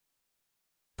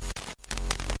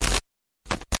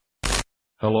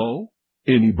Hello?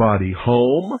 Anybody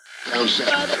home?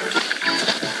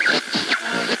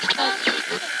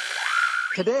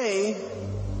 Today,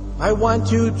 I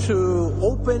want you to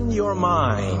open your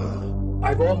mind.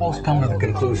 I've almost come to the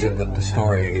conclusion that the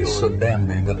story is so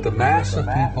damning that the mass of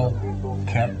people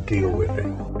can't deal with it.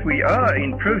 We are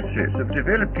in process of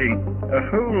developing a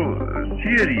whole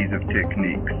series of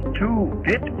techniques to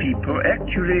get people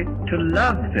actually to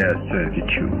love their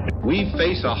servitude. We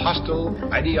face a hostile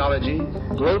ideology,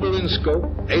 global in scope,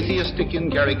 atheistic in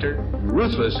character,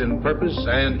 ruthless in purpose,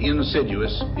 and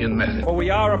insidious in method. For we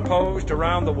are opposed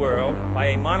around the world by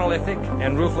a monolithic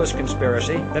and ruthless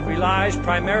conspiracy that relies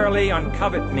primarily on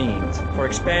covert means for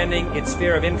expanding its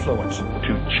sphere of influence.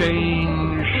 To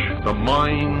change the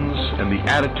minds and the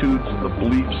attitudes and the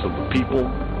beliefs of the people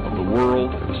of the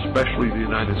world, especially the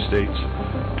United States,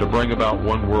 to bring about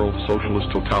one world socialist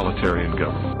totalitarian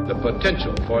government. The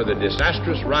potential for the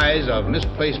disastrous rise of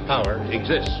misplaced power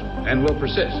exists and will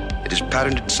persist. It has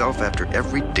patterned itself after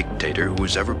every dictator who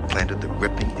has ever planted the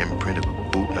ripping imprint of a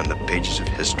boot on the pages of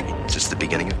history since the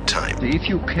beginning of time. If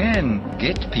you can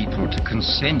get people to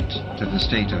consent to the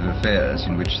state of affairs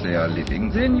in which they are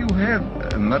living, then you have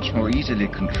a much more easily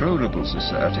controllable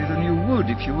society than you would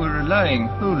if you were relying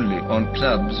wholly on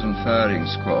clubs and firing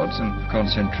squads and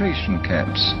concentration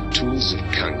camps. Tools of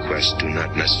conquest do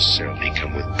not necessarily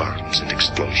come with bombs and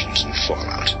explosions and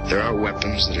fallout. There are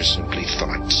weapons that are simply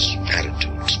thoughts,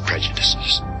 attitudes,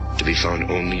 prejudices, to be found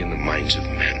only in the minds of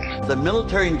men. The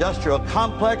military-industrial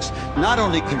complex not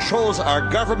only controls our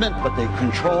government, but they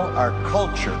control our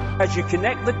culture. As you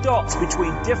connect the dots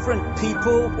between different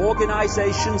people,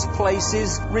 organizations,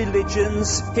 places,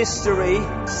 religions, history,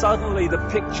 suddenly the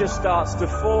picture starts to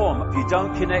form. If you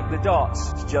don't connect the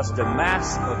dots, it's just a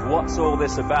mass of what's all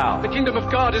this about. The kingdom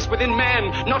of God is within man,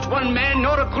 not one man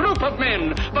nor a group of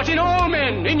men, but in all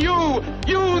men, in you.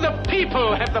 You, the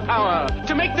people, have the power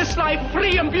to make this life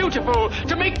free and beautiful,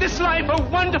 to make this life a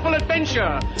wonderful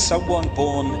adventure. Someone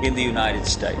born in the United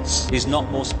States is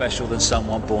not more special than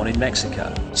someone born in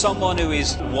Mexico. Someone who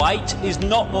is white is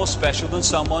not more special than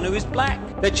someone who is black.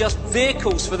 They're just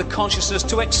vehicles for the consciousness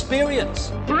to experience.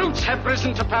 Brutes have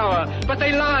risen to power, but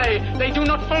they lie. They do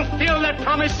not fulfill that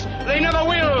promise. They never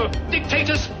will.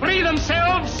 Dictators free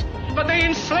themselves, but they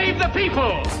enslave the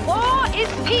people. War is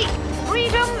peace.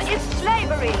 Freedom is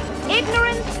slavery.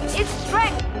 Ignorance is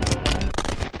strength.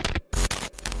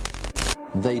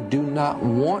 They do not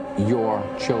want your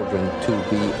children to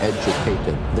be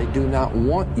educated. They do not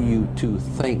want you to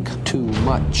think too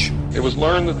much. It was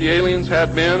learned that the aliens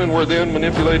had been and were then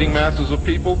manipulating masses of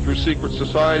people through secret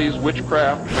societies,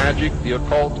 witchcraft, magic, the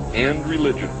occult, and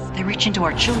religion. They reach into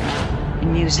our children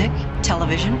in music,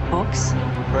 television, books.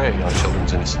 Prey on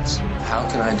children's innocence. How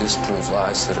can I disprove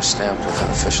lies that are stamped with an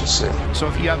official seal? So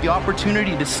if you have the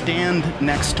opportunity to stand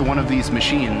next to one of these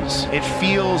machines, it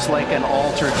feels like an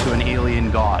altar to an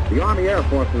alien god. The Army Air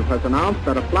Forces has announced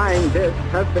that a flying disc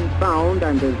has been found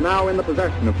and is now in the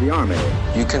possession of the Army.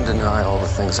 You can deny all the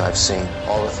things I've seen,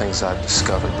 all the things I've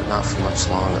discovered, but not for much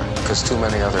longer, because too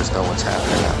many others know what's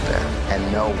happening out there. And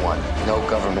no one, no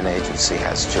government agency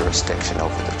has jurisdiction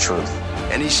over the truth.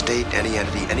 Any state, any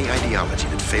entity, any ideology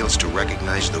that fails to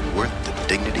recognize the worth, the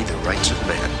dignity, the rights of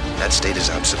man, that state is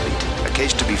obsolete. A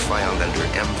case to be filed under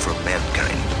M for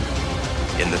Mankind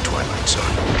in the Twilight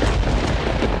Zone.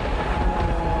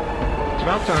 It's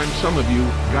about time some of you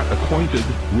got acquainted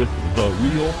with the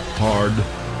real hard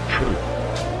truth.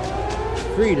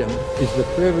 Freedom is the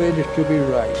privilege to be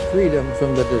right. Freedom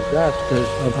from the disasters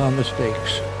of our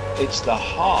mistakes. It's the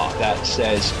heart that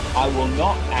says, I will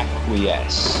not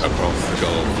acquiesce. Across the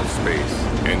gulf of space,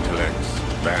 intellects,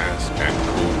 vast and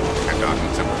cool and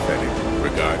unsympathetic,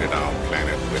 regarded our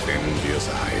planet with envious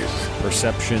eyes.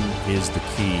 Perception is the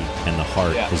key, and the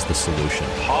heart is the solution.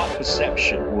 Heart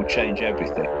perception will change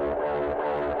everything.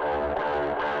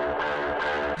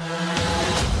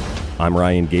 I'm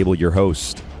Ryan Gable, your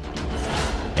host,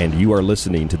 and you are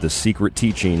listening to The Secret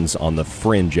Teachings on the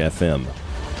Fringe FM.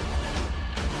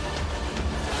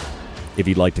 If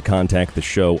you'd like to contact the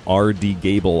show,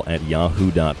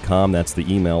 rdgable@yahoo.com. That's the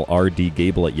email,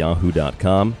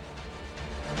 rdgable@yahoo.com.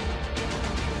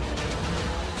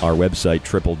 Our website,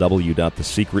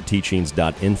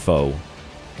 www.thesecretteachings.info.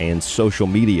 And social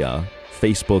media,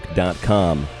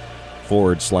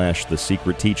 facebook.com/The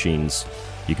Secret Teachings.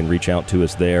 You can reach out to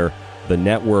us there. The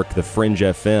network, The Fringe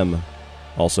FM,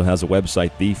 also has a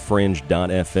website,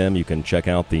 thefringe.fm. You can check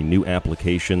out the new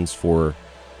applications for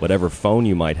whatever phone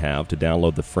you might have to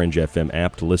download the Fringe FM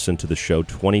app to listen to the show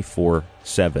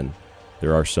 24/7.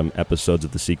 There are some episodes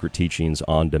of The Secret Teachings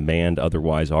on demand.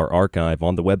 Otherwise, our archive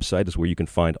on the website is where you can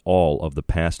find all of the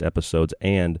past episodes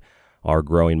and our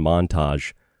growing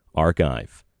montage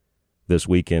archive. This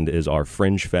weekend is our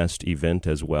Fringe Fest event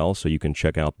as well, so you can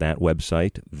check out that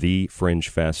website,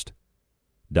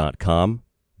 thefringefest.com,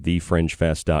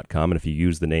 thefringefest.com. And if you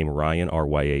use the name Ryan,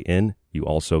 R-Y-A-N, you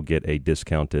also get a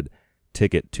discounted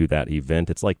ticket to that event.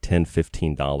 It's like $10,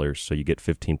 $15, so you get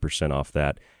 15% off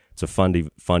that. It's a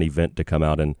fun event to come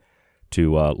out and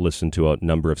to listen to a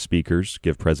number of speakers,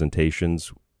 give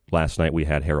presentations. Last night we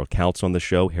had Harold Kautz on the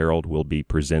show. Harold will be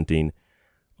presenting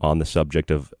on the subject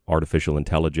of artificial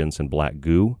intelligence and black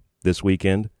goo this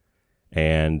weekend.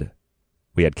 And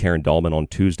we had Karen Dahlman on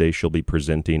Tuesday. She'll be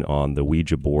presenting on the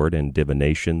Ouija board and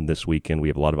divination this weekend. We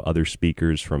have a lot of other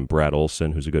speakers, from Brad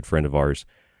Olson, who's a good friend of ours,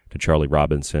 to Charlie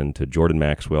Robinson, to Jordan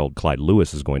Maxwell. Clyde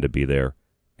Lewis is going to be there,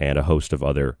 and a host of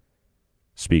other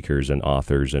speakers and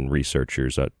authors and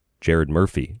researchers. Jared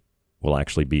Murphy will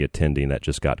actually be attending. That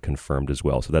just got confirmed as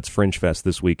well. So that's Fringe Fest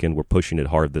this weekend. We're pushing it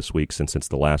hard this week since it's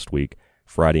the last week,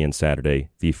 Friday and Saturday,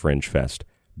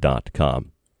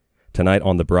 thefringefest.com. Tonight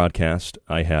on the broadcast,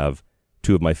 I have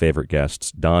two of my favorite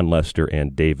guests, Don Lester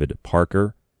and David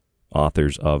Parker,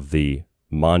 authors of the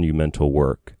monumental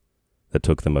work that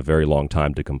took them a very long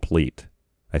time to complete.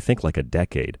 I think like a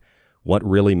decade. What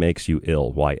Really Makes You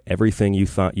Ill? Why Everything You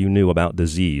Thought You Knew About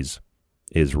Disease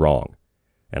is Wrong.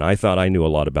 And I thought I knew a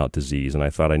lot about disease, and I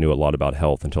thought I knew a lot about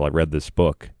health until I read this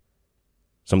book.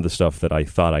 Some of the stuff that I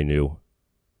thought I knew,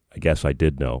 I guess I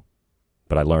did know.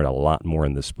 But I learned a lot more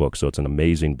in this book, so it's an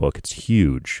amazing book. It's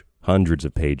huge, hundreds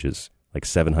of pages, like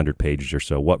 700 pages or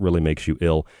so. What Really Makes You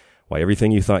Ill? Why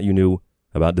Everything You Thought You Knew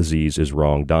About Disease is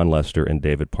Wrong. Don Lester and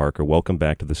David Parker, welcome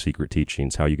back to The Secret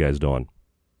Teachings. How are you guys doing?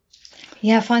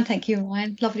 Yeah, fine, thank you,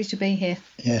 Ryan. Lovely to be here.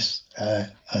 Yes,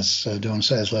 as Dawn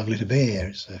says, lovely to be here.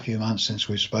 It's a few months since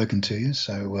we've spoken to you,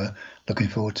 so looking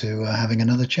forward to having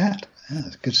another chat. Yeah,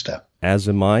 it's good stuff. As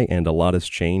am I, and a lot has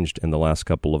changed in the last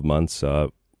couple of months.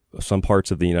 Some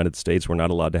parts of the United States were not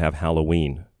allowed to have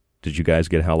Halloween. Did you guys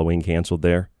get Halloween canceled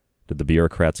there? Did the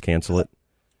bureaucrats cancel it?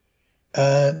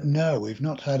 No, we've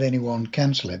not had anyone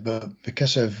cancel it, but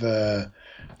because of the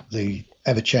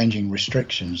ever-changing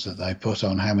restrictions that they put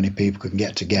on how many people can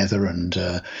get together, and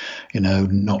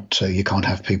you can't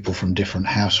have people from different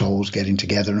households getting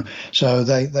together, so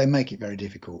they make it very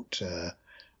difficult.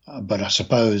 But I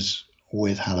suppose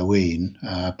with Halloween,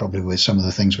 probably with some of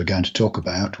the things we're going to talk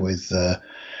about, with the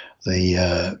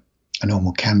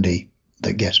normal candy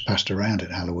that gets passed around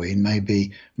at Halloween,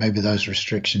 maybe those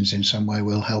restrictions in some way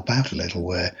will help out a little,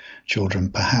 where children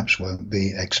perhaps won't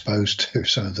be exposed to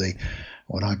some of the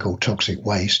what I call toxic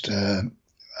waste.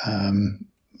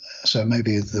 So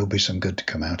maybe there'll be some good to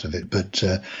come out of it. But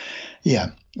there's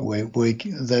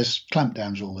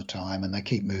clampdowns all the time, and they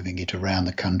keep moving it around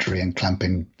the country and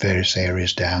clamping various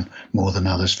areas down more than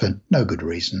others for no good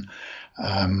reason,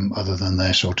 other than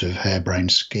their sort of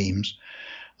harebrained schemes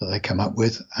that they come up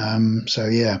with.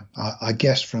 I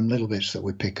guess from little bits that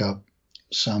we pick up,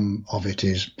 some of it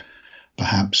is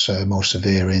perhaps more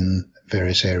severe in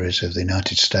various areas of the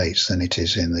United States than it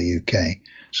is in the UK.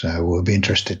 So we'll be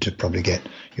interested to probably get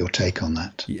your take on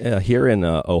that. Yeah, here in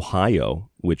Ohio,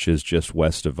 which is just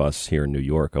west of us here in New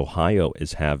York, Ohio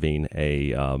is having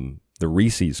the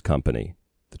Reese's company,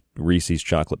 the Reese's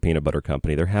Chocolate Peanut Butter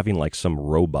Company. They're having like some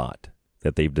robot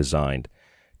that they've designed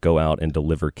go out and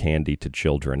deliver candy to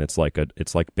children. It's like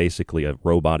basically a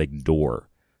robotic door,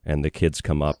 and the kids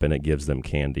come up and it gives them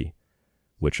candy,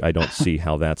 which I don't see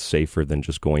how that's safer than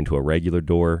just going to a regular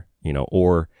door,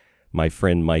 or my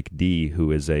friend Mike D.,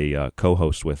 who is a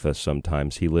co-host with us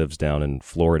sometimes, he lives down in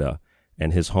Florida,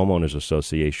 and his homeowners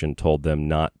association told them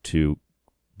not to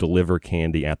deliver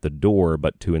candy at the door,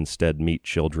 but to instead meet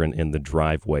children in the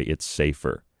driveway. It's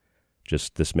safer.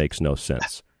 This makes no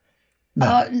sense.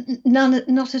 None,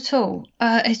 not at all.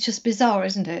 It's just bizarre,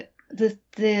 isn't it?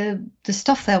 The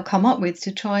stuff they'll come up with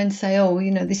to try and say,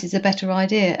 this is a better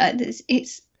idea.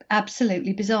 It's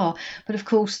absolutely bizarre. But of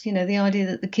course, the idea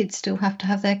that the kids still have to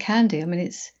have their candy. I mean,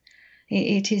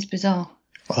 it is bizarre.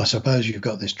 Well, I suppose you've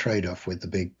got this trade-off with the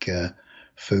big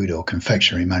food or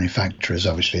confectionery manufacturers.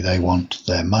 Obviously, they want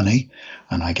their money,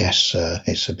 and I guess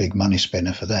it's a big money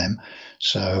spinner for them.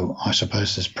 So I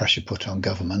suppose there's pressure put on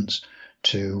governments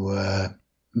to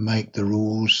make the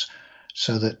rules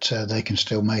so that they can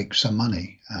still make some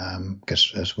money,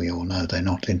 because as we all know, they're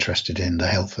not interested in the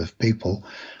health of people,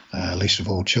 least of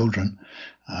all children,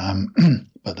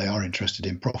 but they are interested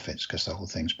in profits, because the whole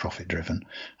thing's profit driven,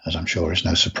 as I'm sure is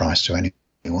no surprise to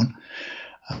anyone.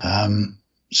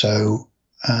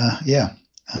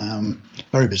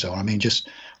 Very bizarre. I mean, just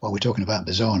while we're talking about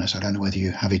bizarreness, I don't know whether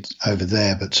you have it over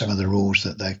there, but some of the rules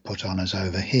that they've put on us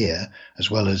over here, as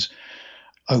well as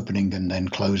opening and then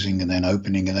closing and then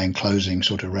opening and then closing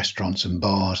sort of restaurants and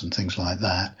bars and things like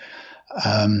that.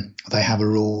 They have a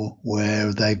rule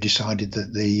where they've decided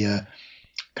that the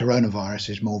coronavirus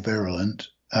is more virulent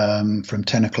from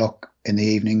 10 o'clock in the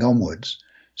evening onwards.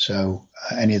 So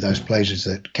any of those places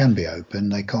that can be open,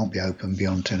 they can't be open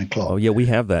beyond 10 o'clock. Oh, yeah, we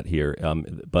have that here.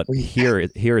 But here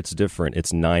it's different.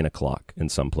 It's 9 o'clock in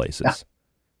some places.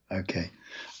 Okay.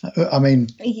 I mean...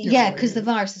 Yeah, because the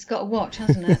virus has got a watch,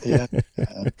 hasn't it? Yeah.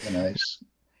 It's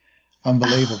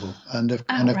unbelievable. And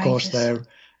of course, they're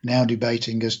now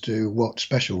debating as to what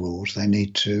special rules they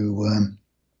need to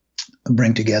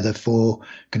bring together for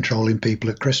controlling people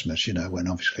at Christmas, when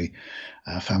obviously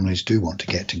families do want to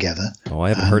get together. Oh, I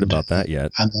haven't heard about that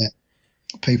yet. And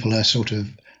people are sort of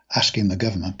asking the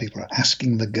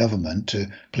government to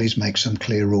please make some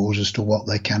clear rules as to what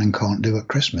they can and can't do at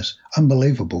Christmas.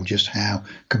 Unbelievable just how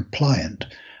compliant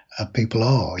people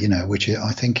are, which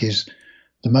I think is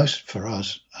the most, for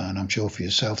us, and I'm sure for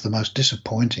yourself, the most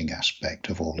disappointing aspect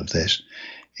of all of this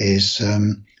is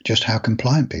just how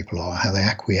compliant people are, how they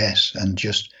acquiesce and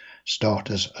just start,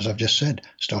 as I've just said,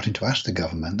 starting to ask the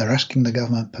government. They're asking the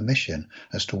government permission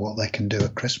as to what they can do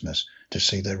at Christmas to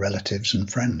see their relatives and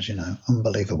friends,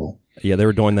 unbelievable. Yeah, they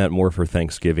were doing that more for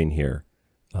Thanksgiving here,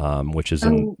 which is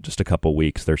in just a couple of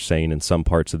weeks. They're saying in some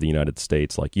parts of the United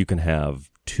States, like you can have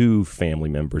 2 family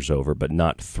members over, but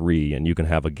not 3, and you can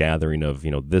have a gathering of,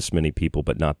 this many people,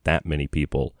 but not that many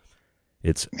people.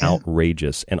 It's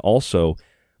outrageous. And also,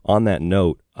 on that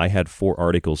note, I had 4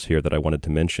 articles here that I wanted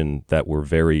to mention that were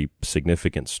very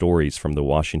significant stories from the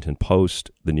Washington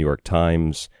Post, the New York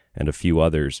Times, and a few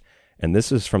others. And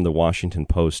this is from the Washington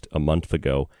Post a month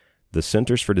ago. The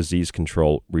Centers for Disease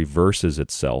Control reverses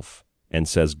itself and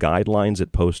says guidelines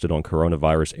it posted on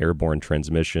coronavirus airborne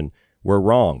transmission were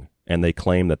wrong. And they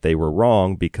claim that they were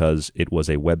wrong because it was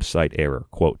a website error,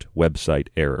 quote, website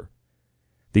error.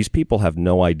 These people have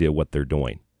no idea what they're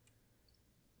doing.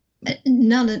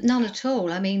 None at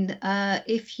all. I mean,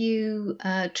 if you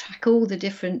track all the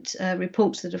different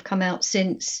reports that have come out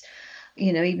since,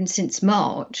 even since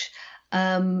March,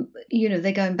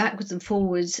 they're going backwards and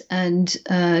forwards and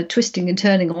twisting and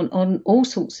turning on all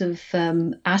sorts of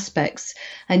aspects.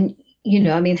 And,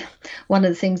 one of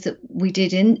the things that we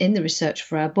did in the research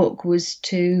for our book was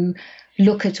to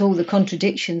look at all the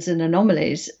contradictions and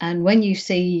anomalies. And when you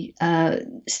see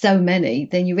so many,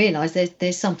 then you realise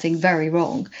there's something very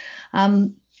wrong.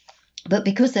 But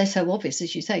because they're so obvious,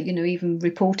 as you say, even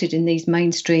reported in these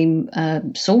mainstream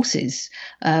sources,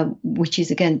 which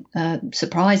is, again,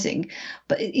 surprising.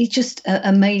 But it's just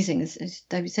amazing, as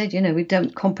David said, we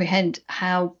don't comprehend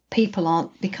how people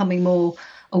aren't becoming more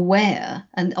aware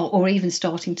and or even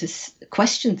starting to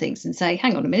question things and say,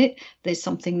 hang on a minute, there's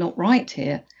something not right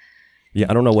here. Yeah,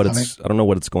 I don't know what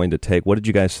it's going to take. What did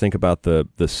you guys think about the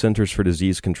Centers for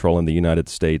Disease Control in the United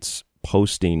States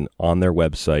posting on their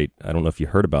website? I don't know if you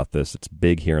heard about this. It's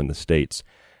big here in the States.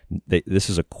 This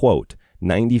is a quote.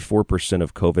 94%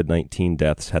 of COVID-19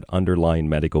 deaths had underlying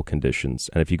medical conditions.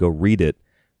 And if you go read it,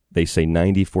 they say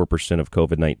 94% of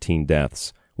COVID-19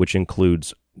 deaths, which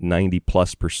includes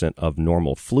 90+% of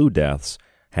normal flu deaths,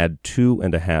 had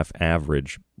 2.5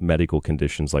 average medical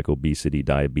conditions like obesity,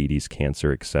 diabetes,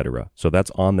 cancer, etc. So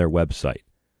that's on their website.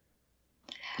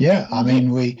 Yeah, I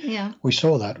mean, we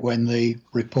saw that when the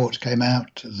reports came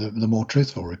out, the more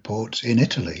truthful reports in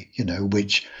Italy,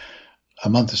 which a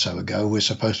month or so ago was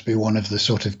supposed to be one of the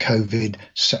sort of COVID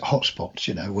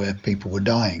hotspots, where people were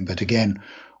dying. But again,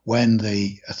 when their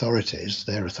authorities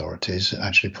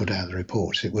actually put out the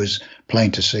reports, it was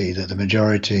plain to see that the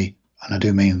majority, and I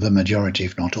do mean the majority,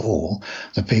 if not all,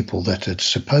 the people that had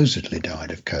supposedly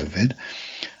died of COVID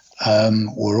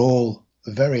were all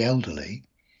very elderly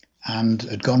and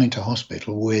had gone into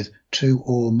hospital with 2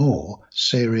 or more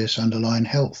serious underlying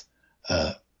health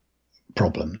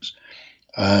problems,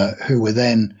 who were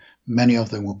then, many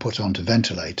of them were put onto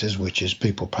ventilators, which, as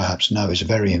people perhaps know, is a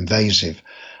very invasive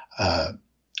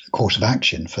course of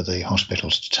action for the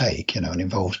hospitals to take, and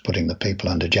involves putting the people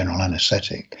under general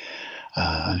anaesthetic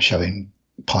and shoving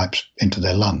pipes into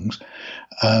their lungs.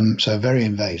 So very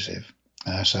invasive.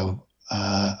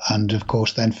 And of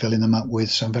course, then filling them up with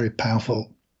some very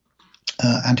powerful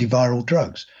antiviral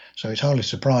drugs. So it's hardly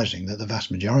surprising that the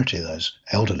vast majority of those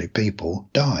elderly people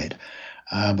died.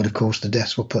 But of course, the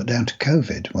deaths were put down to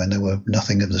COVID when there were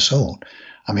nothing of the sort.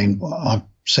 I mean, I've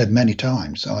said many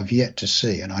times, I've yet to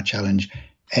see, and I challenge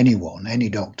anyone, any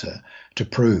doctor, to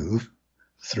prove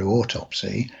through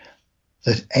autopsy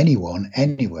that anyone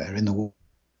anywhere in the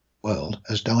world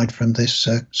has died from this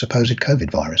supposed COVID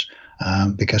virus.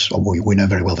 Because we know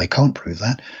very well they can't prove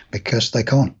that, because they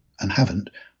can't and haven't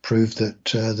prove that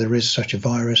there is such a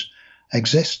virus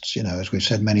exists. As we've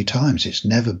said many times, it's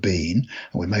never been,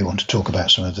 and we may want to talk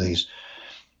about some of these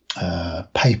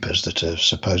papers that are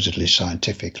supposedly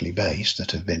scientifically based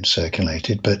that have been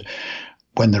circulated, but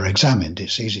when they're examined,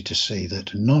 it's easy to see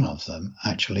that none of them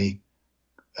actually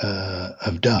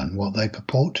have done what they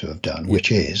purport to have done,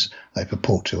 which is they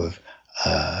purport to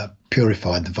have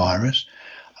purified the virus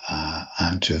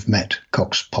and to have met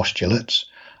Koch's postulates,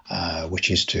 which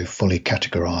is to fully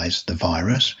categorize the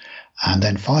virus, and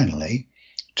then finally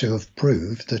to have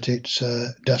proved that it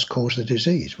does cause the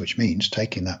disease, which means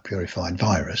taking that purified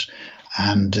virus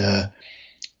and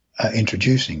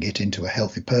introducing it into a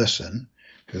healthy person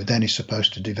who then is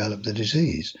supposed to develop the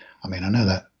disease. I mean, I know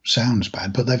that sounds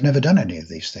bad, but they've never done any of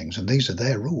these things, and these are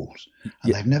their rules,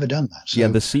 and they've never done that. So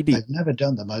they've never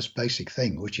done the most basic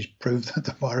thing, which is prove that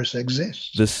the virus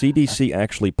exists. The CDC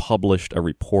actually published a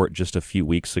report just a few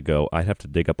weeks ago. I'd have to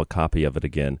dig up a copy of it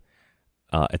again.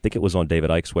 I think it was on David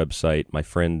Icke's website. My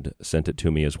friend sent it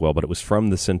to me as well, but it was from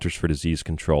the Centers for Disease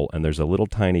Control, and there's a little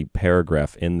tiny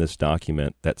paragraph in this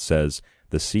document that says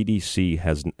the CDC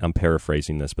has, I'm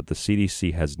paraphrasing this, but the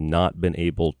CDC has not been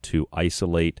able to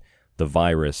isolate the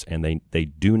virus, and they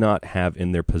do not have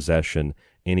in their possession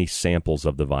any samples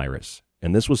of the virus.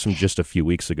 And this was from just a few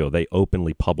weeks ago. They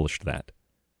openly published that.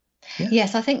 Yeah.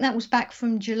 Yes, I think that was back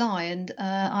from July, and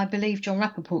I believe John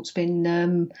Rappaport's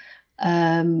been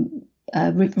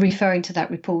referring to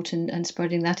that report and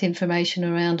spreading that information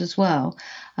around as well.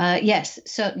 Yes,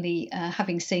 certainly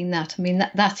having seen that, I mean,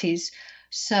 that is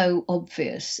so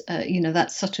obvious,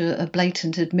 that's such a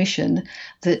blatant admission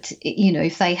that,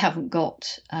 if they haven't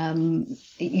got,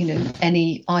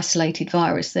 any isolated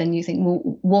virus, then you think, well,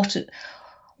 what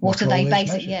are they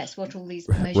basing? Yes, what are all these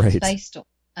measures based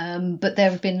on? But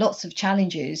there have been lots of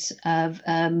challenges of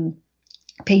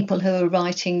people who are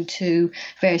writing to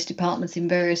various departments in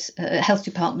various health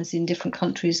departments in different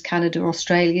countries, Canada,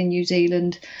 Australia, New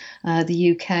Zealand,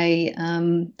 the UK,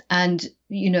 and,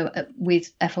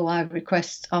 with FOI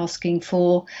requests asking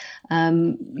for,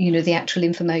 the actual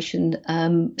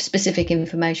information, specific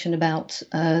information about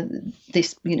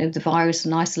this, the virus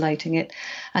and isolating it.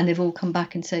 And they've all come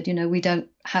back and said, we don't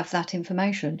have that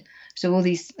information. So all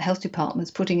these health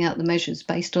departments putting out the measures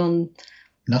based on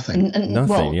nothing.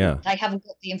 Nothing, yeah. They haven't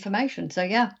got the information, so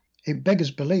yeah. It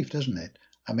beggars belief, doesn't it?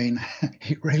 I mean,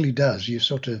 it really does. You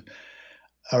sort of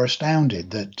are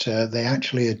astounded that they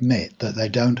actually admit that they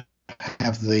don't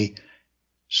have the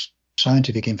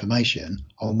scientific information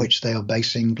on which they are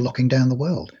basing locking down the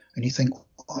world. And you think,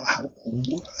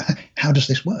 how does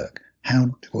this work?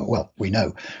 Well, we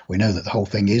know that the whole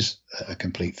thing is a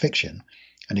complete fiction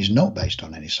and is not based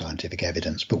on any scientific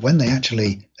evidence. But when they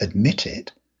actually admit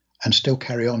it and still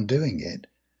carry on doing it,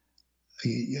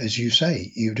 as you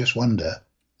say, you just wonder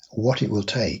what it will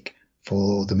take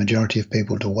for the majority of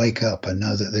people to wake up and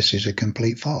know that this is a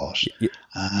complete farce,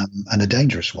 and a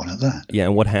dangerous one at that. Yeah,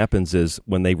 and what happens is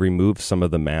when they remove some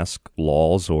of the mask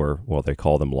laws, or, well, they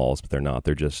call them laws, but they're not.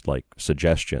 They're just like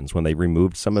suggestions. When they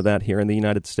removed some of that here in the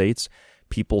United States,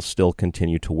 people still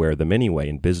continue to wear them anyway,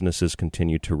 and businesses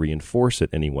continue to reinforce it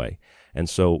anyway. And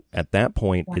so at that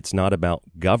point, it's not about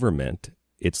government.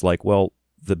 It's like, well,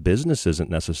 the business isn't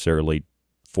necessarily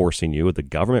forcing you. The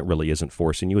government really isn't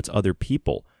forcing you. It's other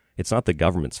people. It's not the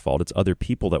government's fault. It's other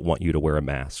people that want you to wear a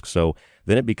mask. So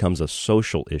then it becomes a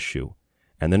social issue,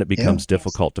 and then it becomes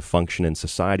difficult to function in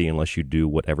society unless you do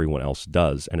what everyone else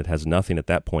does. And it has nothing at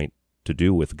that point to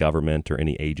do with government or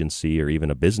any agency or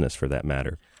even a business for that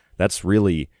matter. That's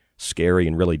really scary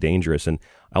and really dangerous. And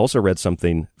I also read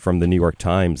something from the New York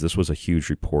Times. This was a huge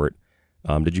report.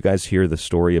 Did you guys hear the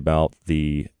story about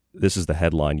this is the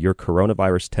headline, "Your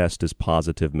coronavirus test is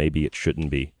positive, maybe it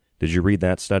shouldn't be." Did you read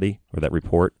that study or that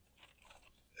report?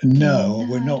 No,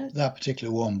 we're not that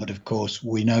particular one, but of course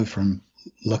we know from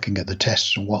looking at the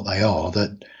tests and what they are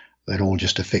that they're all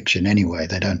just a fiction anyway.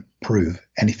 They don't prove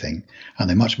anything, and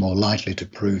they're much more likely to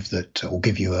prove that or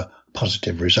give you a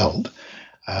positive result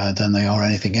than they are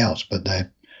anything else. But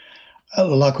they're,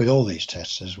 like with all these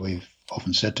tests, as we've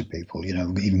often said to people,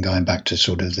 even going back to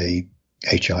sort of the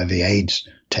HIV/AIDS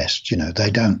tests,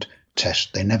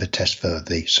 they never test for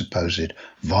the supposed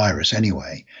virus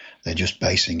anyway. They're just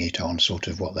basing it on sort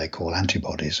of what they call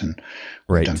antibodies, and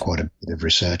we've done quite a bit of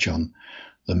research on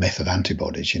the myth of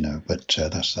antibodies, but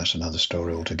that's another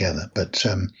story altogether. But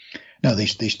no,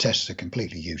 these tests are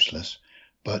completely useless,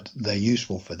 but they're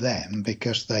useful for them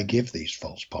because they give these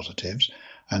false positives,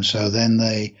 and so then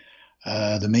the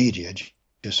media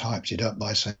just hypes it up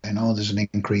by saying, oh, there's an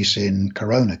increase in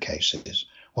corona cases.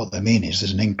 What they mean is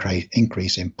there's an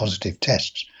increase in positive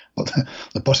tests. But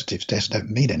the positive tests don't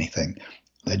mean anything.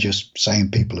 They're just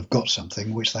saying people have got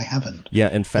something which they haven't. Yeah,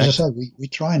 in fact, as I say, we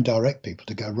try and direct people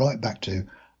to go right back to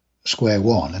square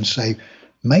one and say,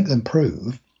 make them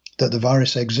prove that the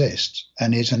virus exists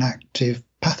and is an active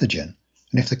pathogen.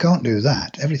 And if they can't do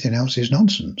that, everything else is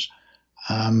nonsense.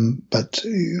 But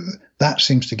that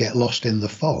seems to get lost in the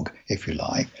fog, if you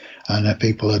like. And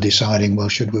people are deciding, well,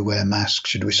 should we wear masks?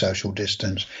 Should we social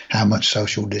distance? How much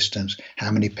social distance?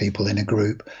 How many people in a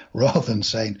group? Rather than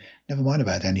saying, never mind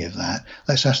about any of that.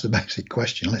 Let's ask the basic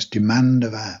question. Let's demand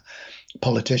of our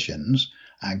politicians,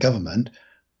 our government,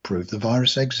 prove the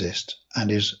virus exists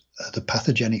and is the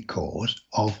pathogenic cause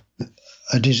of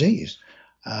a disease.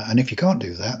 And if you can't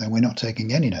do that, then we're not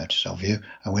taking any notice of you,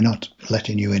 and we're not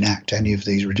letting you enact any of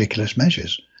these ridiculous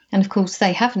measures. And of course,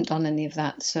 they haven't done any of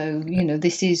that. So,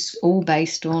 this is all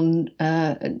based on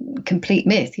complete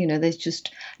myth. There's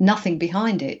just nothing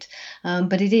behind it.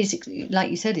 But it is,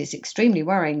 like you said, it's extremely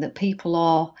worrying that people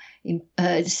are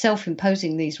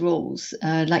self-imposing these rules.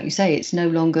 Like you say, it's no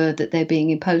longer that they're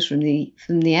being imposed from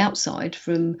the outside,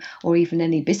 or even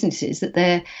any businesses, that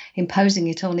they're imposing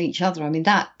it on each other. I mean,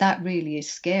 that really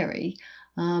is scary.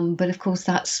 But of course,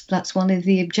 that's one of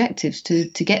the objectives, to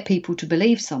get people to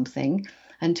believe something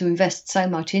and to invest so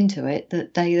much into it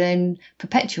that they then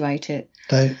perpetuate it.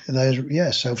 They're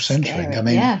self-censoring. Scary. I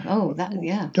mean,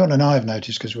 John and I have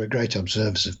noticed, because we're great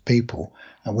observers of people,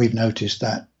 and we've noticed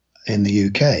that in the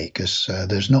UK, because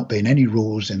there's not been any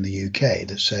rules in the UK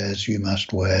that says you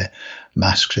must wear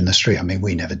masks in the street. I mean,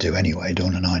 we never do anyway.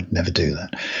 Dawn and I never do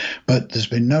that. But there's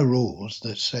been no rules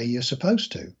that say you're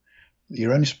supposed to.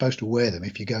 You're only supposed to wear them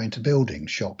if you go into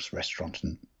buildings, shops, restaurants,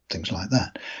 and things like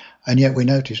that. And yet we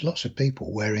notice lots of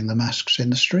people wearing the masks in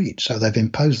the street. So they've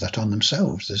imposed that on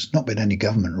themselves. There's not been any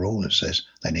government rule that says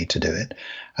they need to do it.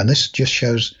 And this just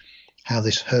shows how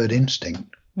this herd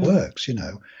instinct works,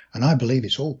 And I believe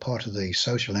it's all part of the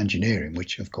social engineering,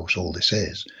 which of course all this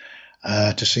is,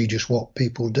 to see just what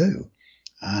people do.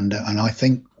 And I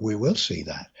think we will see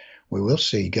that. We will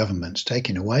see governments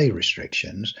taking away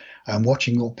restrictions and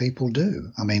watching what people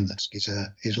do. I mean, that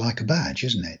is like a badge,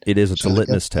 isn't it? It is. It's a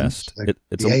litmus test.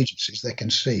 The agencies, they can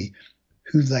see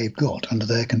who they've got under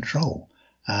their control.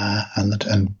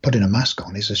 And putting a mask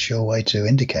on is a sure way to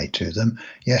indicate to them,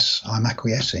 yes, I'm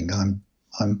acquiescing. I'm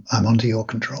under your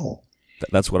control.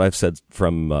 That's what I've said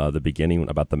from the beginning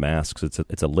about the masks.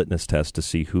 It's a litmus test to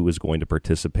see who is going to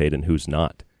participate and who's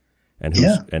not.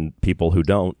 And people who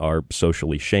don't are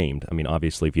socially shamed. I mean,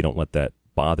 obviously, if you don't let that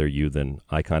bother you, then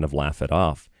I kind of laugh it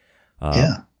off.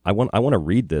 I want to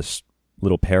read this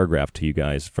little paragraph to you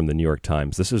guys from the New York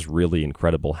Times. This is really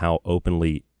incredible how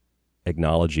openly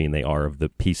acknowledging they are of the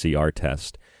PCR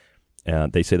test.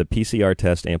 They say the PCR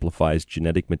test amplifies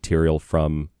genetic material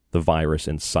from the virus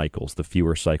in cycles. The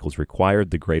fewer cycles required,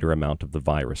 the greater amount of the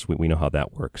virus. We know how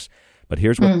that works. But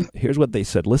here's what they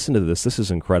said. Listen to this. This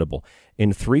is incredible.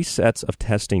 In 3 sets of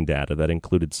testing data that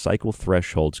included cycle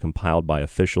thresholds compiled by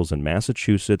officials in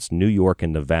Massachusetts, New York,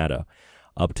 and Nevada,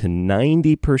 up to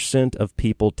 90% of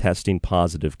people testing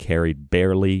positive carried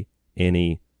barely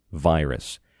any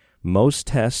virus. Most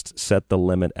tests set the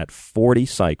limit at 40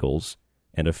 cycles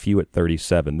and a few at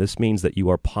 37. This means that you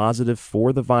are positive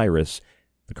for the virus,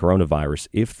 the coronavirus,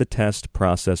 if the test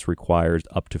process requires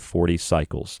up to 40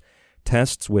 cycles.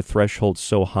 Tests with thresholds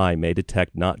so high may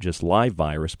detect not just live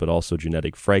virus, but also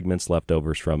genetic fragments,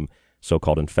 leftovers from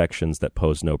so-called infections that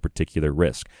pose no particular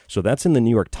risk. So that's in the New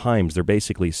York Times. They're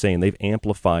basically saying they've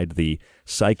amplified the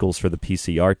cycles for the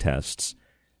PCR tests,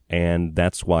 and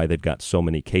that's why they've got so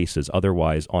many cases.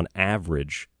 Otherwise, on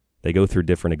average, they go through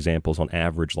different examples. On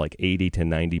average, like 80 to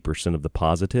 90% of the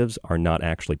positives are not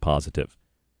actually positive.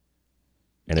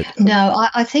 And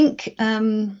I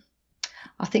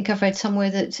think I've read somewhere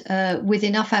that with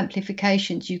enough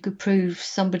amplifications, you could prove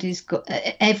somebody's got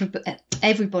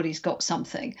everybody's got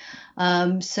something.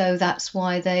 So that's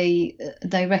why they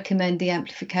recommend the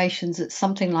amplifications at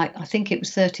something like, I think it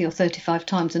was 30 or 35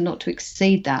 times, and not to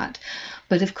exceed that.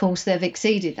 But of course, they've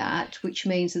exceeded that, which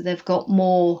means that they've got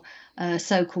more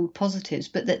so-called positives.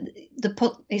 But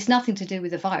it's nothing to do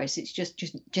with the virus. It's just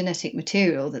genetic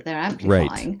material that they're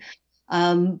amplifying. Right.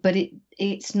 But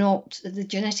it's not, the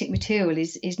genetic material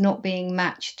is not being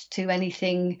matched to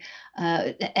anything,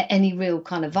 any real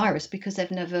kind of virus, because they've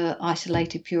never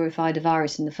isolated, purified a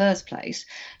virus in the first place.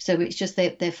 So it's just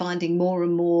they're finding more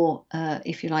and more,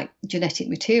 if you like, genetic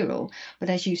material. But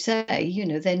as you say,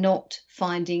 they're not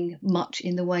finding much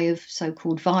in the way of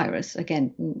so-called virus.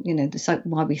 Again,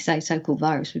 why we say so-called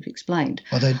virus, we've explained.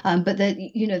 But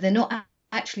they're not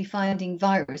actually finding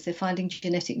virus, they're finding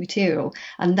genetic material,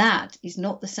 and that is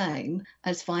not the same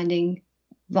as finding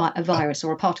a virus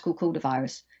or a particle called a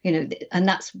virus. And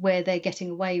that's where they're getting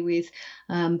away with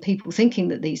people thinking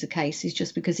that these are cases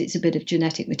just because it's a bit of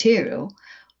genetic material,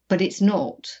 but it's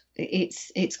not.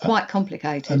 It's quite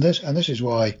complicated. And this is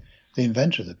why the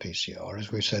inventor of the PCR,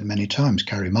 as we've said many times,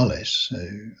 Kary Mullis,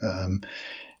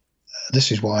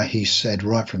 this is why he said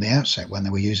right from the outset when they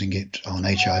were using it on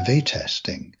HIV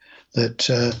testing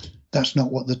that that's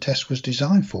not what the test was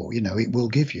designed for. It will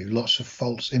give you lots of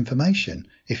false information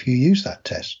if you use that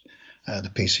test,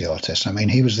 the PCR test. I mean,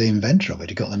 he was the inventor of it.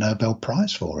 He got the Nobel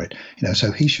Prize for it,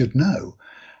 so he should know.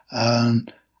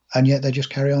 And yet they just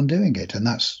carry on doing it. And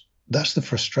that's the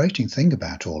frustrating thing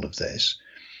about all of this.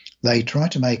 They try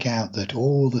to make out that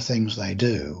all the things they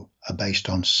do are based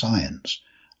on science,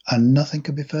 and nothing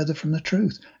could be further from the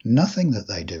truth. Nothing that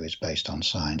they do is based on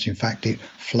science. In fact, it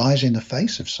flies in the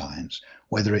face of science,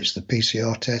 whether it's the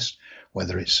PCR test,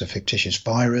 whether it's a fictitious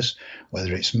virus,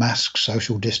 whether it's masks,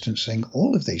 social distancing.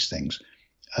 All of these things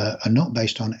are not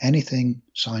based on anything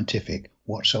scientific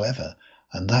whatsoever.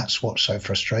 And that's what's so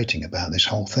frustrating about this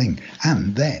whole thing.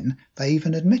 And then they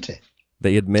even admit it.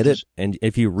 They admit it, and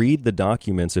if you read the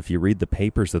documents, if you read the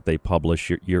papers that they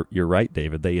publish, you're right,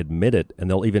 David. They admit it, and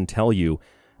they'll even tell you,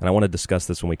 and I want to discuss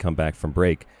this when we come back from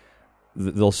break,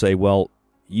 they'll say, well,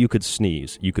 you could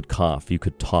sneeze, you could cough, you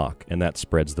could talk, and that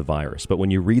spreads the virus. But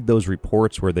when you read those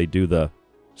reports where they do the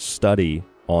study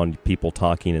on people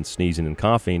talking and sneezing and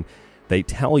coughing, they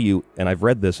tell you, and I've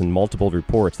read this in multiple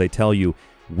reports, they tell you,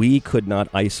 we could not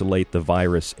isolate the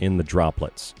virus in the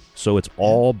droplets. So it's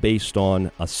all based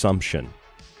on assumption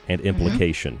and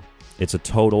implication. Mm-hmm. It's a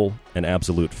total and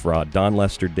absolute fraud. Don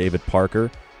Lester, David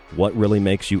Parker, What Really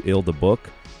Makes You Ill, the book.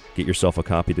 Get yourself a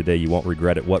copy today. You won't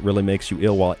regret it. What Really Makes You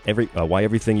Ill, Why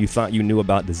Everything You Thought You Knew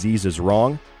About Disease is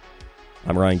Wrong.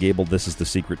 I'm Ryan Gable. This is The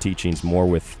Secret Teachings. More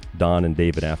with Don and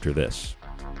David after this.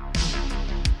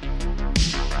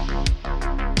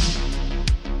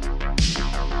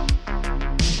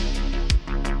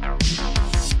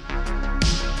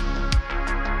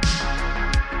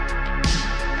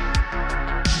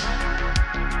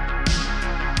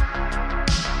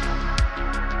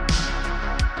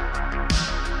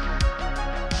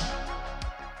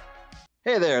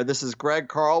 Hey there, this is Greg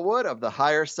Carlwood of the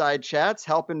Higher Side Chats,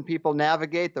 helping people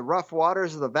navigate the rough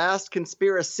waters of the vast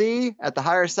conspiracy at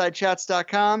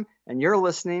thehighersidechats.com, and you're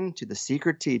listening to The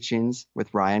Secret Teachings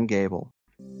with Ryan Gable.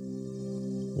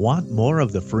 Want more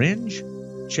of The Fringe?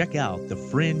 Check out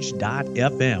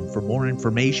thefringe.fm for more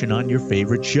information on your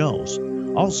favorite shows.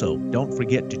 Also, don't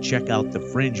forget to check out the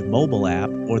Fringe mobile app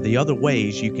or the other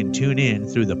ways you can tune in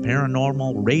through the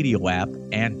Paranormal Radio app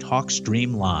and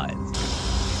TalkStream Live.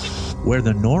 Where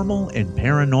the normal and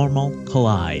paranormal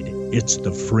collide, it's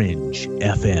The Fringe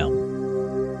FM.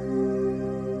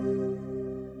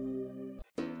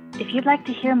 If you'd like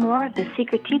to hear more of The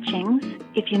Secret Teachings,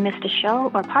 if you missed a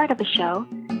show or part of a show,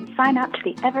 sign up to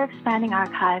the ever-expanding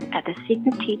archive at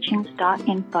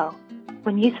thesecretteachings.info.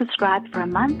 When you subscribe for a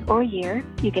month or a year,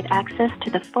 you get access to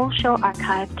the full show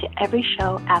archive to every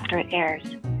show after it airs.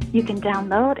 You can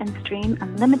download and stream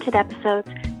unlimited episodes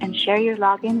and share your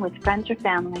login with friends or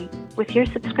family. With your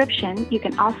subscription, you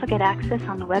can also get access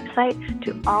on the website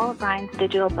to all of Ryan's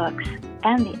digital books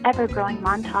and the ever-growing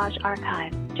montage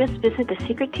archive. Just visit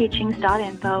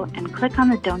thesecretteachings.info and click on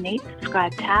the Donate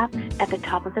Subscribe tab at the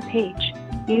top of the page.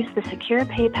 Use the secure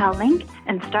PayPal link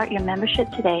and start your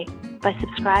membership today. By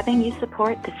subscribing, you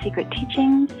support The Secret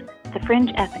Teachings, The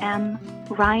Fringe FM,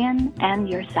 Ryan, and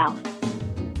yourself.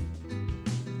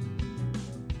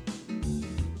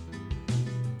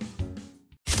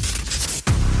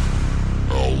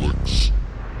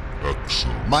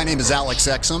 My name is Alex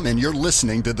Exum, and you're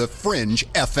listening to The Fringe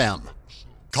FM.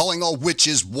 Calling all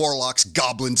witches, warlocks,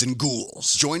 goblins, and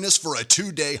ghouls. Join us for a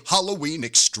 2-day Halloween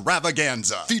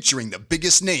extravaganza featuring the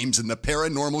biggest names in the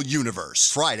paranormal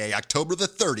universe. Friday, October the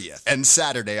 30th and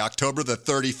Saturday, October the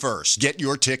 31st. Get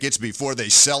your tickets before they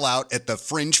sell out at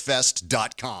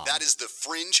thefringefest.com. That is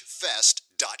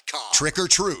thefringefest.com. Trick or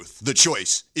truth, the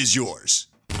choice is yours.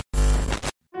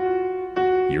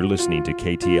 You're listening to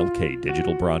KTLK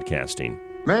Digital Broadcasting.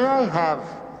 May I have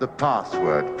the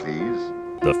password, please?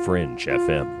 The Fringe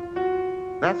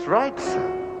FM. That's right,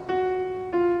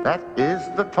 sir. That is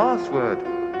the password.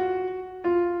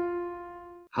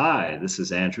 Hi, this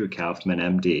is Andrew Kaufman,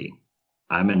 MD.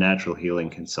 I'm a natural healing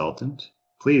consultant.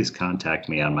 Please contact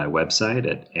me on my website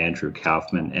at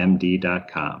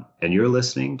andrewkaufmanmd.com. And you're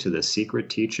listening to The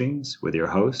Secret Teachings with your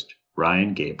host,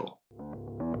 Ryan Gable.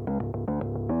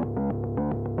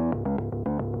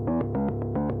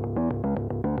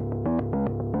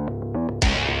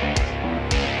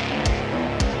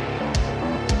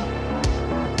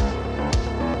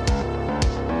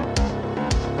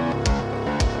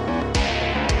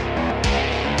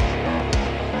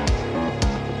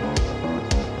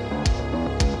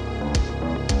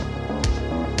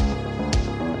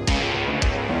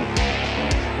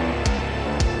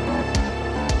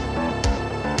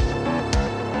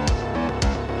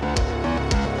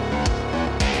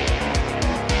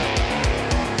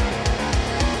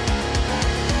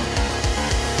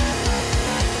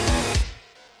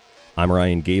 I'm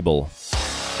Ryan Gable,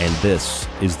 and this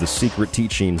is The Secret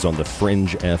Teachings on the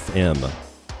Fringe FM.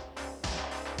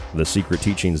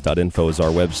 TheSecretTeachings.info is our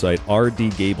website.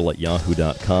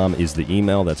 rdgable@yahoo.com is the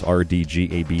email. That's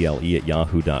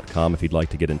rdgable@yahoo.com if you'd like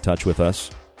to get in touch with us.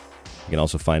 You can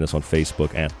also find us on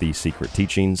Facebook at The Secret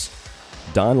Teachings.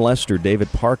 Don Lester,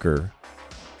 David Parker,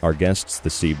 our guests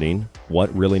this evening.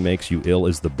 What Really Makes You Ill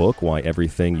is the book, Why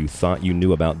Everything You Thought You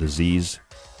Knew About Disease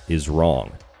is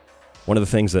Wrong. One of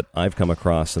the things that I've come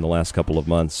across in the last couple of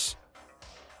months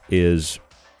is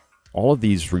all of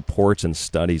these reports and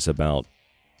studies about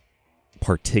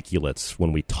particulates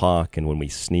when we talk and when we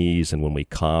sneeze and when we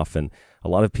cough. And a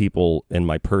lot of people in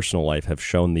my personal life have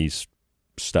shown these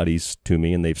studies to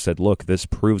me, and they've said, look, this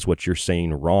proves what you're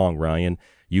saying wrong, Ryan.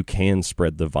 You can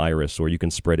spread the virus, or you can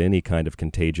spread any kind of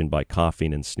contagion by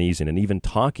coughing and sneezing and even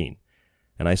talking.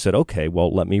 And I said, okay,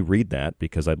 well, let me read that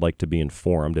because I'd like to be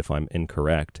informed if I'm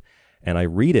incorrect. And I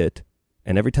read it,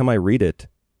 and every time I read it,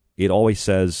 it always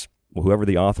says, well, whoever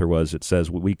the author was, it says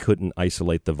we couldn't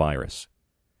isolate the virus.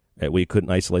 We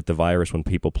couldn't isolate the virus when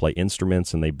people play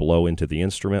instruments and they blow into the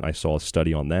instrument. I saw a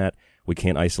study on that. We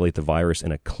can't isolate the virus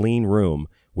in a clean room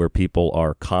where people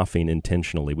are coughing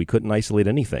intentionally. We couldn't isolate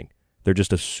anything. They're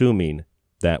just assuming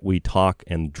that we talk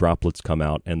and droplets come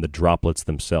out, and the droplets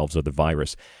themselves are the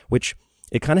virus, which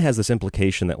it kind of has this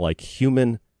implication that like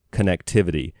human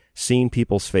connectivity, seeing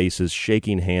people's faces,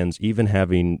 shaking hands, even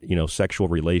having, sexual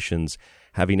relations,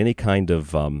 having any kind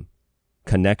of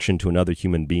connection to another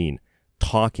human being,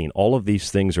 talking, all of these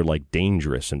things are like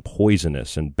dangerous and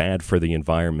poisonous and bad for the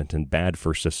environment and bad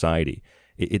for society.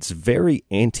 It's very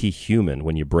anti-human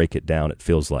when you break it down, it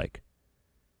feels like.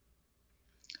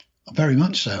 Very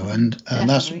much so, and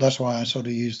that's why I sort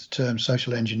of used the term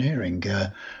social engineering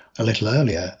a little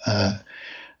earlier,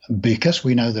 because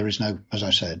we know there is no, as I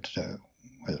said,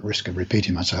 at the risk of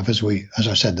repeating myself, as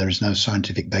I said, there is no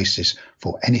scientific basis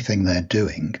for anything they're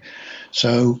doing.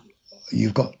 So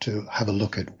you've got to have a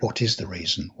look at what is the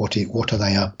reason, what are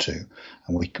they up to,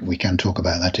 and we can talk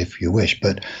about that if you wish.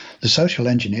 But the social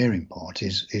engineering part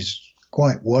is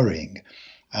quite worrying.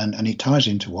 And it ties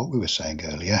into what we were saying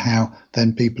earlier, how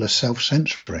then people are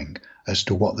self-censoring as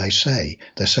to what they say.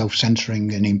 They're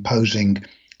self-censoring and imposing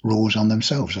rules on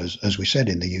themselves. As we said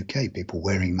in the UK, people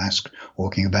wearing masks,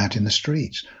 walking about in the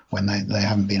streets when they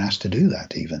haven't been asked to do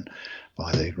that even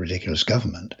by the ridiculous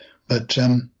government. But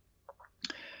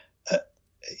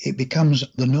it becomes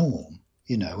the norm,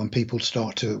 and people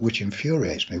start to, which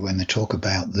infuriates me when they talk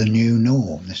about the new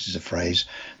norm. This is a phrase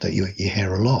that you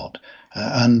hear a lot.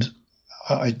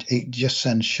 It just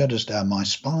sends shudders down my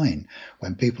spine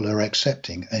when people are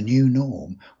accepting a new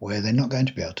norm where they're not going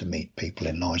to be able to meet people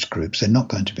in large groups. They're not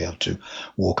going to be able to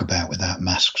walk about without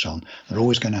masks on. They're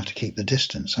always going to have to keep the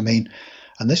distance. I mean,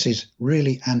 and this is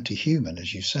really anti-human,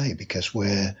 as you say, because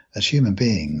as human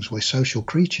beings, we're social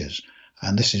creatures.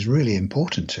 And this is really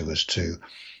important to us to,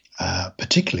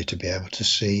 particularly to be able to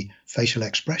see facial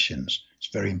expressions. It's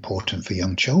very important for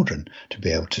young children to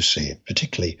be able to see it,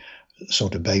 particularly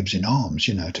sort of babes in arms,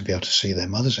 to be able to see their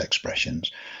mother's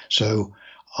expressions. So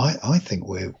I think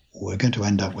we're going to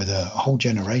end up with a whole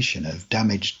generation of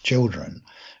damaged children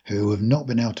who have not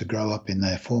been able to grow up in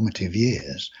their formative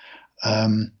years,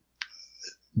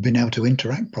 been able to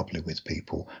interact properly with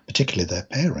people, particularly their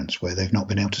parents, where they've not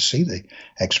been able to see the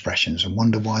expressions and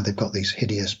wonder why they've got these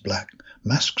hideous black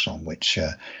masks on, which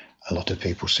a lot of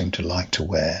people seem to like to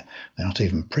wear. They're not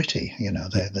even pretty,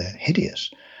 they're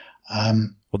hideous.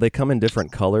 Well, they come in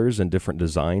different colors and different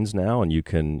designs now, and you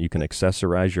can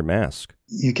accessorize your mask.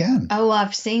 You can. Oh,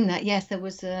 I've seen that. Yes, there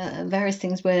was various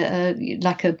things where,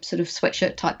 like a sort of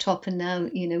sweatshirt type top, and now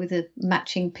with a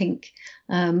matching pink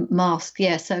mask.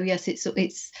 Yeah. So yes, it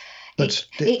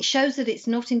shows that it's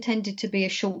not intended to be a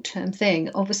short-term thing.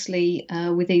 Obviously,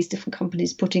 with these different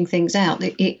companies putting things out,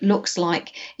 it looks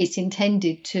like it's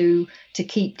intended to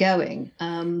keep going,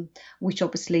 which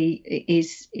obviously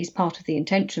is part of the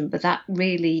intention. But that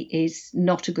really is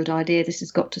not a good idea. This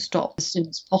has got to stop as soon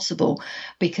as possible,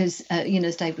 because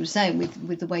as David was saying,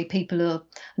 with the way people are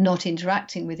not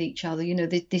interacting with each other,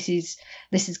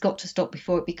 this has got to stop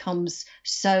before it becomes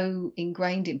so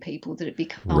ingrained in people that it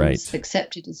becomes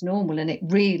accepted as normal, and it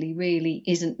really, really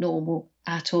isn't normal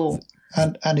at all.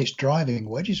 And it's driving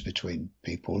wedges between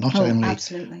people, not only,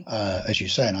 absolutely. As you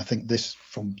say, and I think this,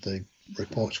 from the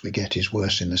reports we get, is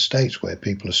worse in the States, where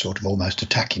people are sort of almost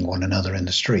attacking one another in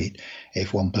the street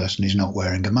if one person is not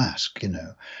wearing a mask.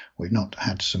 We've not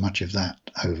had so much of that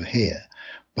over here,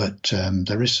 but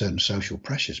there is certain social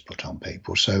pressures put on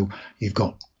people. So you've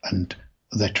got, and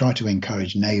they try to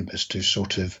encourage neighbours to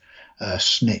sort of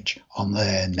snitch on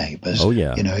their neighbours. Oh,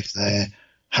 yeah. If they're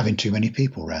having too many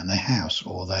people around their house,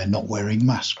 or they're not wearing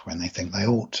masks when they think they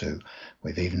ought to.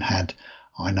 We've even had,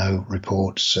 I know,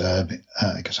 reports,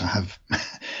 because I have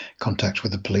contacts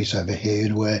with the police over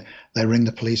here, where they ring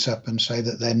the police up and say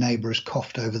that their neighbour has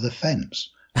coughed over the fence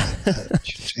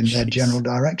in their general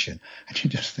direction. And you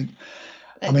just think,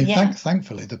 I mean,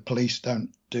 thankfully the police don't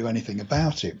do anything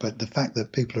about it, but the fact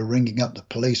that people are ringing up the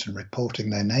police and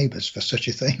reporting their neighbours for such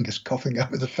a thing as coughing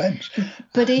over the fence.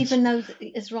 But even though,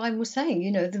 as Ryan was saying,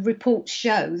 you know, the reports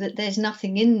show that there's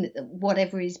nothing in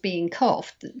whatever is being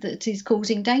coughed that is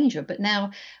causing danger, but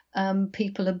now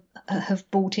people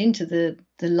have bought into the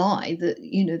lie that,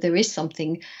 you know, there is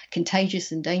something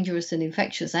contagious and dangerous and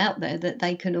infectious out there that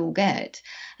they can all get,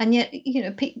 and yet, you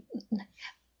know,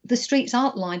 the streets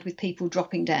aren't lined with people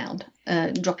dropping down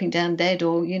dead,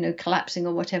 or, you know, collapsing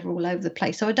or whatever all over the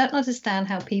place. So I don't understand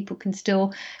how people can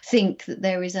still think that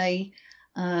there is a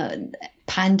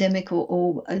pandemic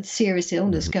or a serious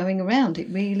illness going around. It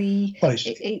really, well,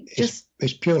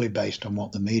 it's purely based on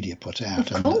what the media put out,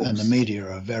 and the media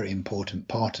are a very important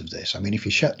part of this. I mean, if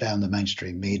you shut down the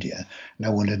mainstream media,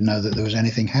 no one would know that there was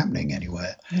anything happening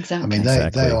anywhere. Exactly. I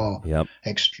mean, they are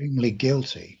extremely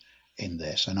guilty in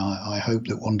this, and I hope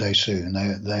that one day soon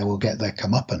they will get their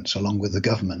comeuppance, along with the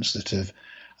governments that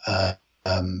have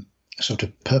sort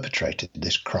of perpetrated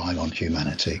this crime on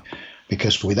humanity,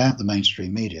 because without the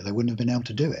mainstream media they wouldn't have been able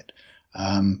to do it.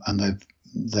 And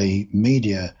the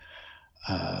media,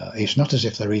 it's not as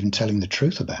if they're even telling the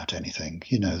truth about anything.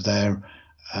 You know, they're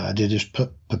just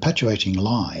perpetuating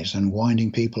lies and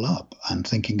winding people up and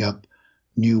thinking up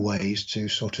new ways to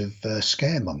sort of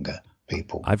scaremonger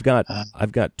people. I've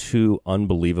got two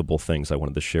unbelievable things I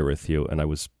wanted to share with you, and I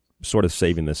was sort of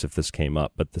saving this if this came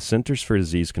up. But the Centers for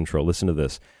Disease Control, listen to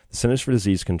this. The Centers for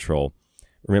Disease Control,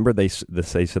 remember they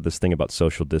said this thing about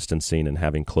social distancing and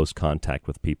having close contact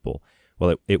with people.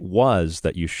 Well, it was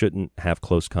that you shouldn't have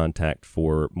close contact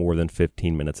for more than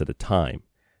 15 minutes at a time.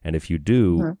 And if you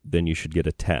do, then you should get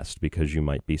a test because you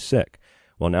might be sick.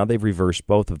 Well, now they've reversed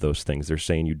both of those things. They're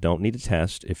saying you don't need a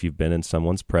test if you've been in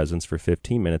someone's presence for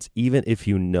 15 minutes, even if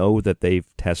you know that they've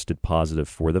tested positive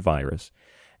for the virus.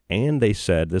 And they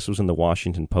said, this was in the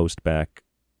Washington Post back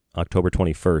October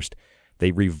 21st,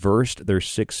 they reversed their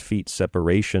 6 feet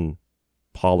separation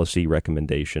policy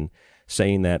recommendation,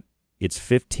 saying that it's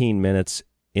 15 minutes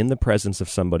in the presence of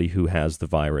somebody who has the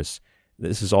virus.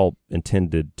 This is all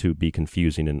intended to be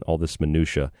confusing and all this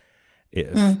minutia.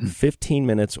 15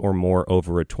 minutes or more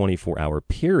over a 24-hour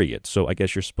period. So I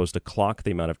guess you're supposed to clock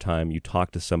the amount of time you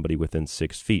talk to somebody within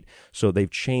 6 feet. So they've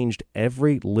changed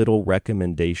every little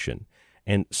recommendation.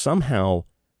 And somehow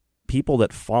people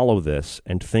that follow this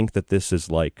and think that this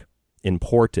is like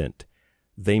important,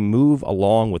 they move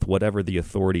along with whatever the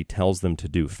authority tells them to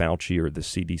do, Fauci or the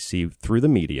CDC, through the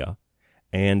media.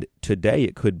 And today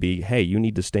it could be, hey, you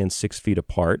need to stand 6 feet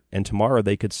apart. And tomorrow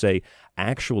they could say,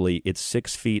 actually, it's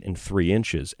 6 feet and 3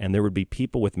 inches. And there would be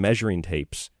people with measuring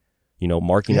tapes, you know,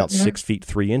 marking out 6 feet,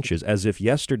 3 inches, as if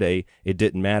yesterday it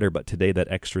didn't matter, but today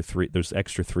those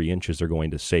extra 3 inches are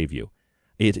going to save you.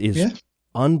 It is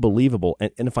unbelievable.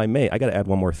 And if I may, I got to add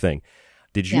one more thing.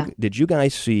 Did you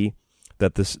guys see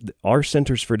that our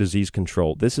Centers for Disease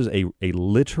Control, this is a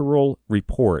literal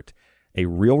report, a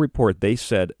real report. They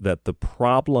said that the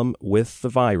problem with the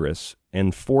virus,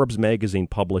 and Forbes magazine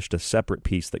published a separate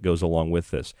piece that goes along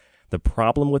with this. The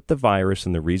problem with the virus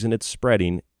and the reason it's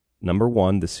spreading, number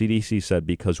one, the CDC said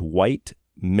because white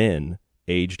men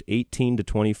aged 18 to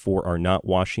 24 are not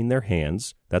washing their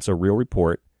hands. That's a real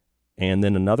report. And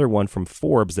then another one from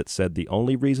Forbes that said the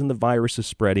only reason the virus is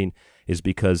spreading is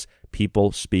because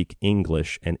people speak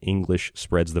English, and English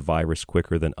spreads the virus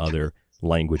quicker than other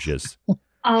languages.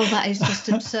 Oh, that is just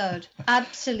absurd.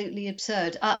 Absolutely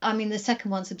absurd. I mean, the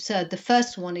second one's absurd. The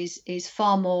first one is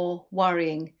far more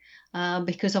worrying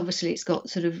because obviously it's got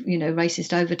sort of, you know,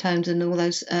 racist overtones and all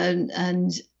those.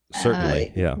 And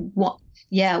certainly,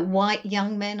 white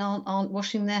young men aren't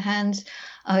washing their hands.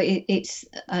 Well, it's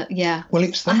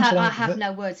things I have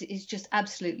no words. It's just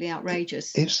absolutely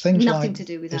outrageous. It's things nothing to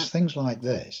do with that. It's things like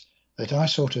this that I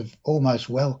sort of almost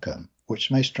welcome,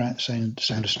 which may sound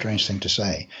a strange thing to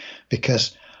say,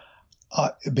 because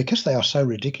they are so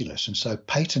ridiculous and so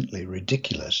patently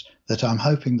ridiculous that I'm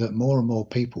hoping that more and more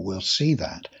people will see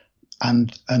that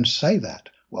and say that,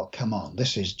 well, come on,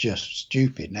 this is just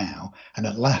stupid now. And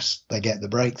at last they get the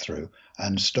breakthrough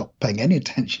and stop paying any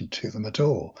attention to them at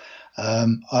all.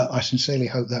 I sincerely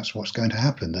hope that's what's going to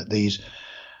happen, that these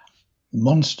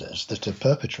monsters that are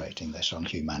perpetrating this on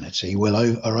humanity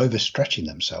are overstretching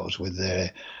themselves with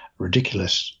their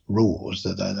ridiculous rules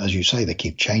that, as you say, they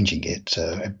keep changing it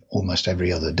almost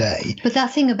every other day. But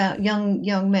that thing about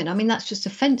young men, I mean, that's just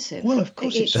offensive. Well, of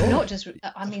course it's not just.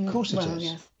 I mean, of course it is.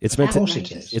 Yes.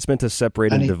 It's meant to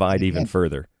separate and divide even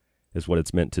further, is what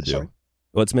it's meant to do. Sorry?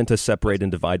 Well, it's meant to separate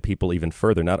and divide people even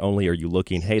further. Not only are you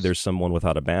looking, hey, there's someone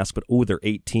without a mask, but they're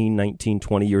 18, 19,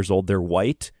 20 years old, they're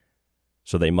white,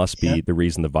 so they must be the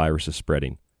reason the virus is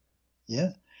spreading.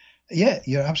 Yeah. Yeah,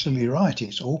 you're absolutely right.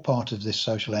 It's all part of this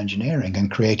social engineering and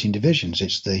creating divisions.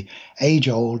 It's the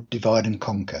age-old divide and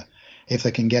conquer. If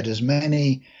they can get as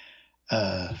many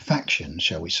factions,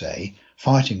 shall we say,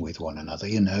 fighting with one another,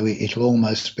 it'll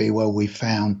almost be, well, we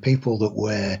found people that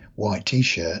wear white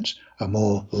T-shirts are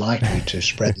more likely to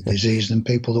spread the disease than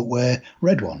people that wear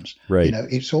red ones. Right.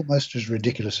 It's almost as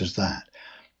ridiculous as that.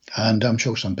 And I'm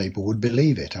sure some people would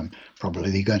believe it. I'm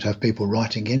probably going to have people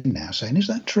writing in now saying, is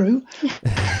that true?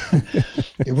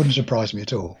 It wouldn't surprise me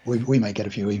at all. We may get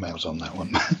a few emails on that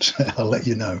one. So I'll let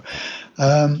you know.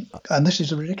 And this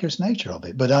is the ridiculous nature of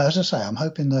it. But as I say, I'm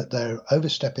hoping that they're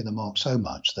overstepping the mark so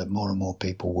much that more and more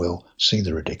people will see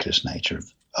the ridiculous nature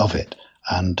of it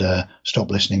and stop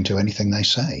listening to anything they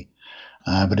say.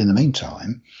 But in the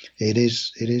meantime, it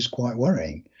is quite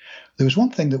worrying. There was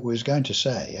one thing that I was going to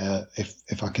say,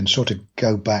 if I can sort of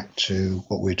go back to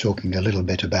what we were talking a little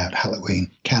bit about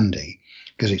Halloween candy,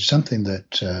 because it's something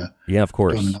that of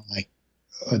course,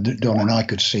 Don and I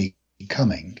could see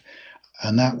coming,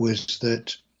 and that was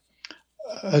that,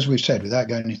 as we've said, without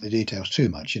going into the details too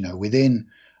much, within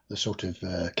the sort of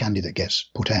candy that gets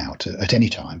put out at any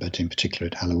time, but in particular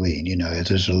at Halloween,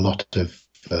 there's a lot of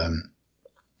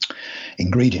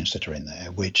ingredients that are in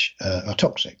there which are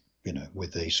toxic.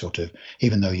 With the sort of,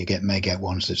 even though you may get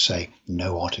ones that say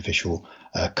no artificial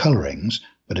colorings,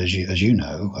 but as you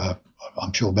know,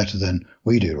 I'm sure better than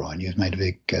we do, Ryan, you've made a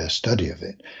big study of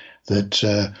it,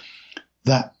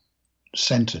 that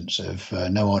sentence of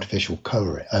no artificial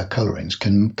colorings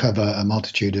can cover a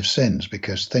multitude of sins,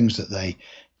 because things that they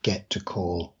get to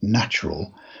call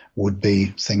natural would be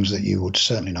things that you would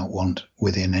certainly not want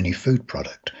within any food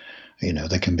product.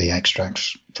 There can be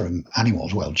extracts from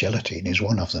animals. Well, gelatin is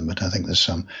one of them, but I think there's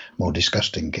some more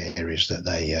disgusting areas that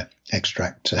they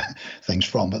extract things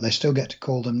from, but they still get to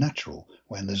call them natural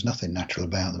when there's nothing natural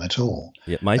about them at all.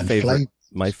 Yeah, my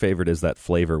favorite is that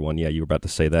flavor one. Yeah, you were about to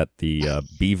say that, the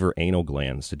beaver anal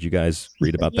glands. Did you guys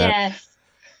read about that?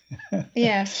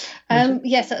 Yes.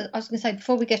 Yes, I was going to say,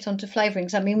 before we get on to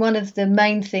flavorings, I mean, one of the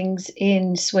main things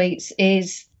in sweets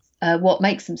is what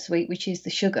makes them sweet, which is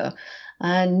the sugar.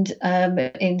 And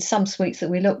in some sweets that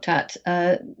we looked at,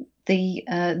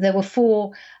 there were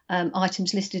 4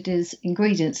 items listed as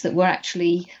ingredients that were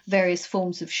actually various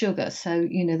forms of sugar. So,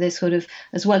 there's sort of,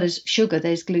 as well as sugar,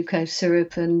 there's glucose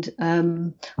syrup and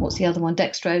what's the other one?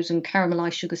 Dextrose and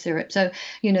caramelized sugar syrup. So,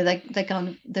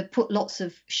 they put lots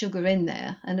of sugar in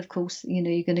there. And of course, you're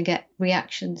going to get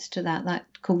reactions to that. That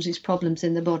causes problems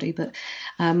in the body. But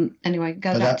anyway,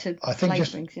 back to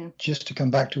flavorings. Just to come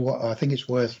back to what I think it's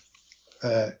worth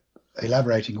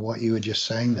elaborating on what you were just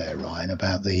saying there, Ryan,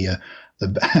 about the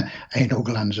anal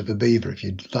glands of a beaver, if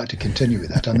you'd like to continue with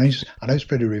that. I mean, I know it's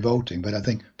pretty revolting, but I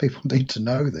think people need to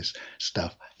know this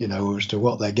stuff, as to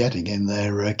what they're getting in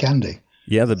their candy.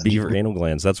 Yeah, the beaver anal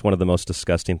glands, that's one of the most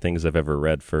disgusting things I've ever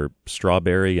read for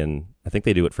strawberry, and I think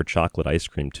they do it for chocolate ice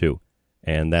cream too.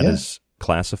 And that is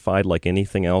classified like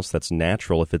anything else that's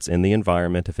natural if it's in the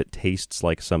environment. If it tastes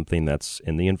like something that's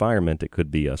in the environment, it could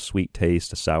be a sweet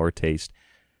taste, a sour taste,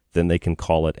 then they can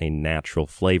call it a natural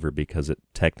flavor because it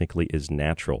technically is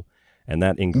natural. And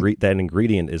that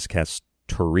ingredient is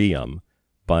castoreum,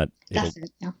 but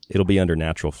it'll be under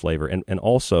natural flavor. And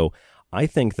also, I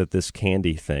think that this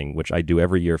candy thing, which I do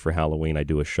every year for Halloween, I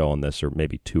do a show on this, or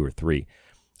maybe 2 or 3,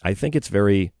 I think it's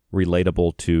very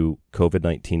relatable to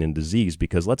COVID-19 and disease,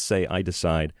 because let's say I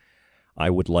decide I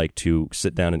would like to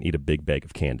sit down and eat a big bag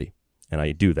of candy, and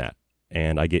I do that,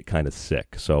 and I get kind of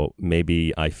sick. So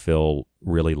maybe I feel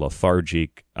really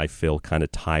lethargic, I feel kind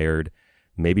of tired,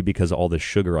 maybe because of all this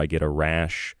sugar I get a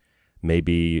rash,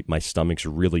 maybe my stomach's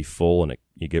really full, and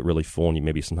you get really full, and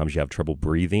maybe sometimes you have trouble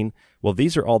breathing. Well,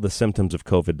 these are all the symptoms of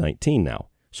COVID-19 now.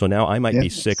 So now I might be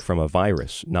sick from a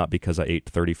virus, not because I ate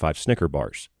 35 Snicker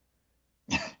bars.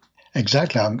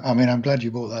 Exactly. I'm glad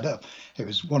you brought that up. It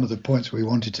was one of the points we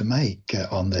wanted to make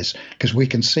on this, because we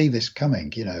can see this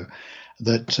coming,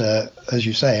 that, as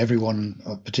you say, everyone,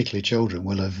 particularly children,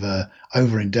 will have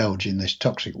overindulged in this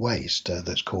toxic waste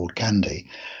that's called candy.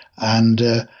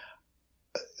 And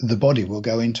the body will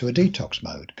go into a detox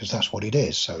mode, because that's what it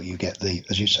is. So you get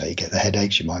as you say, you get the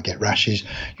headaches, you might get rashes,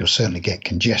 you'll certainly get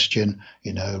congestion,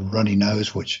 runny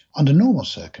nose, which under normal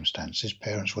circumstances,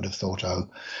 parents would have thought, oh,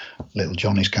 little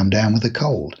Johnny's come down with a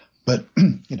cold. But,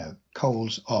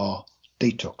 colds are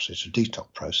detox. It's a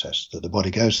detox process that the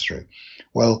body goes through.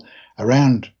 Well,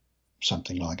 around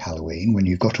something like Halloween, when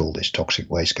you've got all this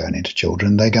toxic waste going into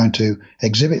children, they're going to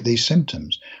exhibit these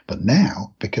symptoms. But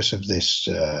now, because of this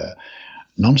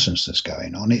nonsense that's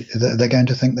going on, they're going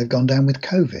to think they've gone down with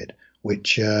COVID,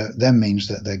 which then means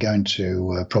that they're going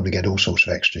to probably get all sorts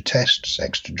of extra tests,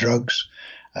 extra drugs,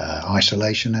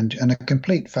 isolation, and a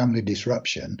complete family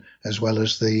disruption, as well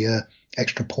as the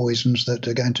extra poisons that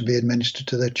are going to be administered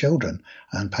to their children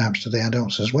and perhaps to the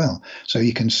adults as well. So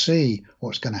you can see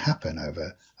what's going to happen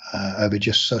over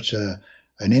just such an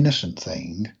innocent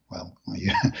thing. Well,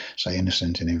 you say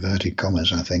innocent in inverted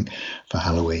commas, I think, for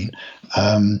Halloween.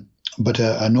 But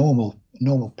a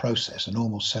normal process, a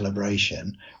normal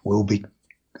celebration will be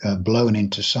blown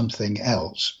into something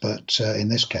else. But in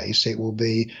this case, it will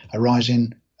be a rise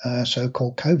in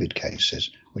so-called COVID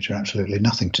cases, which are absolutely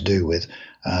nothing to do with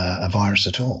a virus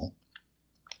at all.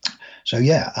 So,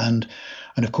 yeah, and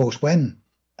of course, when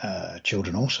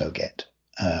children also get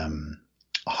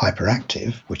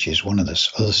hyperactive, which is one of the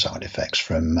other side effects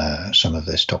from some of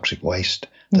this toxic waste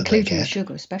that including they get, the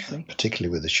sugar especially, particularly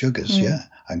with the sugars,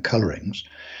 and colorings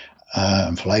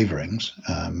and flavorings,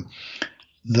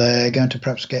 they're going to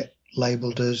perhaps get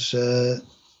labeled as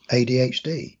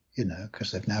ADHD,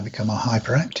 because they've now become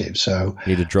hyperactive. So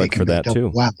need a drug for that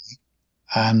too. Whammy.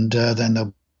 And then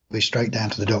they'll be straight down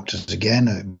to the doctors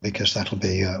again, because that'll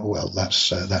be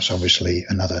that's obviously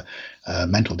another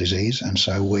mental disease, and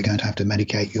so we're going to have to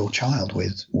medicate your child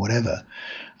with whatever.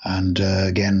 And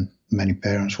again, many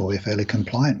parents will be fairly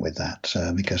compliant with that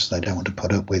because they don't want to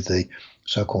put up with the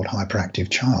so-called hyperactive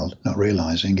child, not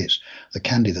realizing it's the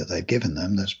candy that they've given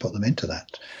them that's put them into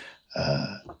that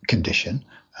condition,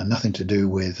 and nothing to do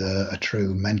with a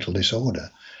true mental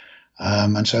disorder.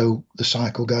 And so the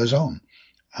cycle goes on.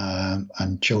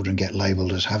 And children get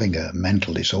labelled as having a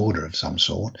mental disorder of some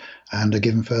sort and are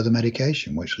given further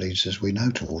medication, which leads, as we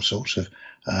know, to all sorts of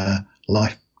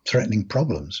life-threatening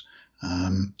problems.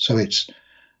 So it's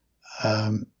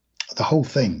the whole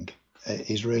thing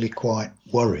is really quite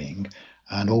worrying,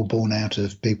 and all born out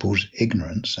of people's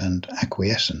ignorance and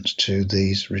acquiescence to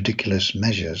these ridiculous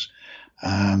measures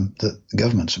that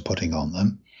governments are putting on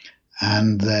them,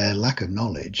 and their lack of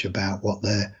knowledge about what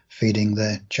they're feeding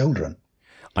their children.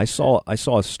 I saw a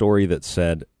story that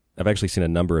said, I've actually seen a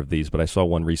number of these, but I saw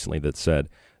one recently that said,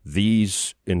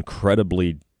 these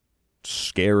incredibly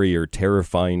scary or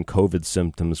terrifying COVID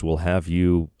symptoms will have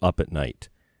you up at night.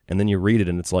 And then you read it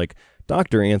and it's like,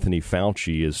 Dr. Anthony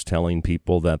Fauci is telling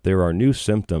people that there are new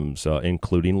symptoms,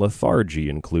 including lethargy,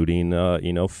 including,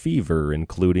 fever,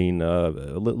 including a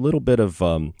little bit of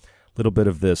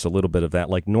this, a little bit of that,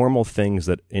 like normal things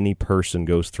that any person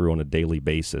goes through on a daily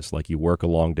basis. Like you work a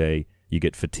long day, you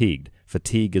get fatigued.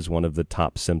 Fatigue is one of the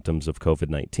top symptoms of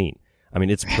COVID-19. I mean,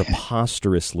 it's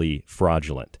preposterously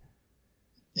fraudulent.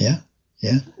 Yeah.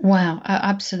 Wow,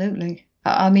 absolutely.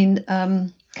 I mean...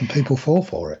 and people fall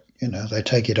for it. They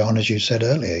take it on, as you said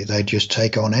earlier. They just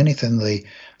take on anything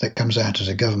that comes out as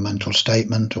a governmental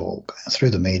statement or through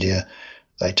the media.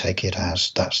 They take it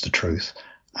as that's the truth,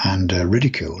 and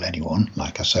ridicule anyone,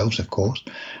 like ourselves, of course,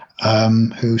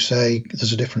 who say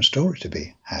there's a different story to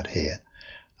be had here.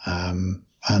 I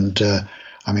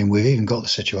mean, we've even got the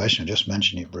situation, I just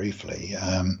mentioned it briefly,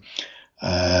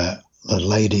 the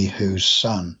lady whose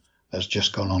son has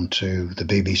just gone on to the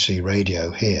BBC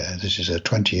radio here. This is a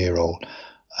 20-year-old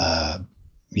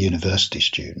university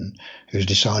student who's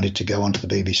decided to go onto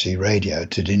the BBC radio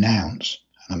to denounce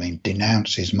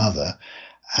his mother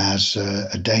as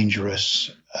a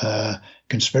dangerous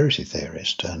conspiracy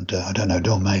theorist. And I don't know,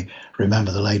 Dawn may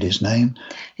remember the lady's name.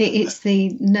 It's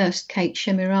the nurse, Kate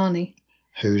Shemirani,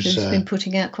 who's been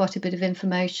putting out quite a bit of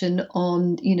information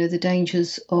on, the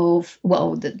dangers of,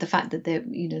 the fact that there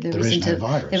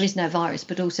is no virus,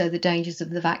 but also the dangers of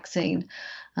the vaccine.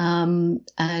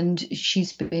 And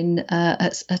she's been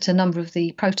at a number of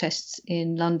the protests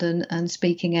in London and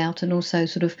speaking out, and also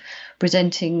sort of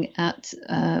presenting at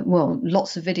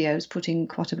lots of videos, putting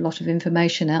quite a lot of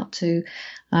information out to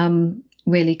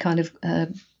really kind of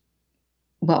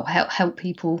help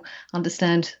people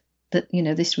understand that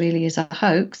this really is a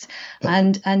hoax.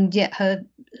 And yet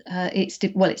it's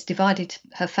divided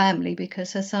her family,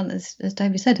 because her son, as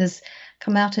David said, has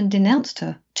come out and denounced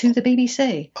her to the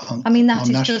BBC.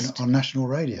 On national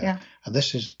radio. Yeah. And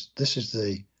this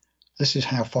is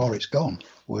how far it's gone.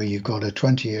 where you've got a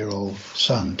 20-year-old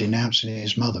son denouncing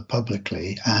his mother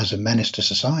publicly as a menace to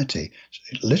society,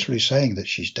 literally saying that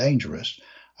she's dangerous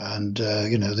and,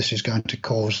 this is going to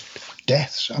cause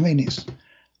deaths. I mean, it's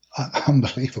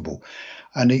unbelievable.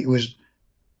 And it was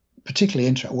particularly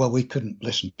interesting. Well, we couldn't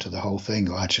listen to the whole thing.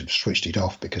 I actually switched it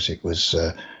off because it was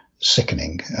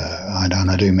sickening. And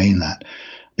I do mean that,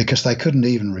 because they couldn't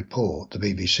even report, the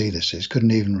BBC this is,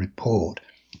 couldn't even report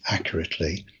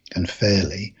accurately and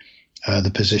fairly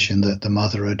the position that the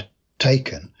mother had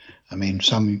taken. I mean,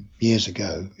 some years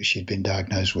ago, she'd been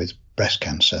diagnosed with breast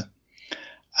cancer.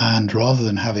 And rather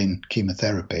than having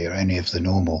chemotherapy or any of the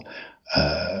normal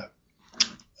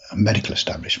medical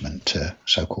establishment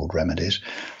so-called remedies,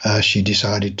 she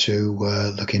decided to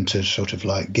look into sort of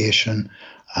like Giershan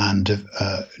and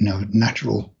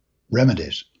natural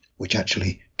remedies, which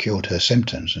actually cured her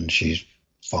symptoms, and she's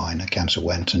fine. Her cancer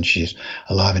went, and she's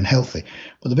alive and healthy.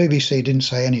 But the BBC didn't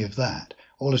say any of that.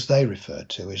 All as they referred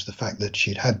to is the fact that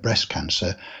she'd had breast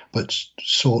cancer, but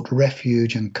sought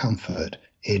refuge and comfort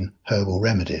in herbal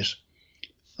remedies.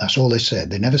 That's all they said.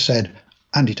 They never said,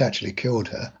 and it actually cured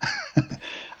her.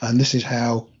 And this is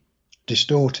how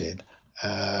distorted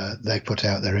they put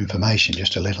out their information,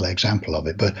 just a little example of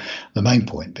it. But the main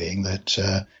point being that,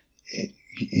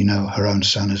 her own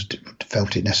son has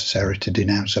felt it necessary to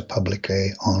denounce her publicly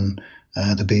on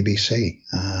the BBC.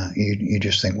 You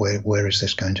just think, where is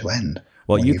this going to end?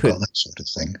 Well, you you've could got that sort of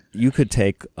thing. You could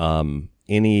take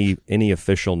any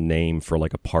official name for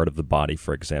like a part of the body,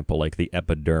 for example, like the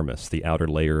epidermis, the outer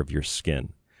layer of your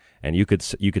skin, and you could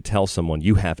tell someone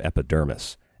you have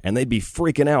epidermis, and they'd be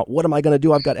freaking out. What am I going to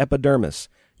do? I've got epidermis.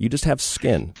 You just have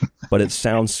skin, but it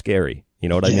sounds scary. You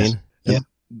know what I mean? Yeah.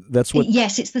 That's what.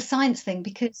 Yes, it's the science thing,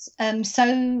 because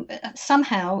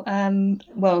somehow,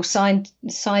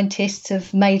 scientists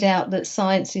have made out that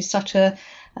science is such a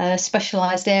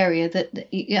specialized area that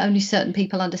only certain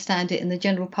people understand it and the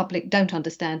general public don't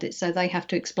understand it, so they have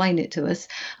to explain it to us,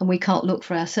 and we can't look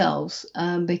for ourselves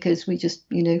because we just,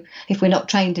 if we're not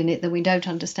trained in it, then we don't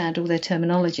understand all their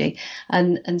terminology,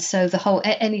 and so the whole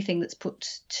anything that's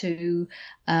put to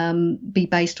be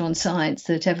based on science,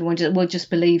 that everyone just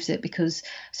believes it because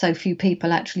so few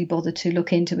people actually bother to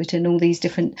look into it, and all these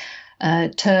different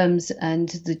terms and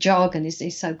the jargon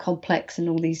is so complex, and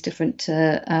all these different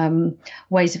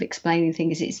ways of explaining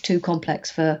things, it's too complex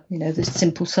for the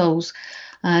simple souls.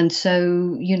 And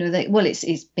so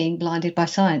it's being blinded by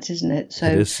science, isn't it? So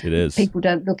it is. People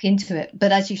don't look into it.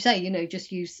 But as you say,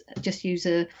 just use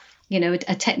a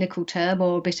a technical term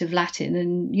or a bit of Latin,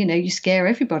 and you scare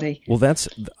everybody. Well,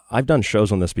 I've done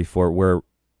shows on this before where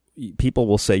people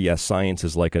will say, yes, science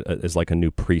is like a new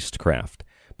priestcraft.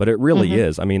 But it really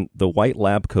is. I mean, the white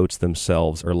lab coats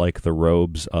themselves are like the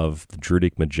robes of the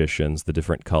Druidic magicians, the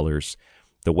different colors.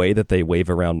 The way that they wave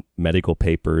around medical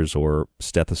papers or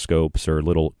stethoscopes or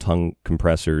little tongue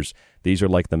compressors, these are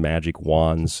like the magic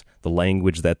wands. The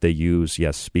language that they use,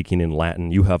 yes, speaking in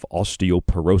Latin, you have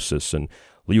osteoporosis and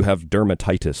you have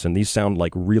dermatitis, and these sound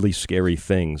like really scary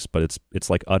things, but it's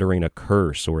like uttering a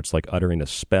curse, or it's like uttering a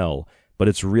spell. But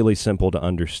it's really simple to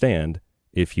understand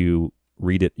if you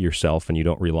read it yourself and you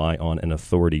don't rely on an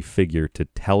authority figure to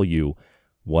tell you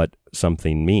what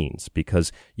something means.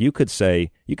 Because you could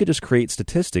just create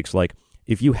statistics like,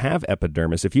 if you have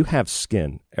epidermis, if you have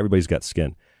skin, everybody's got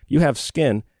skin. If you have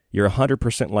skin, you're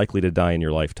 100% likely to die in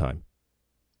your lifetime.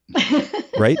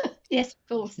 Right? Yes, of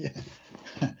course.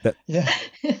 Yeah.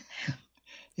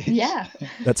 Yeah.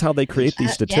 That's how they create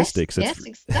these statistics. Yes,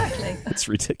 exactly. It's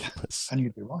ridiculous. And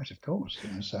you'd be right, of course.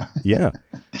 So. Yeah.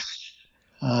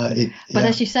 But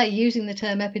as you say, using the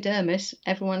term epidermis,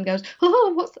 everyone goes,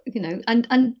 oh, what's,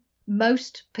 and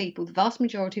most people, the vast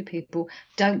majority of people,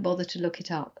 don't bother to look it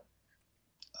up.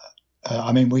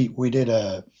 I mean, we did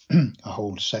a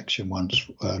whole section once,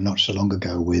 not so long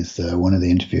ago, with one of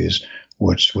the interviews,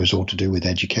 which was all to do with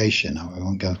education. I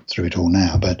won't go through it all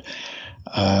now, but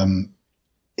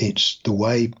it's the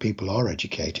way people are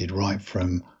educated right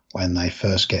from when they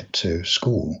first get to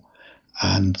school.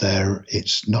 And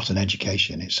it's not an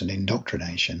education, it's an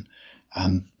indoctrination.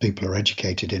 And people are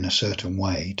educated in a certain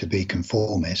way to be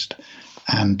conformist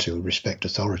and to respect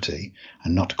authority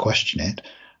and not to question it.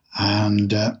 And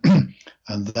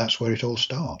that's where it all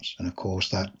starts. And of course,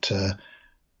 that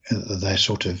they're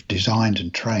sort of designed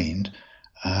and trained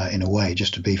in a way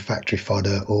just to be factory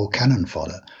fodder or cannon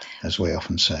fodder, as we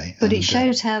often say. But it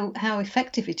shows how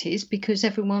effective it is, because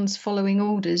everyone's following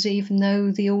orders, even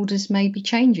though the orders may be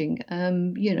changing,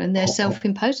 and they're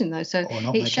self-imposing those. So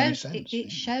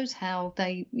it shows how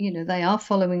they are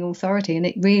following authority, and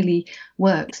it really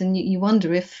works. And you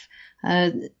wonder if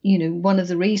one of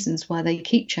the reasons why they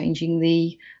keep changing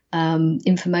the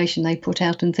information they put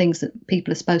out and things that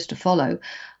people are supposed to follow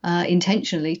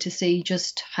intentionally to see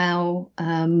just how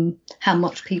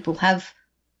much people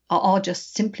are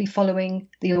just simply following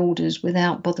the orders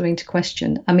without bothering to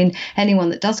question. I mean, anyone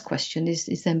that does question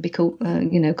is then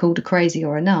called a crazy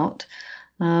or a nut.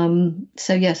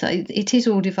 So yes, it is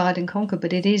all divide and conquer,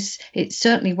 but it's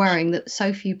certainly worrying that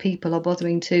so few people are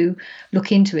bothering to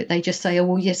look into it. They just say, oh,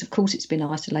 well, yes, of course it's been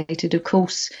isolated. Of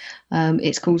course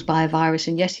it's caused by a virus.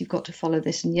 And yes, you've got to follow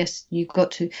this. And yes, you've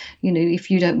got to, if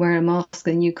you don't wear a mask,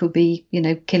 then you could be,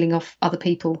 killing off other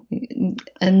people.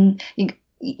 And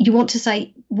you want to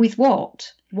say, with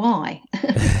what? Why?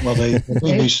 Well, the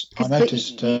BBC, I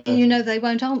noticed... they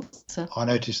won't answer. I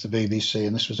noticed the BBC,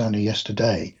 and this was only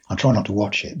yesterday. I try not to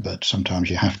watch it, but sometimes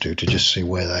you have to just see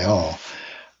where they are.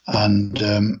 And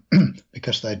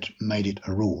because they'd made it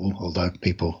a rule, although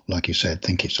people, like you said,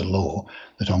 think it's a law,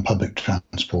 that on public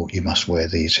transport you must wear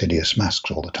these hideous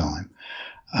masks all the time.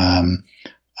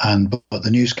 But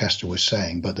the newscaster was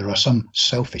saying, but there are some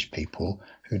selfish people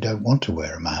who don't want to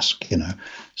wear a mask,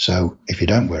 So if you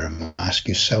don't wear a mask,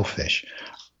 you're selfish,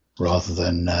 rather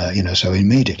than, so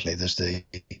immediately there's a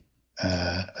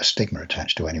stigma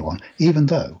attached to anyone, even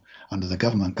though under the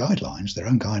government guidelines, their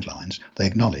own guidelines, they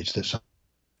acknowledge that some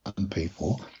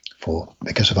people,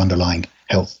 because of underlying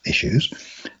health issues,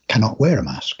 cannot wear a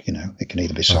mask. It can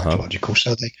either be psychological.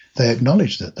 So they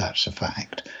acknowledge that that's a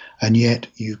fact. And yet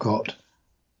you've got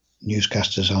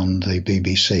newscasters on the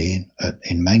BBC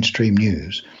in mainstream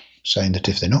news saying that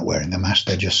if they're not wearing a mask,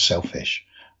 they're just selfish.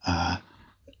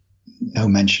 No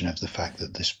mention of the fact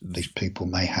that these people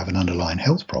may have an underlying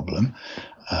health problem.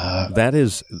 That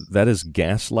is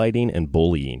gaslighting and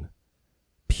bullying.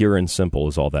 Pure and simple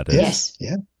is all that is.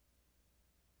 Yes.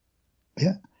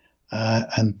 Yeah.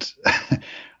 And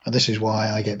this is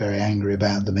why I get very angry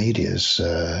about the media's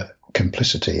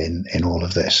complicity in all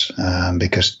of this,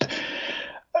 because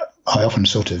I often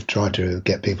sort of try to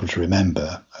get people to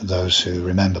remember, those who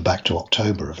remember back to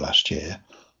October of last year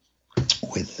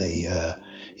with the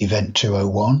Event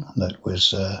 201 that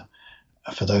was,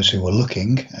 for those who were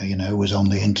looking, was on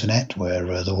the internet, where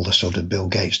all the sort of Bill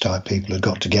Gates type people had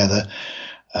got together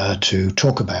to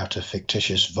talk about a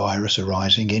fictitious virus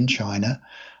arising in China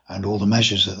and all the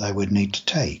measures that they would need to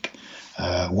take.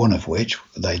 One of which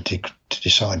they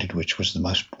decided, which was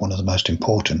one of the most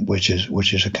important, which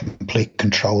is a complete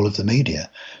control of the media,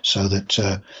 so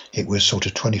that it was sort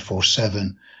of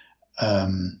 24/7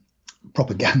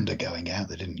 propaganda going out.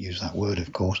 They didn't use that word,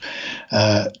 of course,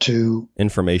 to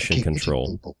information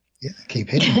control. Keep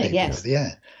hitting people. Yes.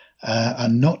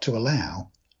 And not to allow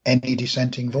any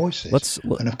dissenting voices.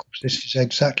 And of course, this is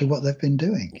exactly what they've been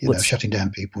doing. Shutting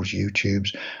down people's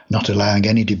YouTubes, not allowing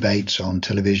any debates on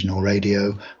television or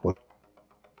radio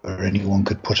where anyone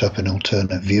could put up an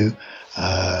alternate view.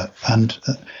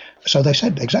 So they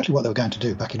said exactly what they were going to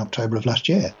do back in October of last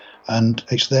year, and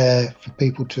it's there for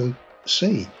people to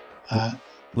see.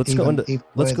 Let's go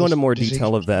into more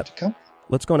detail of that.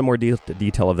 Let's go into more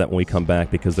detail of that when we come back,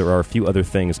 because there are a few other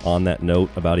things on that note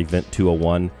about Event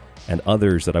 201 and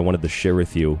others that I wanted to share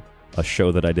with you. A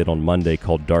show that I did on Monday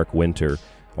called Dark Winter.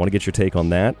 I want to get your take on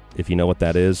that, if you know what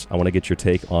that is. I want to get your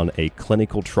take on a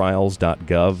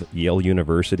clinicaltrials.gov Yale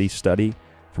University study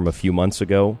from a few months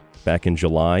ago, back in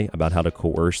July, about how to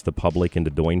coerce the public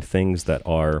into doing things that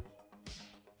are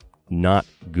not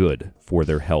good for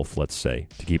their health, let's say,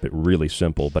 to keep it really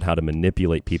simple, but how to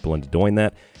manipulate people into doing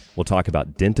that. We'll talk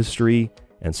about dentistry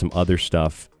and some other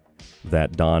stuff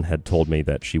that Dawn had told me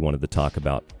that she wanted to talk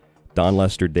about. Dawn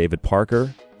Lester, David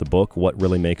Parker, the book, What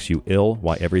Really Makes You Ill,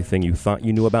 Why Everything You Thought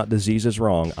You Knew About Disease is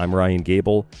Wrong. I'm Ryan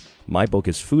Gable. My book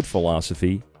is Food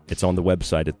Philosophy. It's on the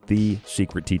website at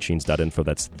thesecretteachings.info.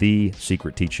 That's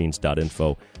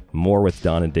thesecretteachings.info. More with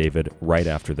Dawn and David right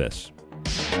after this.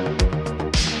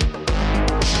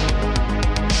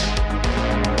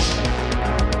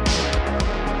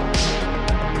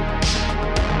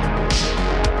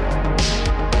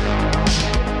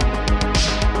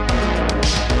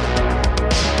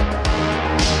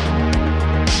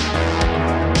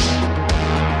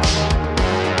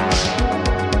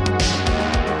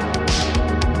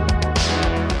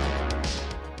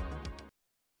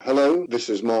 This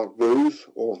is Mark Booth,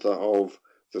 author of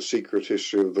The Secret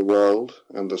History of the World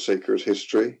and The Sacred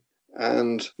History,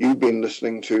 and you've been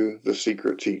listening to The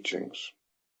Secret Teachings.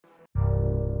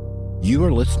 You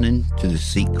are listening to The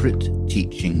Secret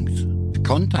Teachings. To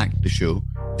contact the show,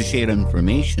 to share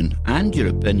information and your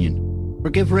opinion, or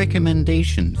give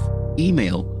recommendations,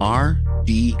 email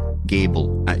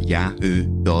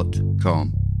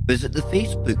rdgable@yahoo.com. Visit the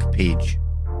Facebook page,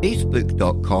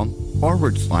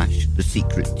 Facebook.com/The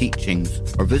Secret Teachings,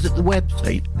 or visit the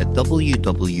website at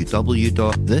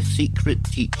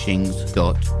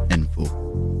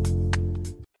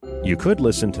www.thesecretteachings.info. You could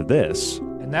listen to this.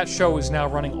 And that show is now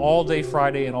running all day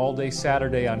Friday and all day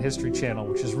Saturday on History Channel,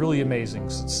 which is really amazing.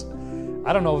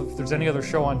 I don't know if there's any other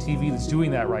show on TV that's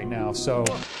doing that right now, so...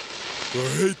 I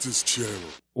hate this channel.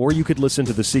 Or you could listen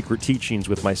to The Secret Teachings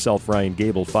with myself, Ryan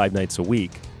Gable, 5 nights a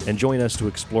week, and join us to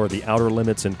explore the outer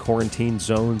limits and quarantine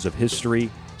zones of history,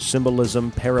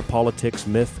 symbolism, parapolitics,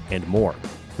 myth, and more.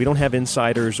 We don't have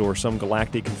insiders or some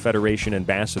Galactic Confederation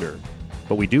ambassador,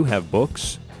 but we do have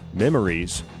books,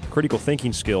 memories, critical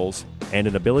thinking skills, and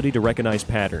an ability to recognize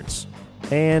patterns.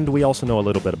 And we also know a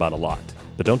little bit about a lot.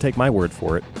 But don't take my word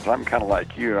for it. I'm kind of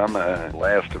like you. I'm a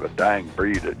last of a dying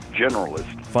breed, a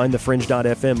generalist. Find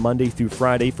thefringe.fm Monday through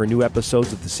Friday for new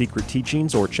episodes of The Secret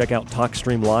Teachings, or check out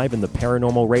TalkStream Live in the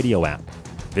Paranormal Radio app.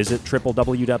 Visit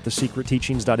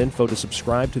www.thesecretteachings.info to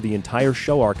subscribe to the entire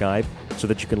show archive so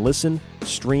that you can listen,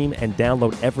 stream, and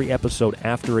download every episode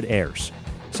after it airs.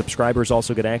 Subscribers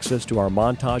also get access to our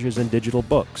montages and digital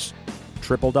books.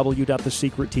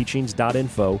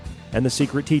 www.thesecretteachings.info and The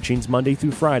Secret Teachings Monday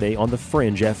through Friday on The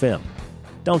Fringe FM.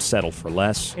 Don't settle for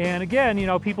less. And again,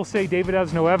 people say David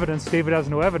has no evidence, but...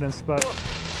 I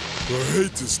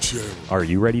hate this channel. Are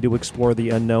you ready to explore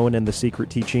the unknown and The Secret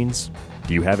Teachings?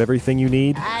 Do you have everything you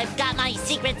need? I've got my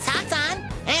secret socks on,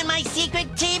 and my secret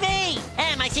TV,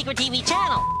 and my secret TV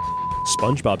channel.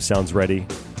 SpongeBob sounds ready.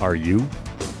 Are you?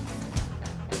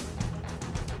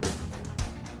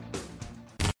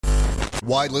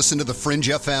 Why listen to The Fringe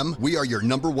FM? We are your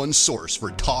 #1 source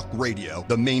for talk radio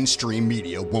the mainstream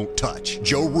media won't touch.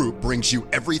 Joe Roop brings you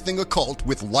everything occult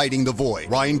with Lighting the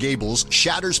Void. Ryan Gables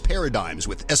shatters paradigms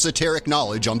with esoteric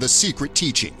knowledge on The Secret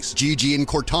Teachings. Gigi and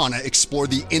Cortana explore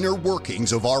the inner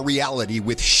workings of our reality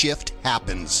with Shift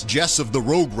Happens. Jess of the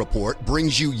Rogue Report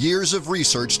brings you years of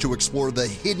research to explore the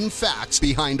hidden facts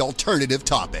behind alternative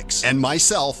topics. And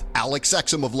myself, Alex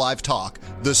Exum of Live Talk,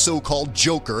 the so-called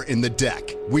Joker in the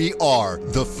deck. We are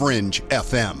The Fringe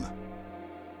FM.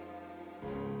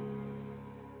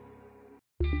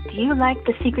 Do you like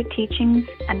The Secret Teachings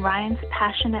and Ryan's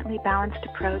passionately balanced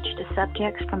approach to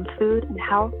subjects from food and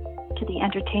health to the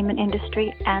entertainment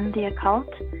industry and the occult?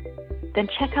 Then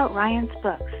check out Ryan's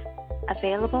books,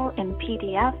 available in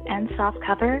PDF and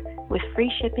softcover with free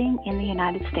shipping in the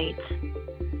United States.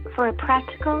 For a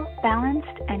practical,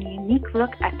 balanced, and unique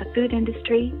look at the food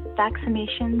industry,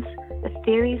 vaccinations, the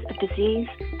theories of disease,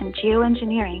 and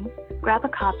geoengineering, grab a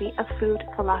copy of Food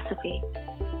Philosophy.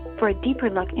 For a deeper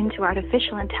look into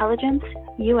artificial intelligence,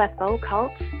 UFO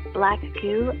cults, black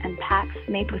goo, and pacts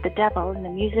made with the devil in the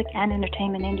music and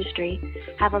entertainment industry,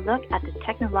 have a look at the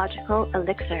Technological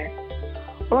Elixir.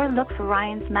 Or look for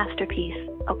Ryan's masterpiece,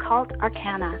 Occult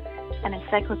Arcana, an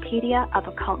encyclopedia of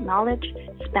occult knowledge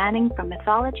spanning from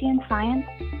mythology and science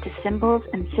to symbols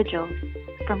and sigils,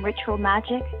 from ritual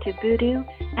magic to voodoo,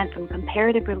 and from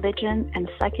comparative religion and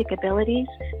psychic abilities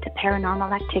to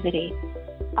paranormal activity.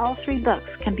 All 3 books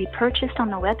can be purchased on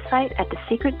the website at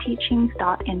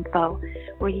thesecretteachings.info,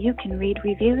 where you can read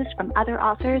reviews from other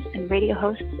authors and radio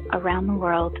hosts around the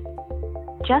world.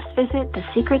 Just visit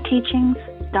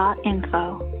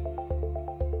thesecretteachings.info.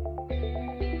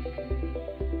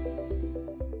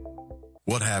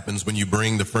 What happens when you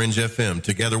bring the Fringe FM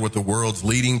together with the world's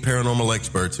leading paranormal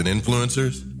experts and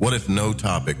influencers? What if no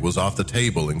topic was off the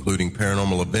table, including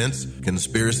paranormal events,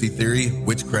 conspiracy theory,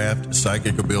 witchcraft,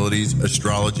 psychic abilities,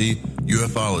 astrology,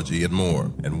 ufology, and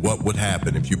more? And what would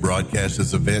happen if you broadcast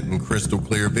this event in crystal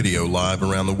clear video live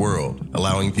around the world,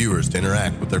 allowing viewers to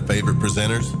interact with their favorite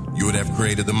presenters? You would have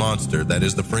created the monster that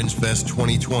is the Fringe Fest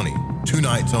 2020. 2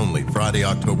 nights only, Friday,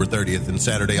 October 30th and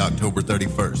Saturday, October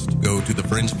 31st. Go to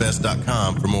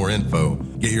thefringefest.com for more info.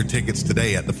 Get your tickets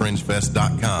today at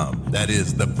thefringefest.com. That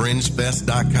is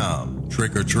thefringefest.com.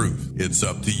 Trick or truth, it's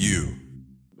up to you.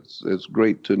 It's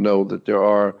great to know that there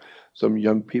are some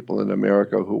young people in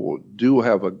America who do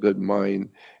have a good mind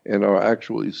and are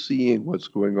actually seeing what's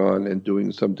going on and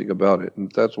doing something about it.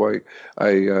 And that's why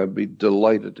I'd be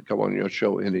delighted to come on your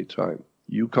show anytime.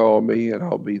 You call me and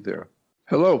I'll be there.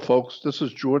 Hello, folks. This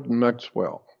is Jordan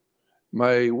Maxwell.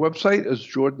 My website is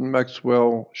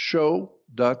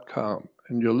jordanmaxwellshow.com,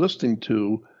 and you're listening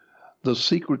to The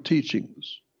Secret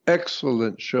Teachings.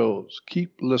 Excellent shows.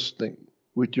 Keep listening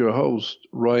with your host,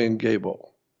 Ryan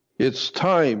Gable. It's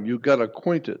time you got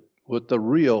acquainted with the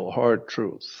real hard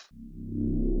truth.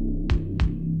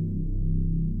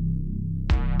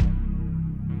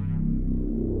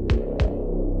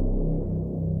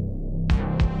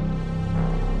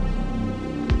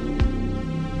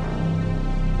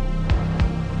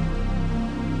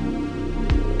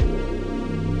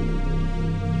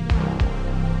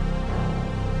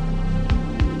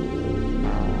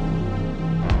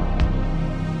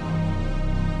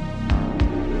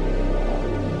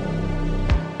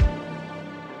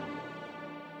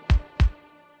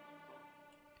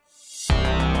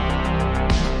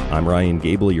 I'm Ryan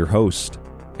Gable, your host,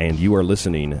 and you are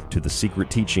listening to The Secret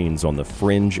Teachings on the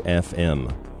Fringe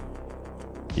FM.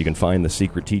 You can find The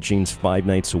Secret Teachings 5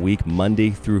 nights a week, Monday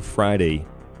through Friday.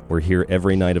 We're here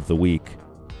every night of the week,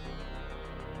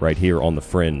 right here on the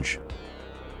Fringe.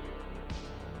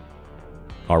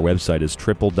 Our website is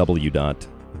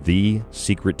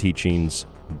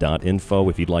www.thesecretteachings.info.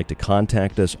 If you'd like to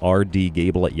contact us,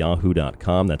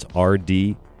 rdgable@yahoo.com. That's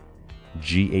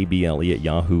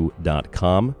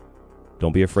rdgable@yahoo.com.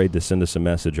 Don't be afraid to send us a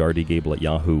message,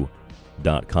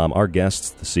 rdgable@yahoo.com. Our guests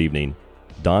this evening,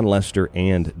 Don Lester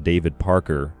and David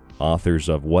Parker, authors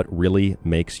of What Really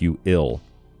Makes You Ill: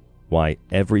 Why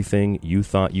Everything You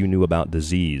Thought You Knew About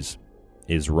Disease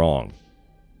is Wrong.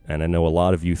 And I know a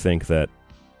lot of you think that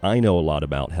I know a lot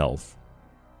about health,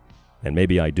 and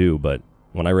maybe I do, but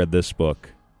when I read this book,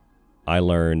 I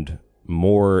learned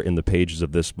more in the pages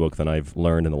of this book than I've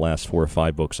learned in the last 4 or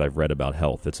 5 books I've read about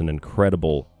health. It's an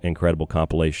incredible, incredible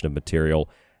compilation of material,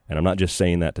 and I'm not just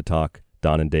saying that to talk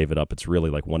Don and David up. It's really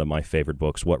like one of my favorite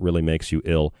books, What Really Makes You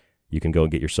Ill. You can go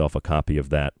and get yourself a copy of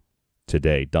that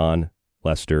today. Don,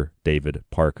 Lester, David,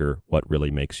 Parker, What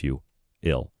Really Makes You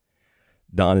Ill.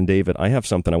 Don and David, I have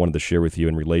something I wanted to share with you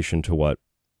in relation to what,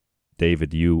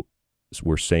 David, you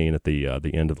were saying at the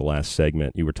end of the last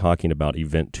segment. You were talking about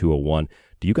Event 201.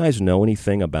 Do you guys know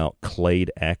anything about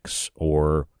Clade X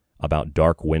or about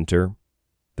Dark Winter?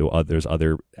 There's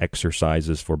other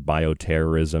exercises for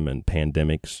bioterrorism and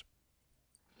pandemics.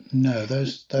 No,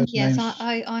 those yes, names...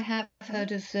 I have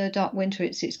heard of the Dark Winter.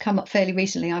 It's come up fairly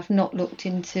recently. I've not looked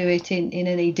into it in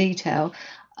any detail.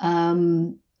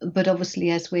 But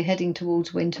obviously, as we're heading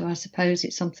towards winter, I suppose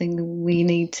it's something we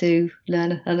need to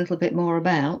learn a little bit more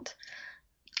about.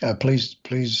 Please,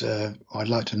 I'd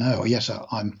like to know. Yes,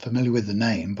 I'm familiar with the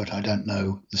name, but I don't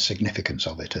know the significance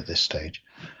of it at this stage.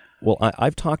 Well,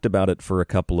 I've talked about it for a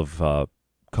couple of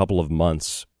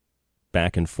months,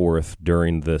 back and forth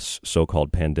during this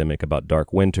so-called pandemic, about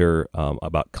Dark Winter,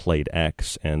 about Clade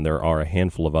X, and there are a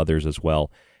handful of others as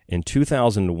well. In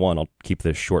 2001, I'll keep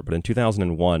this short, but in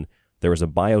 2001, there was a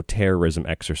bioterrorism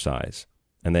exercise,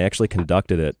 and they actually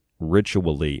conducted it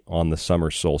ritually on the summer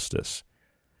solstice.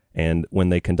 And when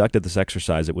they conducted this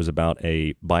exercise, it was about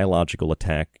a biological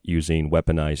attack using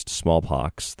weaponized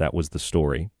smallpox. That was the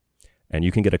story. And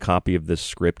you can get a copy of this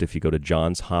script if you go to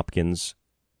Johns Hopkins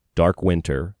Dark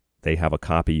Winter. They have a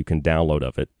copy. You can download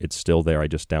of it. It's still there. I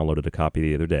just downloaded a copy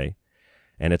the other day.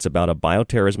 And it's about a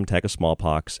bioterrorism attack of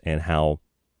smallpox and how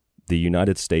the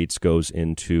United States goes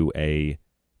into a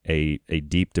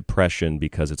deep depression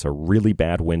because it's a really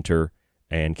bad winter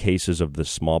and cases of the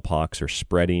smallpox are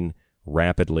spreading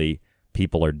rapidly.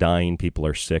 People are dying, people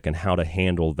are sick, and how to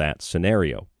handle that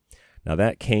scenario. Now,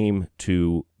 that came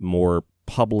to more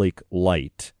public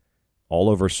light all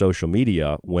over social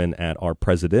media when at our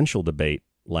presidential debate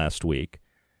last week,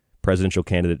 presidential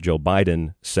candidate Joe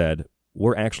Biden said,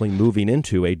 we're actually moving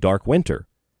into a dark winter.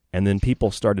 And then people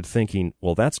started thinking,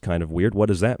 well, that's kind of weird. What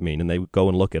does that mean? And they would go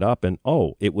and look it up, and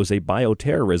it was a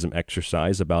bioterrorism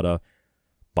exercise about a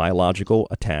biological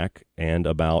attack and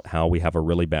about how we have a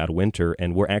really bad winter.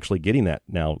 And we're actually getting that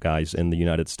now, guys, in the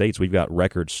United States. We've got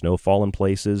record snowfall in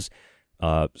places,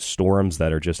 storms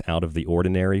that are just out of the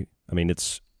ordinary. I mean,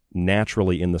 it's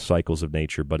naturally in the cycles of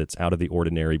nature, but it's out of the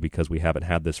ordinary because we haven't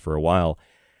had this for a while.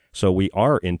 So we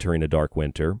are entering a dark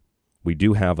winter. We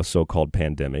do have a so-called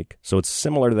pandemic. So it's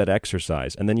similar to that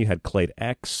exercise. And then you had Clade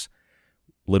X.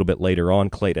 A little bit later on,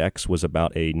 Clade X was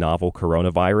about a novel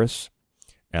coronavirus.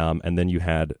 And then you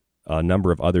had a number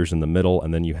of others in the middle.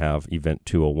 And then you have Event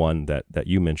 201 that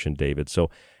you mentioned, David. So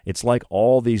it's like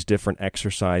all these different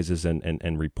exercises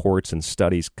and reports and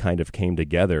studies kind of came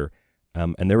together.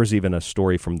 And there was even a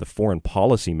story from the Foreign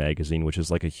Policy magazine, which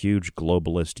is like a huge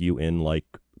globalist UN-like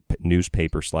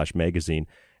newspaper/magazine.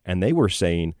 And they were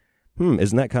saying,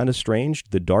 isn't that kind of strange?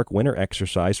 The Dark Winter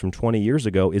exercise from 20 years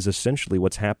ago is essentially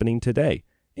what's happening today.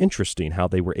 Interesting how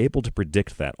they were able to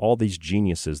predict that, all these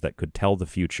geniuses that could tell the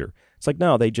future. It's like,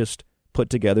 no, they just put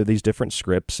together these different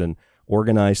scripts and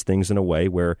organize things in a way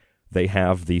where they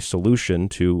have the solution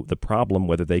to the problem,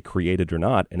 whether they create it or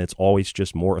not, and it's always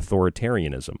just more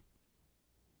authoritarianism.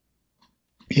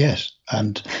 Yes,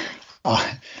 and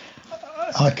I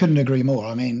couldn't agree more.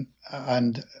 I mean,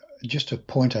 and just a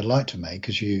point I'd like to make,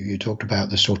 because you talked about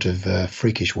the sort of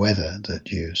freakish weather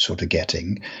that you're sort of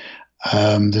getting.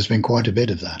 There's been quite a bit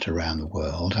of that around the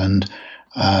world, and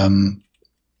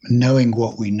knowing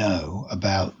what we know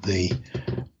about the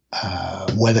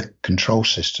weather control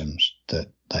systems that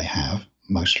they have,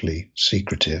 mostly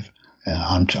secretive.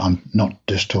 I'm not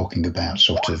just talking about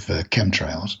sort of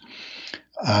chemtrails,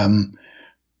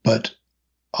 but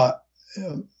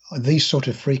these sort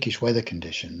of freakish weather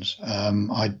conditions,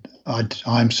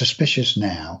 I'm suspicious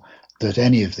now that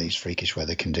any of these freakish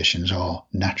weather conditions are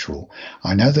natural.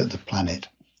 I know that the planet,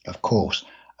 of course,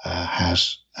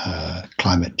 has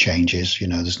climate changes.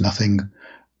 There's nothing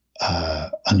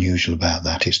unusual about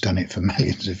that. It's done it for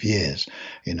millions of years.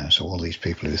 So all these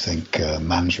people who think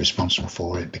man's responsible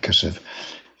for it because of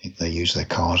they use their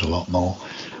cars a lot more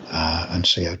and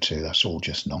CO2, that's all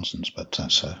just nonsense, but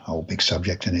that's a whole big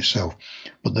subject in itself.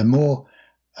 But the more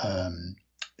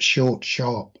short,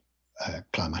 sharp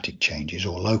climatic changes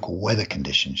or local weather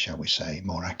conditions, shall we say,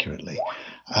 more accurately,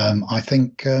 I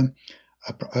think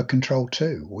are controlled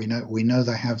too. We know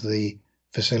they have the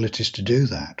facilities to do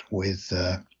that with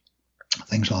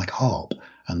things like HARP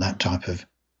and that type of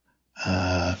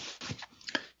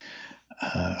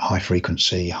high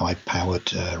frequency, high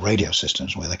powered radio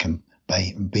systems where they can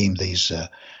beam these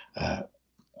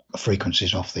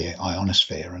frequencies off the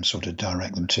ionosphere and sort of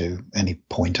direct them to any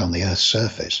point on the Earth's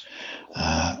surface.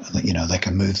 They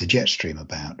can move the jet stream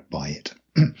about by it,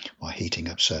 by heating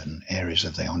up certain areas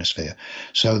of the ionosphere.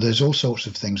 So there's all sorts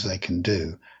of things they can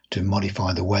do to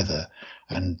modify the weather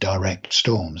and direct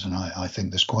storms. And I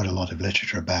think there's quite a lot of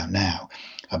literature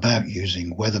about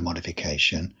using weather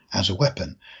modification as a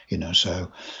weapon.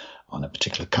 So on a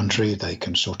particular country, they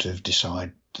can sort of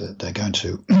decide that they're going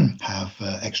to have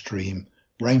extreme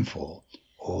rainfall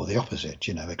or the opposite,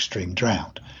 extreme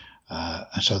drought.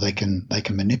 And so they can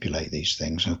manipulate these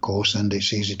things, of course, and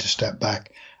it's easy to step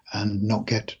back and not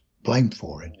get blamed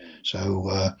for it. So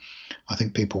I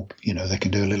think people, they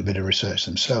can do a little bit of research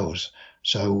themselves.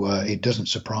 So it doesn't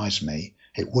surprise me.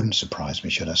 It wouldn't surprise me,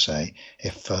 should I say,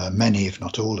 if many, if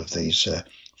not all of these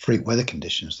freak weather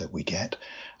conditions that we get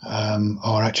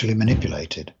are actually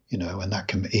manipulated, and that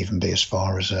can even be as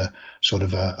far as a sort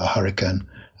of a hurricane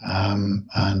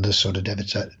and the sort of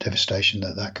devastation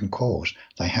that can cause.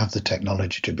 They have the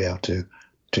technology to be able to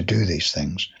do these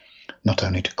things, not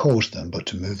only to cause them, but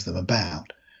to move them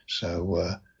about.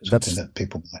 So something that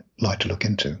people might like to look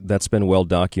into. That's been well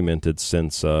documented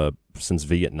since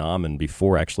Vietnam and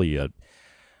before. Actually,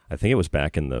 I think it was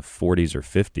back in the 40s or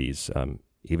 50s.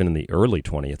 Even in the early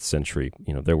 20th century,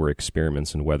 there were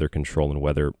experiments in weather control and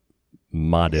weather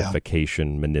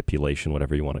modification, manipulation,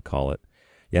 whatever you want to call it.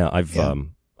 Yeah,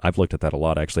 I've looked at that a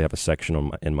lot. I actually have a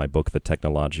section in my book, The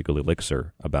Technological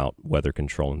Elixir, about weather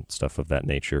control and stuff of that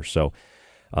nature. So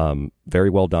very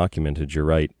well documented, you're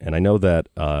right. And I know that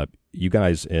you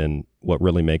guys, in What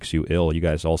Really Makes You Ill, you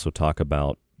guys also talk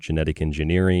about genetic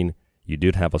engineering. You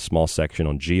did have a small section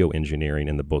on geoengineering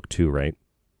in the book too, right?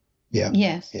 Yeah.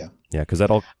 Yes. Yeah. Yeah, because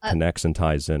that all connects and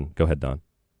ties in. Go ahead, Don.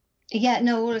 Yeah,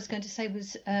 no, all I was going to say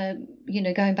was,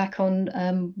 going back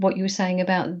on what you were saying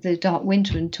about the dark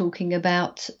winter and talking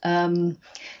about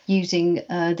using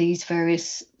these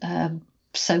various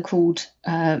so-called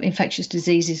infectious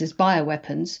diseases as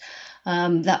bioweapons.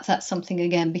 That's something,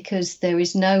 again, because there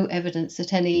is no evidence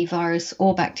that any virus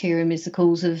or bacterium is the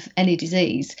cause of any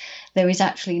disease. There is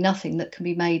actually nothing that can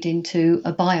be made into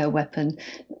a bioweapon,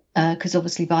 because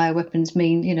obviously bioweapons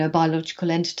mean, a biological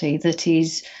entity that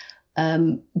is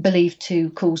believed to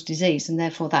cause disease, and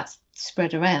therefore that's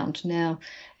spread around. Now,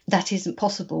 that isn't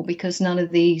possible because none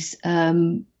of these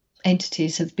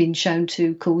entities have been shown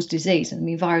to cause disease. I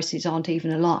mean, viruses aren't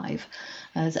even alive,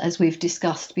 as we've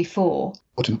discussed before.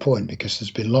 Important point, because there's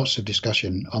been lots of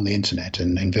discussion on the internet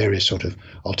and in various sort of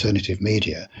alternative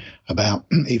media about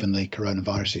even the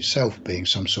coronavirus itself being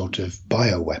some sort of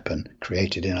bioweapon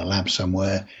created in a lab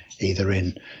somewhere, either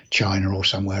in China or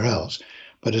somewhere else.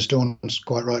 But as Dawn's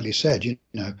quite rightly said,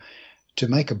 to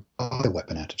make a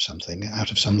bioweapon out of something, out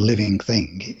of some living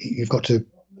thing, you've got to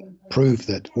prove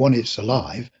that, one, it's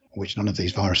alive, which none of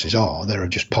these viruses are, there are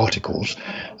just particles,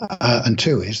 and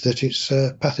two is that it's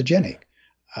pathogenic,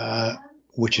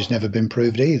 which has never been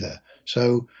proved either.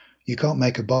 So you can't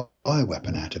make a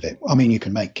bioweapon out of it. I mean, you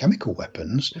can make chemical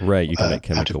weapons, right? You can make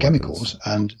chemical out of chemicals,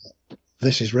 and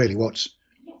this is really what's,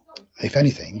 if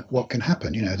anything, what can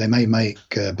happen. They may make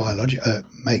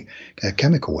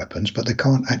chemical weapons, but they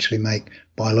can't actually make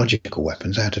biological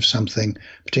weapons out of something,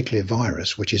 particularly a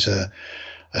virus, which is a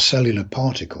cellular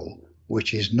particle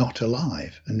which is not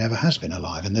alive and never has been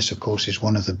alive. And this, of course, is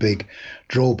one of the big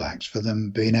drawbacks for them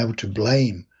being able to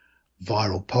blame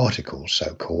viral particles,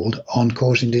 so-called, on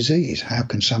causing disease. How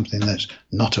can something that's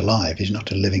not alive, is not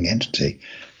a living entity,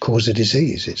 cause a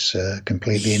disease? It's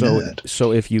completely inert.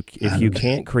 So if you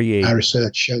can't create, our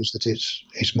research shows that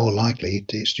it's more likely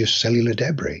it's just cellular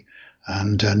debris,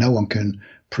 and no one can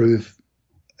prove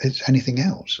it's anything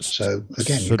else. So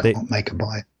again, you can't make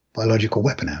a biological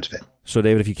weapon out of it. So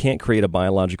David, if you can't create a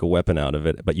biological weapon out of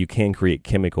it, but you can create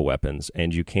chemical weapons,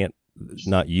 and you can't,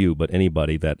 not you, but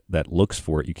anybody that looks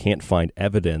for it, you can't find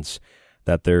evidence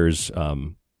that there's,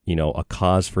 a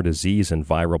cause for disease in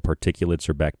viral particulates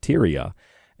or bacteria.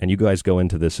 And you guys go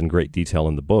into this in great detail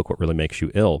in the book, what really makes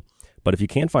you ill. But if you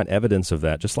can't find evidence of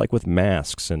that, just like with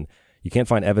masks, and you can't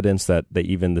find evidence that the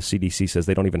CDC says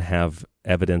they don't even have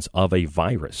evidence of a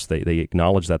virus. They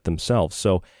acknowledge that themselves.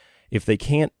 So if they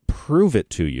can't prove it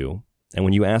to you, and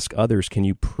when you ask others, can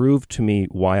you prove to me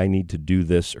why I need to do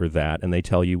this or that? And they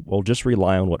tell you, well, just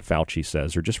rely on what Fauci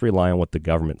says or just rely on what the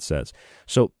government says.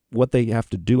 So what they have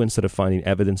to do instead of finding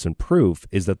evidence and proof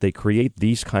is that they create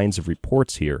these kinds of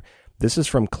reports here. This is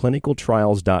from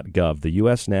clinicaltrials.gov, the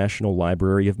U.S. National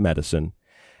Library of Medicine,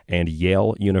 and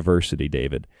Yale University,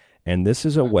 David. And this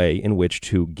is a way in which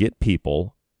to get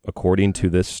people, according to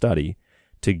this study,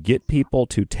 to get people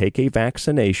to take a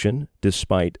vaccination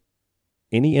despite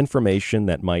any information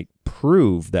that might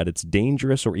prove that it's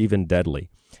dangerous or even deadly.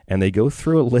 And they go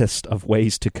through a list of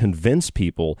ways to convince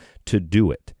people to do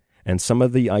it. And some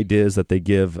of the ideas that they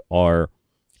give are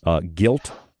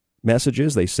guilt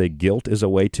messages. They say guilt is a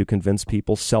way to convince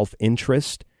people,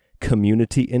 self-interest,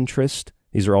 community interest.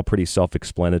 These are all pretty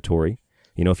self-explanatory.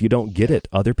 If you don't get it,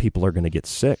 other people are going to get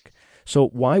sick. So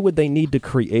why would they need to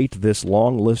create this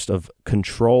long list of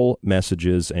control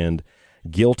messages and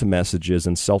guilt messages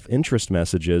and self-interest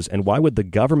messages? And why would the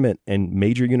government and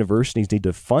major universities need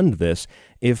to fund this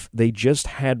if they just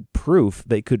had proof?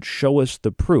 They could show us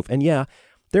the proof. And yeah,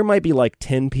 there might be like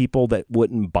 10 people that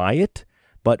wouldn't buy it,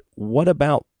 but what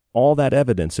about all that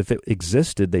evidence? If it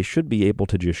existed, they should be able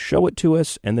to just show it to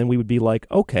us, and then we would be like,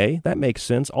 okay, that makes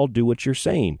sense. I'll do what you're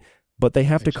saying. But they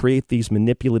have to create these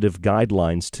manipulative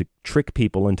guidelines to trick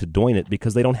people into doing it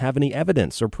because they don't have any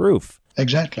evidence or proof.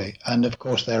 Exactly. And of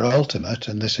course, their ultimate,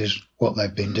 and this is what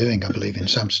they've been doing, I believe, in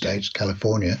some states,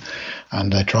 California,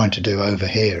 and they're trying to do over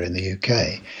here in the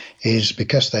UK, is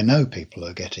because they know people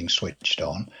are getting switched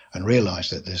on and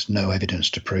realise that there's no evidence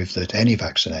to prove that any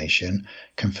vaccination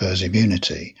confers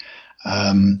immunity.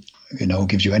 Or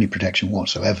gives you any protection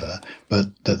whatsoever, but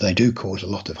that they do cause a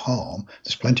lot of harm.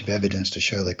 There's plenty of evidence to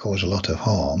show they cause a lot of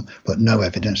harm, but no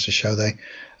evidence to show they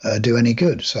do any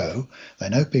good. So they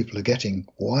know people are getting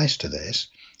wise to this.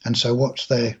 And so what's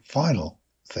their final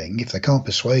thing? If they can't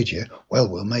persuade you, well,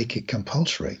 we'll make it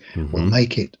compulsory. Mm-hmm. We'll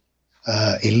make it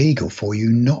illegal for you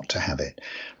not to have it.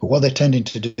 But what they're tending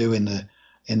to do in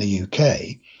the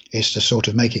UK is to sort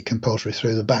of make it compulsory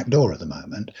through the back door at the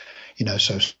moment.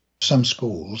 So some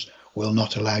schools will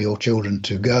not allow your children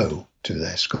to go to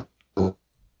their school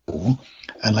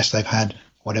unless they've had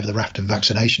whatever the raft of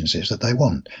vaccinations is that they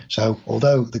want. So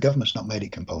although the government's not made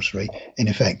it compulsory, in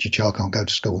effect, your child can't go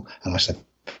to school unless they've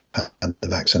had the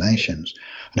vaccinations.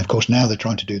 And of course, now they're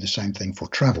trying to do the same thing for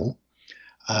travel,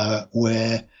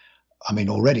 where,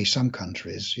 already some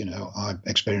countries, I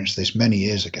experienced this many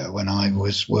years ago when I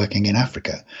was working in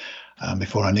Africa,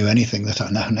 before I knew anything that I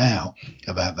know now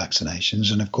about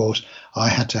vaccinations. And of course, I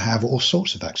had to have all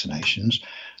sorts of vaccinations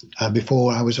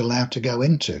before I was allowed to go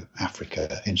into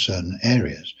Africa in certain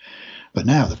areas. But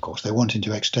now, of course, they're wanting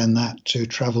to extend that to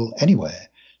travel anywhere.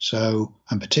 So,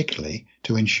 and particularly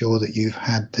to ensure that you've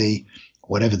had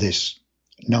whatever this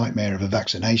nightmare of a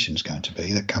vaccination is going to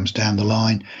be that comes down the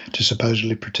line to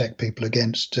supposedly protect people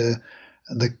against the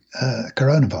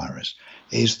coronavirus,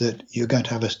 is that you're going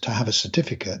to have a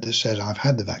certificate that says I've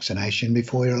had the vaccination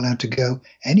before you're allowed to go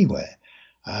anywhere.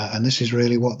 And this is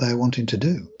really what they're wanting to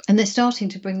do. And they're starting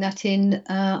to bring that in,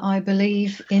 I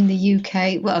believe, in the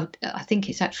UK. Well, I think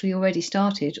it's actually already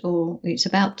started, or it's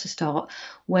about to start,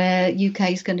 where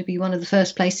UK is going to be one of the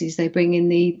first places they bring in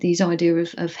these idea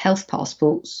of health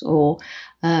passports, or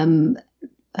some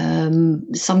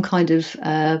kind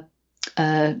of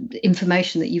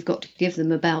information that you've got to give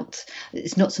them about.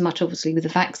 It's not so much obviously with the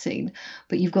vaccine,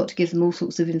 but you've got to give them all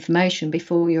sorts of information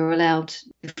before you're allowed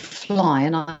to fly.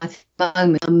 And I think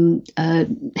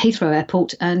Heathrow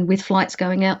Airport, and with flights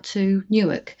going out to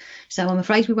Newark. So I'm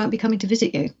afraid we won't be coming to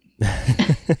visit you.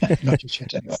 Not just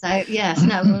yet, anyway. So yes,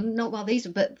 no, well, not while these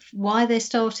are, but why they're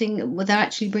starting, well, they're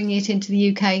actually bringing it into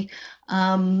the UK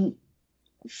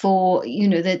for,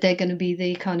 they're going to be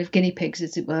the kind of guinea pigs,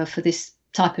 as it were, for this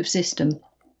type of system.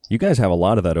 You guys have a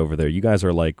lot of that over there. You guys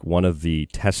are like one of the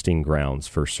testing grounds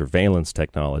for surveillance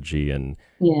technology and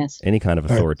any kind of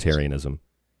authoritarianism.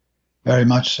 Very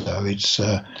much so. It's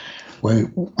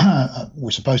we're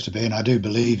supposed to be, and I do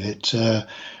believe it,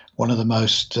 one of the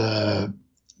most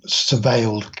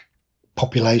surveilled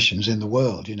populations in the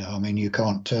world. You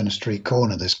can't turn a street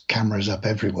corner. There's cameras up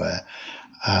everywhere.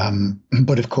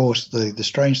 But of course, the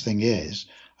strange thing is,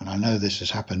 and I know this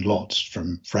has happened lots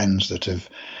from friends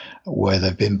where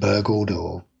they've been burgled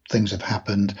or things have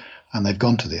happened, And they've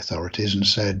gone to the authorities and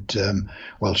said,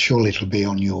 well, surely it'll be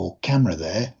on your camera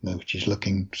there, which is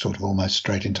looking sort of almost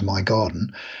straight into my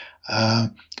garden.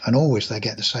 And always they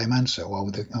get the same answer. Well,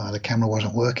 the camera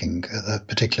wasn't working at the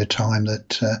particular time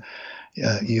that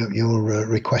you're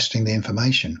requesting the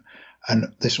information.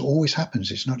 And this always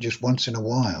happens. It's not just once in a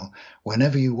while.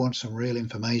 Whenever you want some real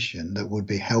information that would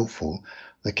be helpful,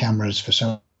 the cameras for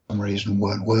some reason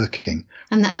weren't working.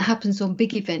 And that happens on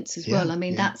big events as well. I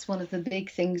mean, that's one of the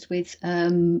big things with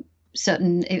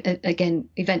certain, again,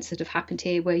 events that have happened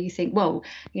here where you think, well,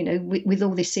 you know, with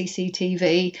all this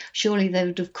CCTV, surely they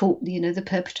would have caught, you know, the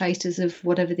perpetrators of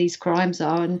whatever these crimes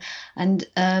are. And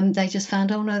they just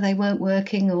found, oh, no, they weren't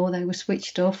working, or they were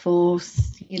switched off, or,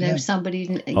 you know, somebody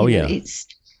didn't. It's.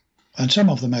 And some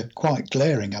of them are quite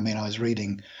glaring. I mean, I was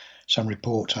reading some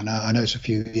reports, I know it's a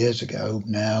few years ago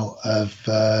now, of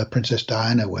Princess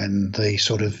Diana when the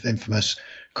sort of infamous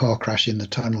car crash in the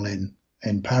tunnel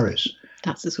in Paris.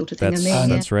 That's the sort of thing I That's mean.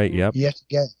 That's right, yep.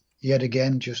 Yet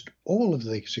again, just all of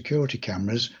the security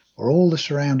cameras or all the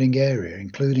surrounding area,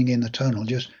 including in the tunnel,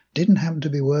 just didn't happen to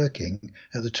be working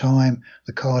at the time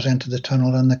the cars entered the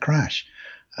tunnel and the crash.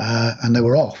 And they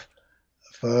were off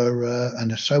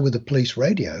and so were the police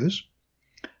radios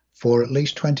for at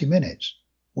least 20 minutes.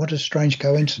 What a strange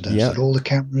coincidence that all the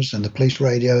cameras and the police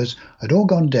radios had all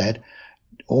gone dead,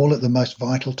 all at the most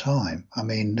vital time. I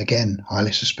mean, again,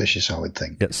 highly suspicious, I would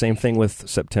think. Yeah, same thing with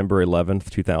September 11th,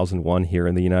 2001 here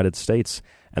in the United States.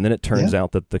 And then it turns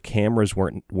out that the cameras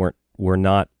were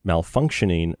not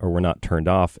malfunctioning or were not turned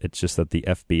off. It's just that the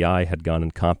FBI had gone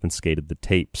and confiscated the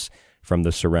tapes from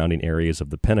the surrounding areas of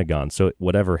the Pentagon. So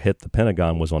whatever hit the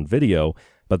Pentagon was on video,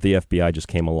 but the FBI just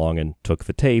came along and took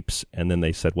the tapes, and then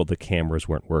they said, well, the cameras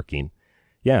weren't working.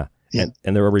 Yeah.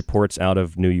 And there were reports out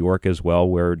of New York as well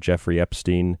where Jeffrey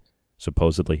Epstein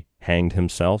supposedly hanged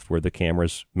himself, where the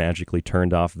cameras magically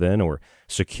turned off then, or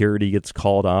security gets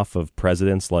called off of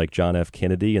presidents like John F.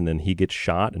 Kennedy, and then he gets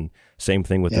shot, and same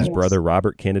thing with his brother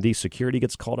Robert Kennedy. Security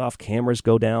gets called off, cameras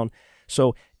go down.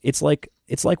 So it's like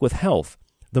with health.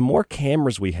 The more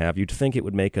cameras we have, you'd think it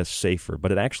would make us safer,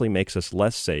 but it actually makes us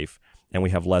less safe, and we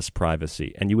have less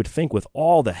privacy. And you would think with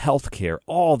all the health care,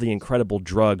 all the incredible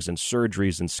drugs and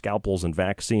surgeries and scalpels and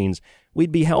vaccines,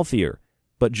 we'd be healthier.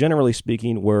 But generally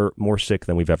speaking, we're more sick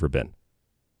than we've ever been.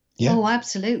 Yeah. Oh,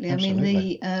 absolutely. I mean,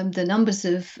 the numbers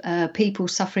of people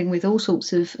suffering with all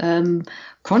sorts of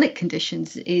chronic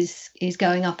conditions is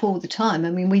going up all the time.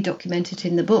 I mean, we document it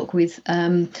in the book with,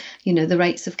 the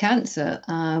rates of cancer,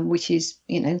 which is,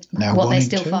 now what they're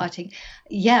still fighting.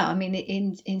 Yeah, I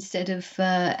mean, instead of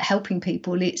helping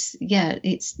people, it's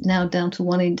now down to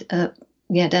one in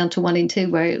 2,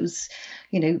 where it was,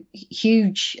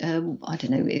 huge. I don't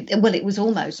know. It was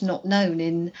almost not known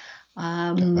in.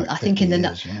 I think in the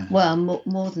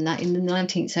more than that, in the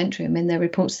 19th century. I mean, there are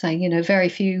reports saying there are very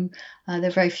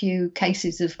few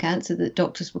cases of cancer that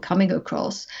doctors were coming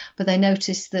across, but they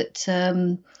noticed that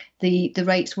the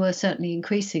rates were certainly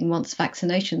increasing once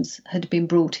vaccinations had been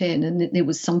brought in, and it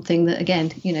was something that again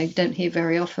don't hear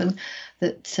very often.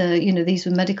 That these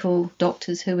were medical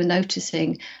doctors who were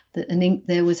noticing that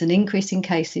there was an increase in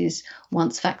cases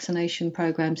once vaccination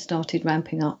programs started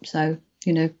ramping up. So.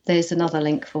 There's another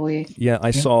link for you. Yeah, I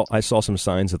saw some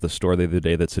signs at the store the other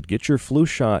day that said, get your flu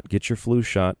shot,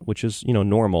 which is,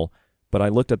 normal. But I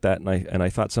looked at that and I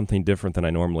thought something different than I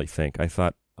normally think. I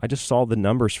thought, I just saw the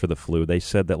numbers for the flu. They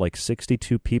said that like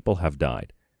 62 people have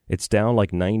died. It's down like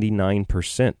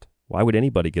 99%. Why would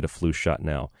anybody get a flu shot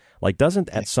now? Like, doesn't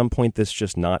at some point this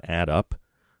just not add up?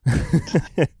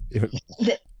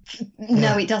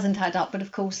 No, it doesn't add up. But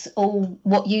of course, all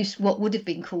what would have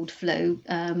been called flu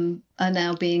are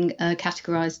now being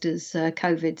categorised as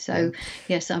COVID. So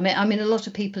yes, I mean, a lot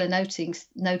of people are noticing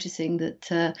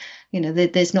that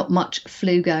there's not much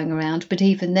flu going around. But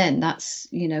even then, that's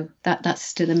that's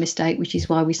still a mistake. Which is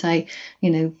why we say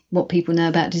what people know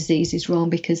about disease is wrong,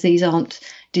 because these aren't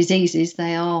diseases.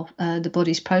 They are the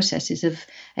body's processes of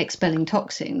expelling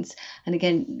toxins. And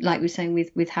again, like we were saying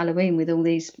with Halloween, with all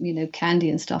these candy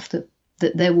and stuff, that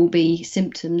there will be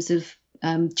symptoms of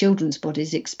children's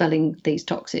bodies expelling these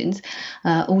toxins.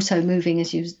 Also moving,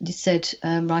 as you said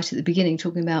right at the beginning,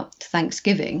 talking about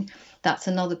Thanksgiving, that's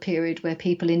another period where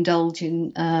people indulge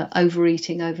in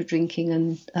overeating, overdrinking,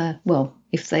 and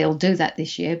if they'll do that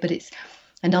this year, but it's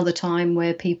another time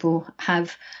where people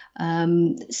have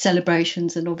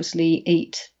celebrations and obviously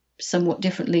eat somewhat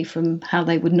differently from how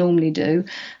they would normally do,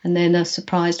 and then are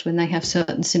surprised when they have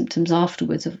certain symptoms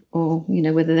afterwards, or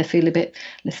whether they feel a bit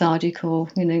lethargic or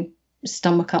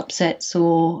stomach upsets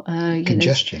or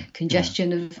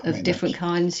congestion of different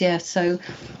kinds. Yeah. So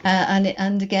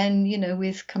and again,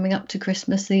 with coming up to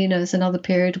Christmas, there's another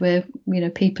period where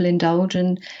people indulge,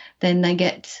 and then they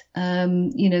get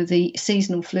the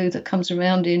seasonal flu that comes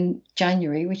around in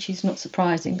January, which is not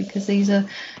surprising because these are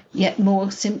yet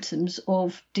more symptoms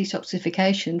of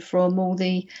detoxification from all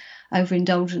the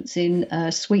overindulgence in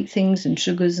sweet things and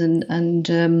sugars and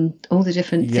all the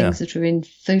different things that are in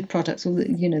food products, all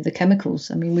the chemicals.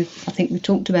 I mean, I think we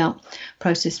talked about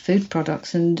processed food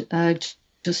products and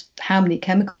just how many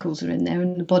chemicals are in there,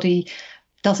 and the body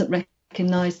doesn't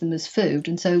recognize them as food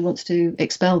and so wants to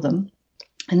expel them.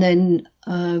 And then,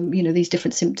 these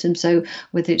different symptoms, so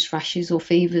whether it's rashes or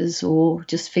fevers or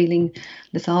just feeling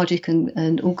lethargic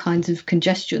and all kinds of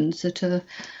congestions that are,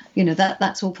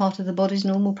 that's all part of the body's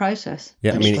normal process.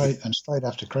 Yeah, and straight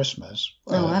after Christmas,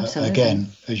 absolutely. Again,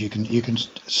 as you can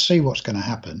see what's going to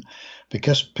happen,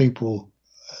 because people,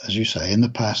 as you say, in the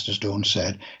past, as Dawn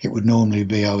said, it would normally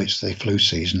be, it's the flu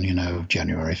season,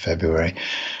 January, February,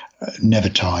 never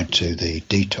tied to the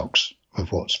detox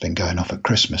of what's been going off at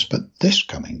Christmas. But this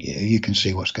coming year, you can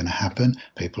see what's going to happen.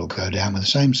 People will go down with the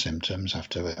same symptoms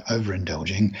after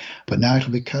overindulging, but now it'll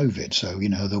be COVID. So,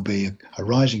 there'll be a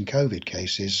rise in COVID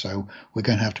cases. So we're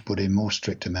going to have to put in more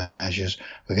stricter measures.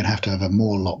 We're going to have a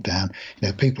more lockdown.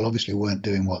 People obviously weren't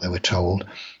doing what they were told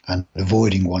and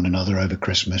avoiding one another over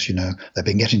Christmas. They've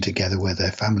been getting together with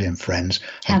their family and friends.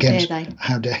 How dare they?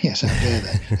 How dare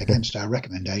they? Against our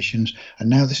recommendations. And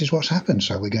now this is what's happened.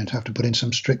 So we're going to have to put in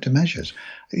some stricter measures.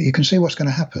 You can see what's going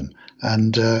to happen.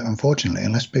 And unfortunately,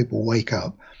 unless people wake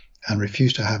up and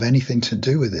refuse to have anything to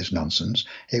do with this nonsense,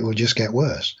 it will just get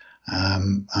worse.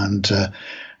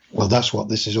 Well, that's what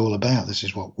this is all about. This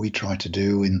is what we try to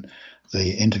do in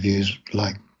the interviews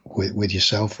like with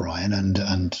yourself, Ryan,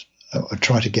 and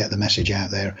try to get the message out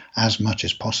there as much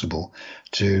as possible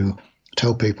to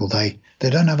tell people they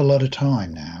don't have a lot of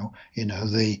time now.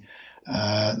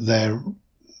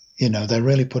 They're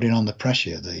really putting on the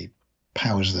pressure, the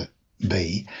powers that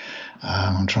be.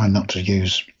 I'm trying not to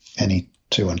use any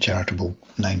too uncharitable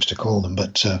names to call them,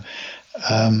 but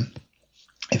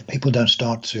if people don't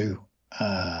start to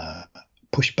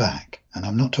push back, and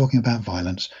I'm not talking about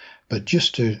violence, but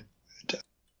just to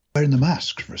wearing the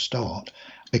masks for a start,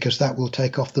 because that will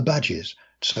take off the badges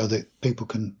so that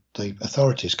the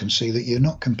authorities can see that you're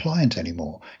not compliant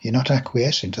anymore. You're not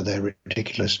acquiescing to their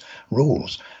ridiculous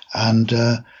rules, and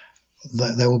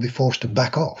they will be forced to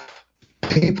back off.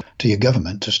 People to your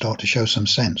government to start to show some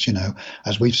sense,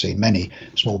 as we've seen many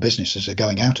small businesses are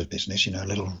going out of business,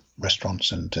 little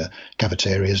restaurants and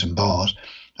cafeterias and bars,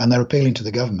 and they're appealing to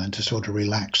the government to sort of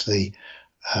relax the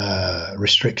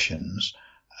restrictions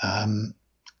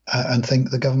and think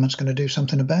the government's going to do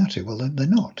something about it. Well, they're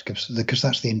not, because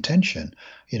that's the intention.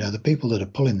 The people that are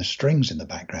pulling the strings in the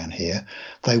background here,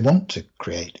 they want to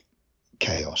create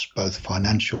chaos, both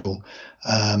financial,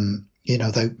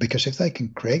 because if they can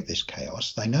create this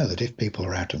chaos, they know that if people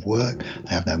are out of work,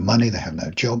 they have no money, they have no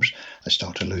jobs, they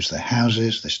start to lose their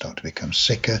houses, they start to become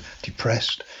sicker,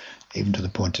 depressed, even to the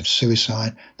point of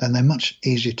suicide, then they're much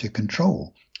easier to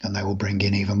control, and they will bring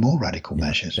in even more radical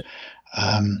measures.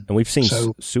 And we've seen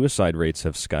suicide rates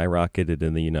have skyrocketed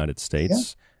in the United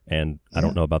States, and I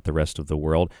don't know about the rest of the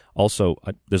world. Also,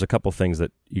 there's a couple things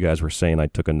that you guys were saying I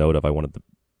took a note of I wanted to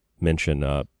mention.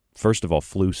 First of all,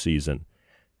 flu season.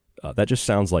 That just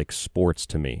sounds like sports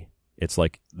to me. It's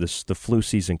like the flu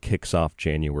season kicks off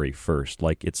January 1st,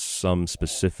 like it's some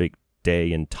specific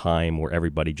day and time where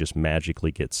everybody just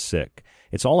magically gets sick.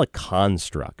 It's all a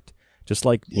construct, just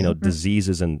like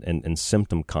diseases and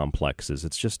symptom complexes.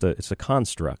 It's just it's a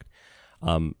construct.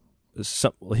 Let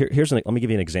me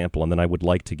give you an example, and then I would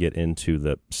like to get into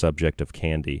the subject of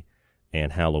candy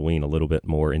and Halloween a little bit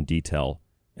more in detail,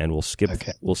 and we'll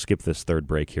skip this third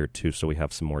break here too, so we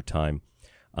have some more time.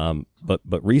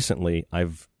 But recently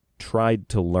I've tried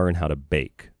to learn how to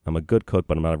bake. I'm a good cook,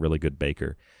 but I'm not a really good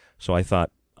baker. So I thought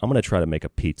I'm going to try to make a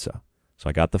pizza. So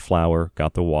I got the flour,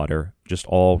 got the water, just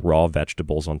all raw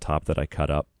vegetables on top that I cut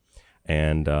up.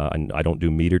 And I don't do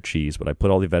meat or cheese, but I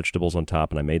put all the vegetables on top,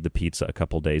 and I made the pizza a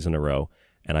couple days in a row.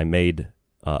 And I made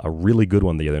a really good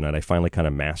one the other night. I finally kind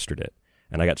of mastered it.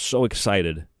 And I got so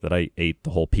excited that I ate the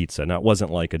whole pizza. Now, it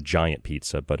wasn't like a giant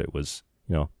pizza, but it was,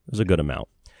 it was a good amount.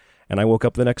 And I woke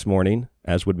up the next morning,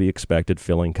 as would be expected,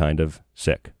 feeling kind of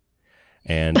sick.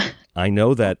 And I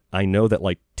know that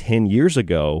like 10 years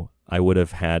ago, I would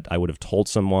have told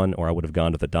someone, or I would have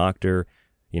gone to the doctor,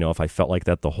 if I felt like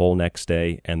that the whole next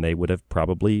day, and they would have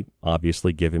probably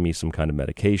obviously given me some kind of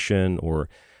medication, or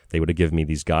they would have given me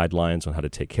these guidelines on how to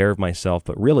take care of myself.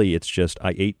 But really, it's just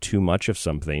I ate too much of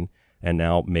something and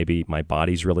now maybe my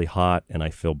body's really hot and I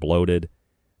feel bloated.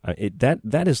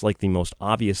 That is like the most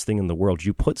obvious thing in the world.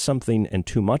 You put something and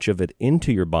too much of it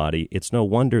into your body, it's no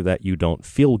wonder that you don't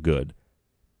feel good,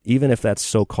 even if that's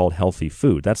so-called healthy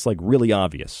food. That's like really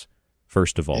obvious,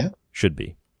 first of all, should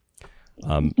be.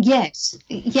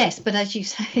 Yes, but as you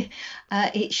say,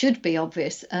 it should be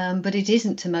obvious, but it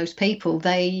isn't to most people.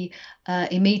 They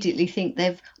immediately think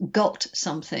they've got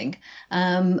something,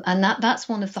 and that's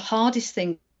one of the hardest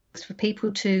things for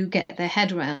people to get their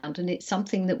head around. And it's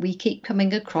something that we keep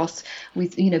coming across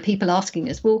with, people asking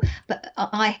us, well, but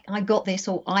I got this,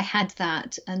 or I had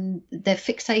that, and they're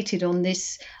fixated on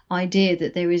this idea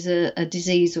that there is a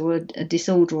disease or a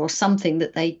disorder or something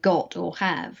that they got or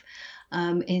have.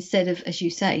 Instead of, as you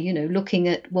say, looking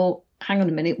at, well, hang on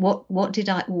a minute, what did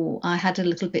I had a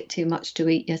little bit too much to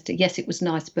eat yesterday. Yes, it was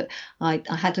nice, but I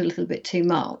had a little bit too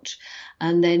much.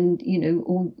 And then,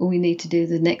 all we need to do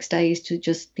the next day is to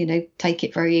just, take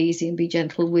it very easy and be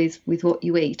gentle with what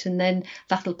you eat. And then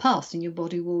that'll pass and your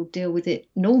body will deal with it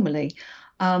normally.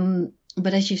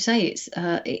 But as you say,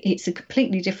 it's a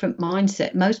completely different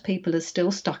mindset. Most people are still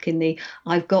stuck in the,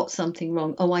 I've got something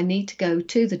wrong. Oh, I need to go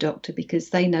to the doctor because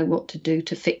they know what to do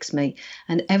to fix me.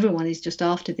 And everyone is just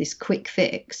after this quick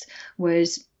fix,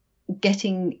 whereas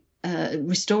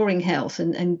restoring health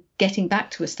and getting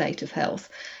back to a state of health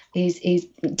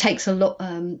takes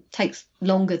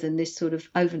longer than this sort of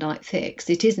overnight fix.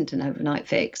 It isn't an overnight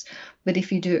fix, but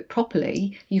if you do it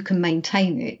properly, you can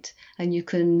maintain it, and you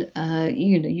can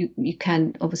you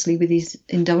can obviously with these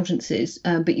indulgences,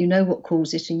 but you know what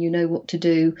caused it, and you know what to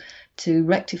do to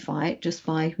rectify it just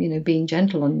by being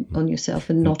gentle on yourself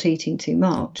and not eating too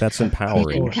much. That's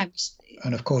empowering.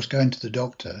 And of course, going to the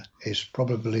doctor is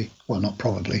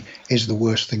is the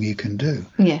worst thing you can do.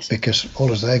 Yes. Because all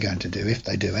they're going to do, if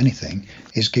they do anything,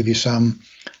 is give you some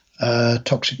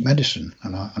toxic medicine.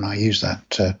 And I use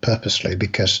that purposely,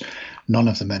 because none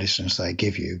of the medicines they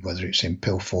give you, whether it's in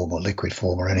pill form or liquid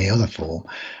form or any other form,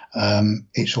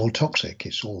 it's all toxic.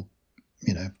 It's all,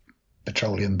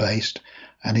 petroleum based,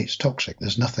 and it's toxic.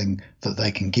 There's nothing that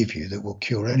they can give you that will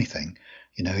cure anything.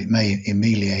 It may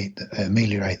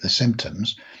ameliorate the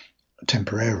symptoms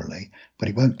temporarily, but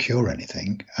it won't cure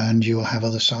anything, and you'll have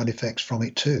other side effects from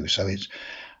it too. So it's,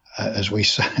 as we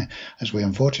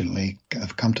unfortunately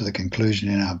have come to the conclusion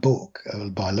in our book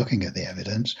by looking at the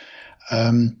evidence,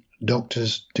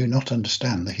 doctors do not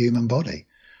understand the human body,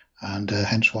 and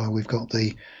hence why we've got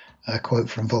the quote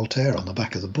from Voltaire on the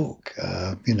back of the book.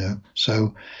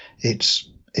 So it's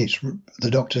the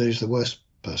doctor is the worst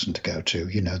person to go to.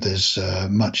 There's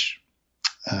much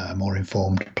more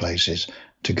informed places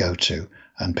to go to,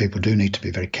 and people do need to be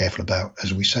very careful about,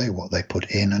 as we say, what they put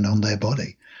in and on their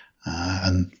body,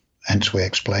 and hence we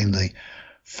explain the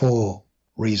 4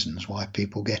 reasons why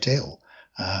people get ill,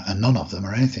 and none of them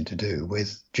are anything to do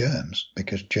with germs,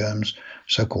 because germs,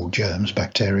 so-called germs,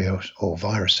 bacteria or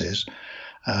viruses,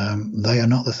 they are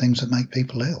not the things that make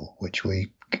people ill, which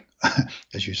we,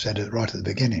 as you said right at the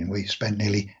beginning, we spent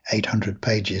nearly 800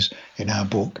 pages in our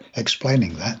book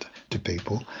explaining that to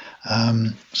people.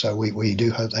 So we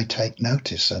do hope they take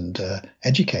notice and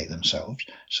educate themselves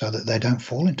so that they don't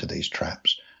fall into these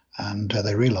traps, and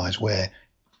they realise where,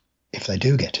 if they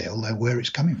do get ill, where it's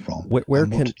coming from and what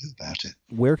to do about it.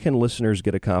 Where can listeners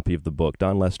get a copy of the book,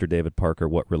 Don Lester, David Parker,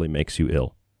 What Really Makes You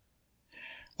Ill?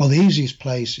 Well, the easiest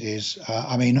place is,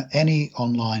 any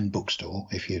online bookstore.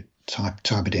 If you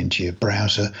type it into your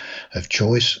browser of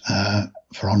choice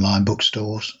for online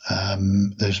bookstores,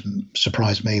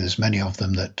 surprised me, there's many of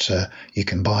them that you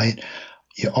can buy it.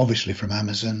 Obviously from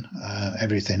Amazon,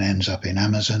 everything ends up in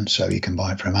Amazon, so you can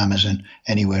buy it from Amazon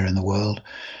anywhere in the world.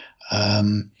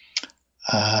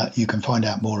 You can find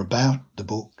out more about the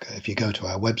book if you go to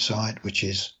our website, which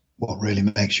is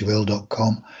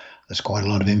whatreallymakesyouill.com. There's quite a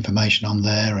lot of information on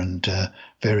there, and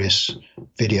various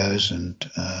videos and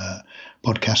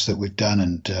podcasts that we've done,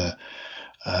 and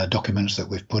documents that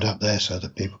we've put up there so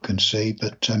that people can see.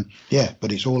 But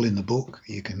but it's all in the book.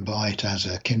 You can buy it as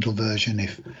a Kindle version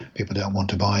if people don't want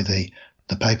to buy the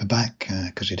paperback,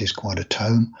 because it is quite a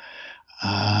tome.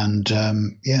 And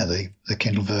the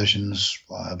Kindle version's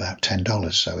about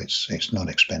 $10, so it's not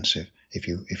expensive if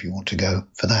you want to go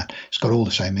for that. It's got all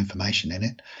the same information in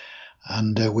it.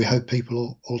 And we hope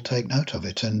people will take note of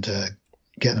it and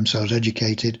get themselves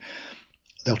educated.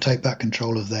 They'll take back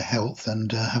control of their health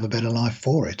and have a better life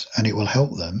for it. And it will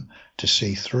help them to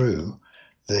see through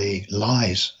the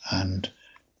lies and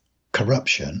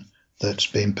corruption that's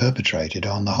being perpetrated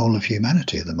on the whole of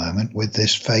humanity at the moment with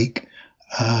this fake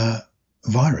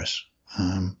virus.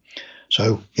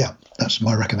 So, yeah, that's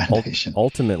my recommendation.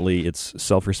 Ultimately, it's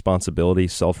self-responsibility,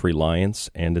 self-reliance,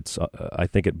 and it's I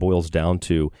think it boils down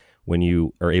to when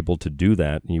you are able to do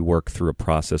that and you work through a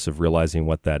process of realizing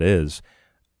what that is,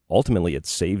 ultimately it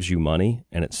saves you money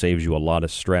and it saves you a lot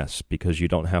of stress because you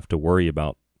don't have to worry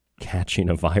about catching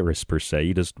a virus per se.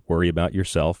 You just worry about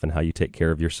yourself and how you take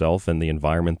care of yourself and the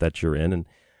environment that you're in and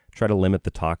try to limit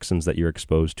the toxins that you're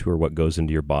exposed to or what goes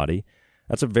into your body.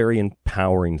 That's a very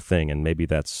empowering thing, and maybe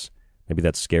that's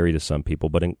scary to some people.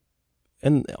 But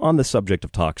and on the subject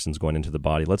of toxins going into the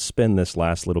body, let's spend this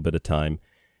last little bit of time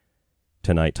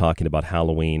tonight talking about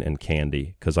Halloween and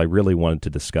candy, because I really wanted to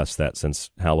discuss that since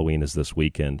Halloween is this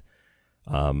weekend.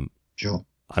 Sure.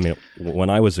 I mean, when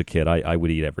I was a kid, I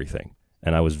would eat everything,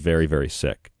 and I was very, very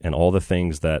sick. And all the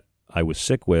things that I was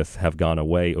sick with have gone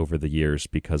away over the years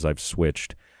because I've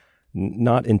switched,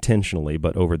 not intentionally,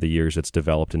 but over the years it's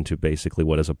developed into basically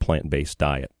what is a plant-based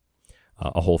diet,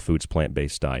 a whole foods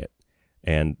plant-based diet.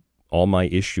 And all my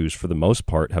issues, for the most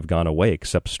part, have gone away,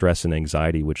 except stress and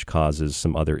anxiety, which causes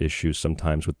some other issues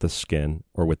sometimes with the skin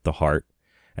or with the heart.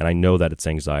 And I know that it's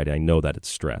anxiety. I know that it's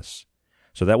stress.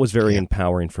 So that was very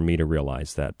empowering for me to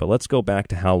realize that. But let's go back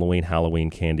to Halloween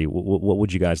candy. What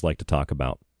would you guys like to talk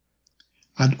about?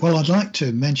 I'd like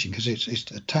to mention, because it's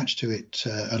attached to it,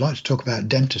 I'd like to talk about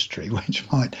dentistry,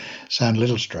 which might sound a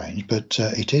little strange, but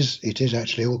it is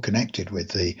actually all connected with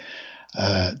the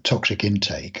toxic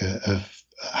intake of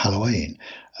Halloween,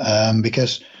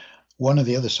 because one of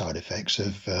the other side effects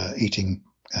of eating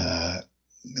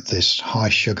this high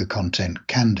sugar content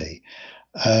candy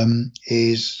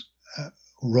is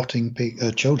rotting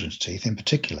children's teeth in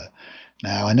particular.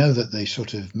 Now, I know that the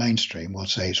sort of mainstream will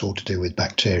say it's all to do with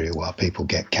bacteria while people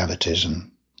get cavities,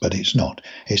 but it's not.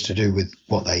 It's to do with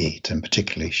what they eat, and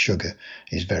particularly sugar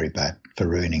is very bad for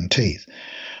ruining teeth.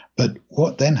 But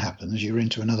what then happens, you're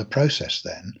into another process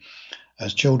then.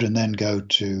 As children then go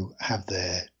to have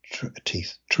their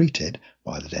teeth treated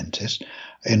by the dentist,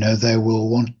 they will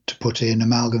want to put in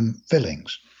amalgam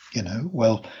fillings.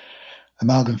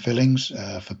 Amalgam fillings,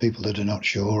 for people that are not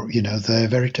sure, they're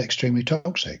very extremely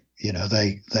toxic.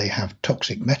 They have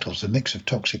toxic metals, a mix of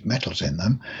toxic metals in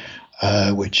them,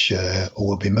 which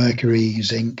will be mercury,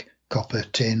 zinc, copper,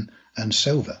 tin, and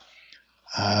silver.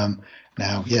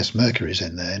 Now, yes, mercury is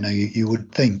in there. Now, you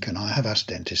would think, and I have asked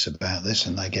dentists about this,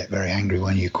 and they get very angry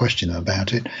when you question them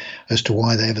about it, as to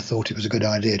why they ever thought it was a good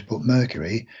idea to put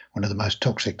mercury, one of the most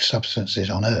toxic substances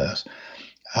on Earth,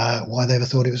 why they ever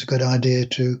thought it was a good idea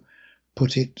to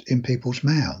put it in people's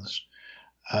mouths.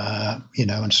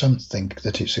 And some think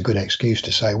that it's a good excuse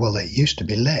to say, well, it used to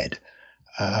be lead,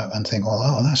 and think,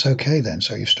 well, that's okay then.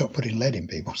 So you stop putting lead in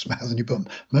people's mouths and you put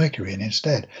mercury in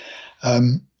instead.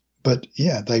 But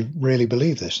yeah, they really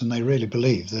believe this, and they really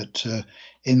believe that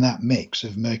in that mix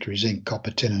of mercury, zinc,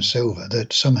 copper, tin, and silver,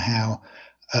 that somehow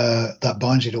that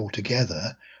binds it all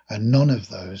together, and none of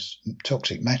those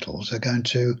toxic metals are going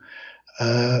to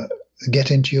get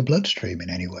into your bloodstream in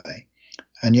any way.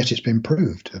 And yet it's been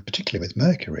proved, particularly with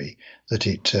mercury, that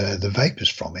the vapors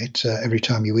from it, every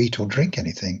time you eat or drink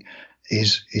anything,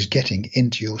 is getting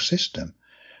into your system.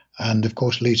 And, of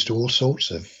course, leads to all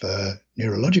sorts of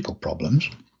neurological problems,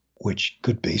 which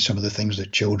could be some of the things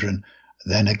that children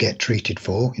then get treated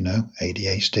for,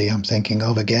 ADHD I'm thinking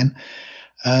of again.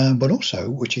 But also,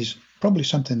 which is probably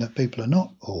something that people are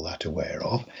not all that aware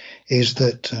of, is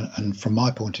that, and from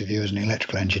my point of view as an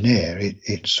electrical engineer,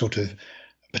 it's sort of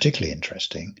particularly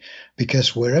interesting,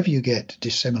 because wherever you get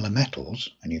dissimilar metals,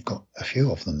 and you've got a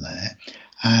few of them there,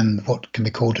 and what can be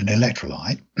called an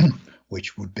electrolyte,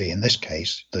 which would be in this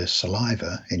case the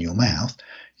saliva in your mouth,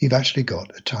 you've actually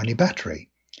got a tiny battery.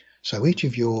 So each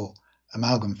of your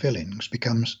amalgam fillings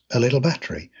becomes a little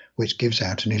battery, which gives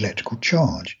out an electrical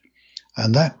charge.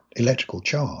 And that electrical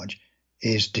charge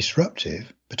is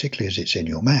disruptive, particularly as it's in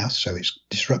your mouth, so it's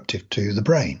disruptive to the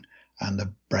brain and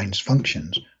the brain's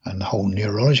functions and the whole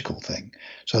neurological thing.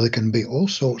 So there can be all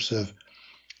sorts of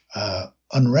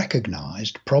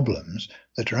unrecognized problems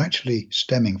that are actually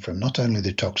stemming from not only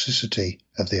the toxicity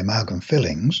of the amalgam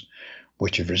fillings,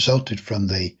 which have resulted from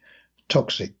the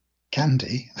toxic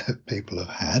candy that people have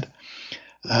had,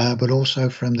 but also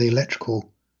from the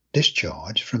electrical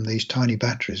discharge from these tiny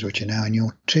batteries which are now in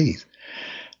your teeth.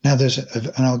 Now,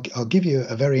 and I'll give you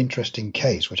a very interesting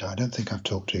case, which I don't think I've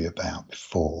talked to you about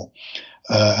before.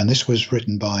 And this was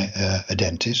written by a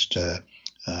dentist,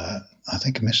 I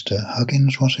think Mr.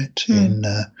 Huggins, was it?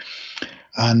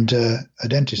 And a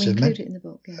dentist. We include it in the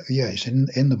book, yeah. Yeah, it's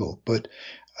in the book. But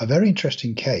a very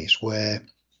interesting case where,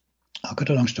 I'll cut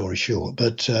a long story short,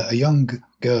 but a young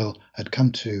girl had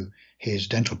come to his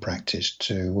dental practice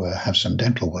to have some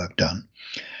dental work done.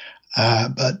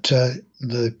 But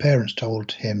the parents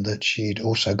told him that she'd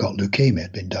also got leukemia,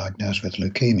 had been diagnosed with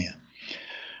leukemia.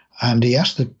 And he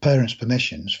asked the parents'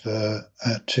 permissions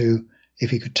if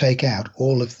he could take out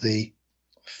all of the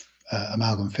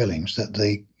amalgam fillings that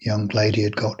the young lady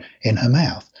had got in her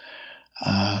mouth.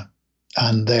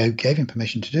 And they gave him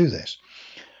permission to do this.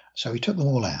 So he took them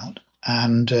all out,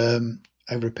 and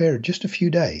over a period of just a few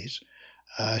days,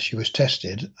 she was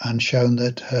tested and shown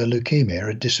that her leukemia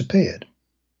had disappeared.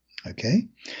 Okay.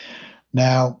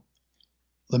 Now,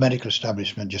 the medical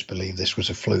establishment just believed this was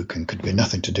a fluke and could be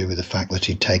nothing to do with the fact that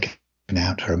he'd taken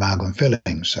out her amalgam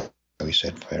fillings. So he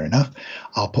said, fair enough,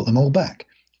 I'll put them all back,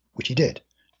 which he did.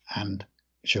 And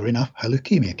sure enough, her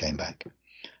leukemia came back.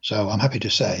 So I'm happy to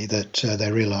say that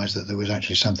they realised that there was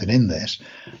actually something in this,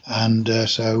 and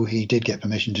so he did get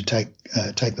permission to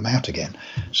take them out again,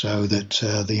 so that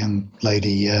the young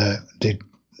lady did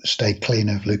stay clean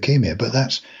of leukemia. But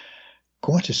that's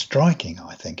quite a striking,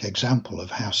 I think, example of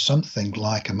how something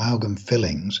like amalgam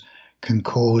fillings can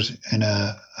cause in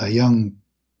a young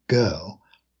girl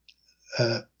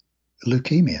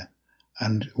leukemia,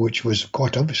 and which was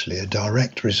quite obviously a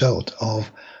direct result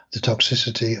of the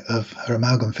toxicity of her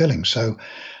amalgam filling. So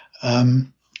I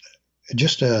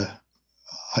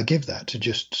give that to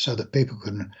just so that people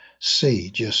can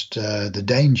see just the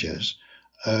dangers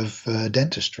of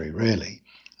dentistry, really.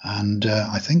 And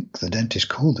I think the dentist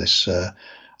called this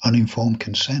uninformed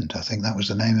consent. I think that was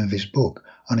the name of his book,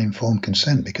 Uninformed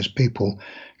Consent, because people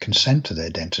consent to their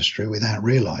dentistry without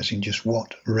realizing just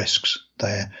what risks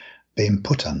they're being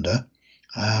put under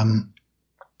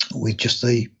with just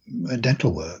the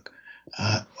dental work.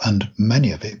 And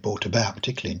many of it brought about,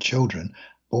 particularly in children,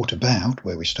 brought about,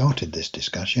 where we started this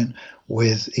discussion,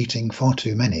 with eating far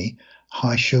too many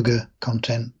high sugar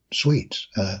content sweets,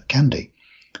 candy.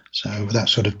 So that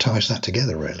sort of ties that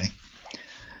together, really.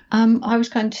 I was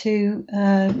going to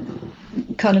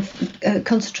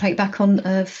concentrate back on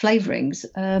flavourings.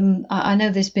 I know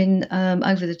there's been,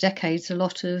 over the decades, a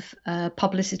lot of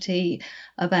publicity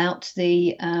about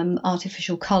the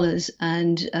artificial colours,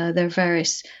 and there are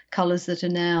various colours that are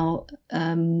now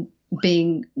not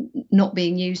being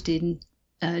used in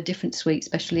different sweets,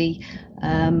 especially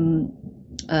I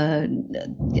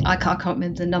can't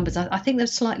remember the numbers. I think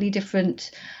there's slightly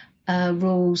different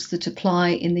rules that apply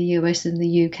in the US and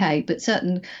the UK, but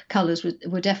certain colours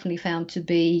were definitely found to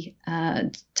be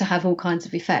to have all kinds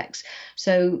of effects.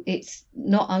 So it's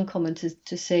not uncommon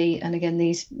to see, and again,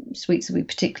 these sweets that we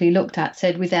particularly looked at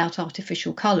said without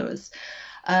artificial colours.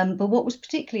 But what was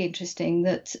particularly interesting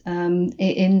that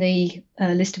in the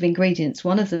list of ingredients,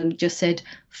 one of them just said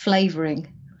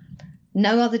flavouring.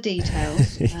 No other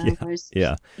details.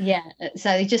 Yeah. So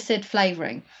they just said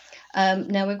flavouring.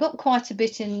 Now, we've got quite a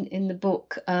bit in the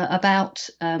book about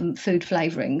food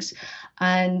flavourings,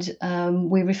 and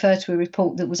we refer to a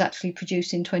report that was actually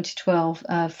produced in 2012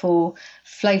 for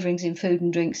flavourings in food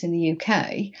and drinks in the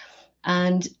UK,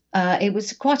 and it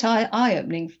was quite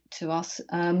eye-opening to us.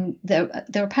 There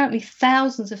are apparently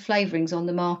thousands of flavourings on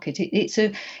the market. It's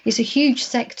a huge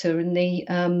sector in the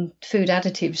food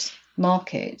additives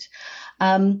market.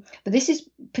 But this is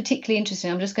particularly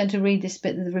interesting. I'm just going to read this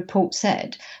bit that the report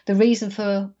said, the reason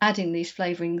for adding these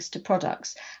flavourings to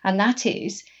products, and that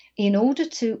is in order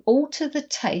to alter the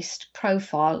taste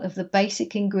profile of the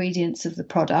basic ingredients of the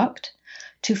product,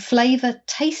 to flavour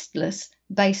tasteless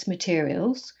base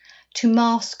materials, to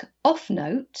mask off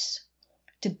notes,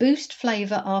 to boost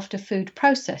flavour after food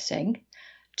processing,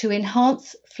 to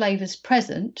enhance flavours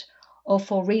present, or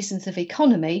for reasons of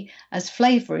economy, as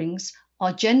flavourings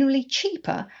are generally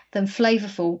cheaper than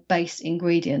flavourful base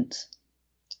ingredients.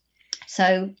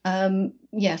 So,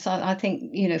 yes, I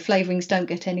think, flavourings don't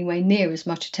get anywhere near as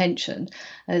much attention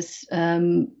as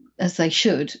they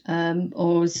should,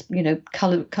 or as,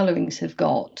 colourings have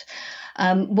got.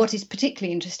 What is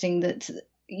particularly interesting that,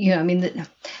 that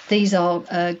these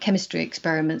are chemistry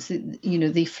experiments.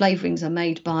 The flavourings are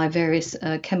made by various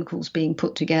chemicals being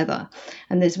put together.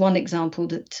 And there's one example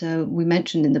that we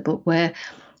mentioned in the book where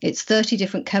it's 30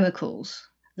 different chemicals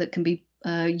that can be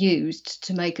used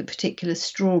to make a particular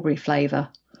strawberry flavour.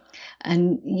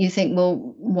 And you think,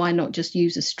 well, why not just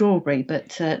use a strawberry?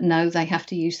 But no, they have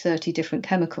to use 30 different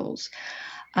chemicals.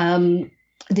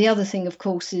 The other thing, of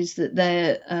course, is that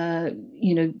they're,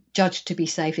 judged to be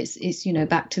safe. It's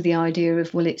back to the idea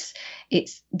of, well, it's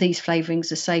these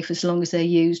flavourings are safe as long as they're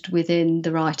used within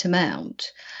the right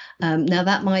amount. Now,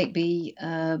 that might be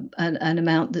an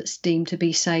amount that's deemed to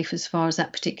be safe as far as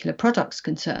that particular product's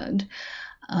concerned.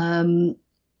 And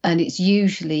it's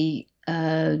usually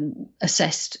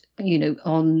assessed,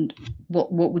 on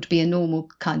what would be a normal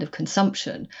kind of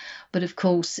consumption. But of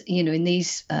course, in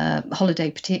these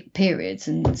holiday periods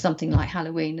and something like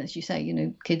Halloween, as you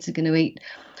say, kids are going to eat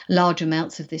large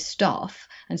amounts of this stuff.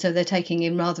 And so they're taking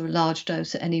in rather a large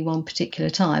dose at any one particular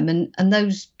time. And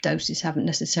those doses haven't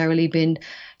necessarily been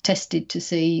tested to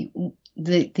see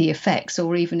the effects,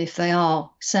 or even if they are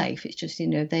safe. It's just,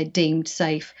 they're deemed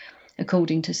safe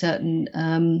according to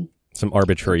certain some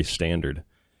arbitrary standard.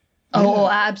 Oh,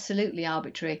 absolutely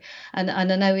arbitrary. And I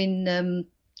know in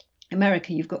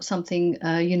America you've got something,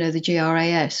 the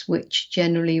GRAS, which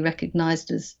generally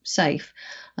recognised as safe.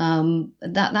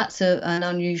 That's an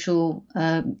unusual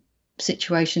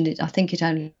situation. I think it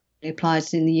only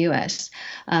applies in the US,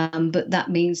 but that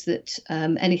means that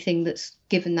anything that's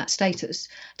given that status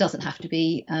doesn't have to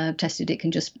be tested. It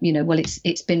can just,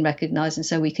 it's been recognised, and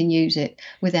so we can use it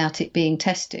without it being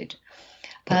tested.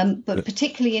 But a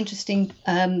particularly interesting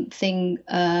thing,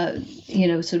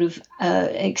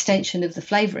 extension of the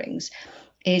flavourings,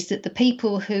 is that the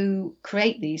people who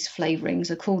create these flavourings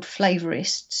are called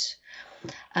flavorists.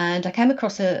 And I came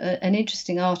across an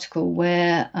interesting article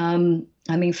where,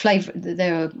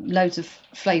 there are loads of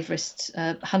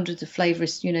flavorists, hundreds of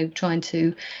flavorists, trying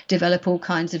to develop all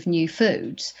kinds of new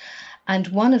foods. And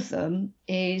one of them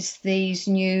is these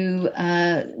new,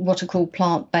 what are called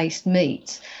plant-based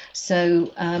meats.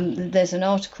 So there's an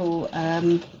article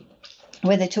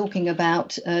where they're talking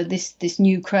about this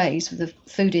new craze for the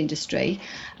food industry.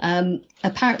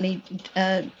 Apparently,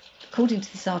 according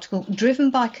to this article, driven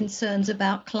by concerns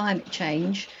about climate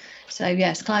change. So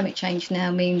yes, climate change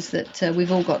now means that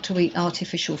we've all got to eat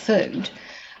artificial food,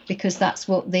 because that's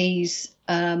what these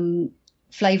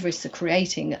flavorists are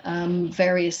creating,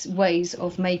 various ways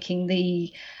of making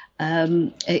the,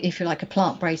 if you like, a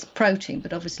plant-based protein,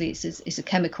 but obviously it's a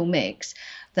chemical mix,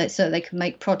 so they can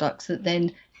make products that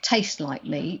then taste like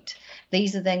meat.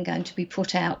 These are then going to be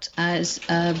put out as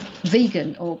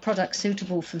vegan or products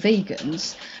suitable for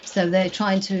vegans. So they're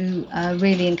trying to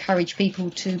really encourage people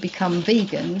to become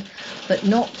vegan, but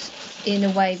not in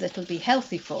a way that'll be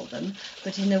healthy for them,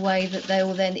 but in a way that they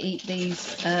will then eat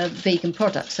these vegan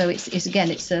products. So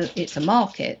it's a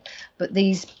market, but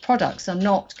these products are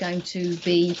not going to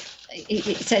be.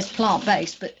 It says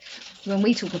plant-based, but when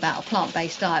we talk about a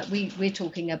plant-based diet, we're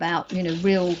talking about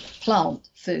real plant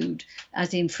food,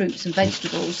 as in fruits and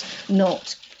vegetables,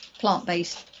 not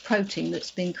plant-based protein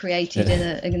that's been created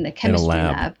in a chemistry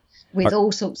lab with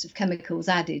all sorts of chemicals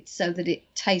added, so that it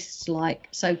tastes like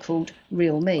so-called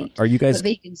real meat. Are you guys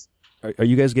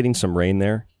getting some rain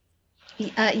there?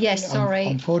 Yes, sorry.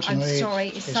 Unfortunately, I'm sorry.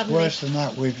 It's worse than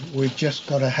that. We've just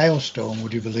got a hailstorm,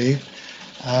 would you believe?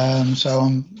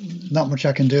 So not much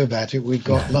I can do about it. We've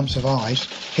got lumps of ice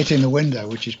hitting the window,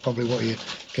 which is probably what you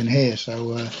can hear.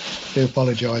 So do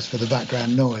apologise for the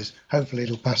background noise. Hopefully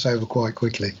it'll pass over quite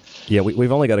quickly. Yeah,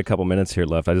 we've only got a couple minutes here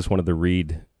left. I just wanted to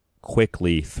read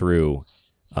quickly through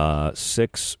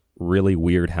 6 really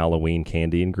weird Halloween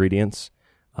candy ingredients.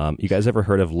 You guys ever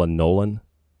heard of lanolin?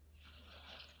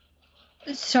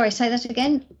 Sorry, say that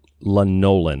again.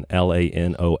 Lanolin,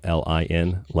 Lanolin,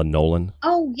 lanolin.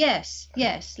 Oh yes.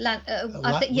 Yes,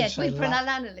 we pronounce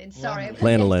lanolin. Sorry,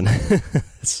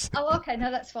 lanolin. Oh, okay,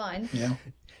 no, that's fine.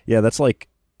 Yeah, that's like,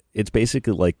 it's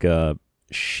basically like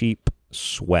sheep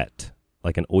sweat,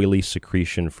 like an oily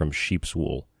secretion from sheep's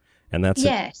wool, and that's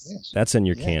that's in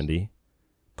your candy.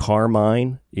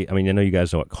 Carmine. I mean, I know you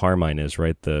guys know what carmine is,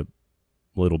 right? The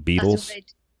little beetles.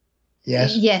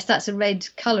 Yes, that's a red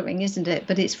colouring, isn't it?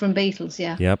 But it's from beetles,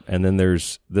 yeah. Yep, and then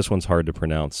there's, this one's hard to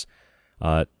pronounce,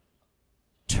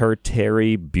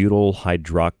 tertiary butyl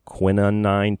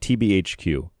hydroquinone,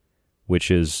 TBHQ,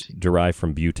 which is derived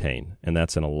from butane, and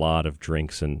that's in a lot of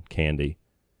drinks and candy.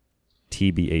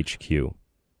 TBHQ.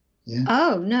 Yeah.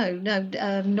 Oh, no,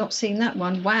 not seen that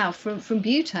one. Wow, from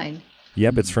butane.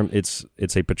 Yep,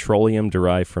 it's a petroleum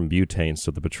derived from butane,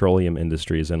 so the petroleum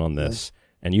industry is in on this.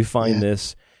 And you find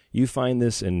this... You find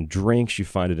this in drinks, you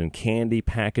find it in candy,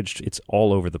 packaged. It's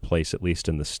all over the place, at least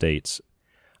in the States.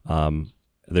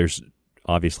 There's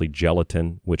obviously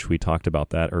gelatin, which we talked about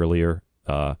that earlier.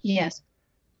 Yes.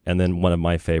 And then one of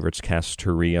my favorites,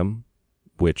 castoreum,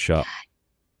 which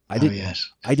I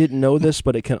didn't know this,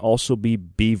 but it can also be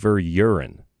beaver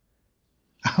urine.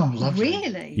 Oh, lovely.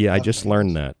 Really? Yeah, I just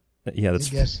learned that. Yeah,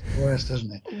 that's worse,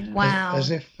 doesn't it? Wow.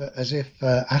 As if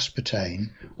aspartame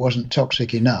wasn't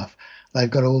toxic enough. They've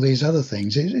got all these other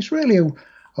things. It's really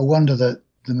a wonder that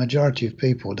the majority of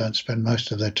people don't spend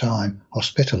most of their time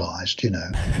hospitalised.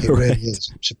 It really is.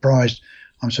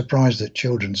 I'm surprised that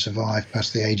children survive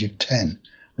past the age of 10,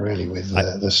 really, with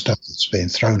the stuff that's being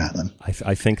thrown at them.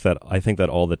 I think that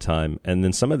all the time. And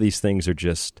then some of these things are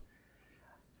just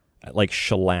like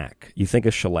shellac. You think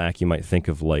of shellac, you might think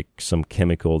of like some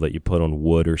chemical that you put on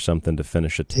wood or something to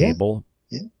finish a table.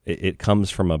 Yeah. It comes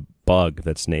from a bug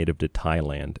that's native to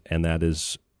Thailand, and that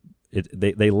is it.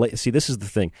 They see, this is the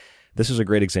thing. This is a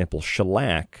great example.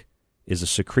 Shellac is a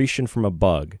secretion from a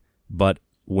bug, but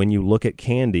when you look at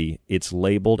candy, it's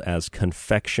labeled as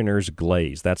confectioner's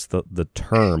glaze. That's the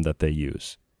term that they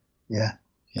use. Yeah.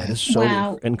 That is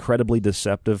so incredibly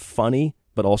deceptive, funny,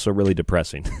 but also really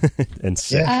depressing and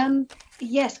sick.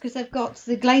 Yes, because they've got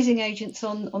the glazing agents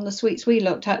on the sweets we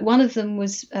looked at. One of them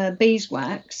was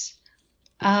beeswax.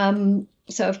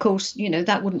 So, of course,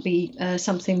 that wouldn't be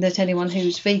something that anyone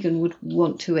who's vegan would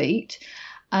want to eat.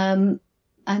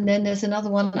 And then there's another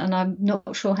one, and I'm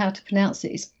not sure how to pronounce it.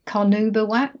 It's carnauba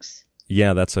wax.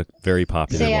 Yeah, that's a very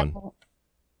popular one.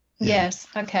 Yes.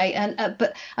 Okay. And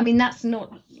but I mean that's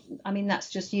not. I mean that's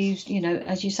just used,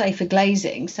 as you say, for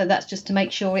glazing. So that's just to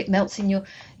make sure it melts in your,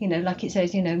 like it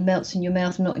says, melts in your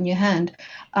mouth, not in your hand.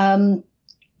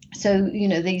 So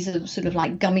these are sort of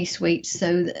like gummy sweets.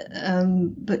 So,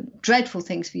 but dreadful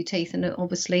things for your teeth, and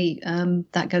obviously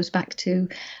that goes back to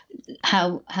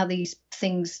how these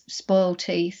things spoil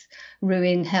teeth,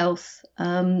 ruin health,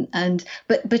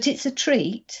 but it's a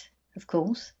treat, of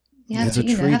course. You have to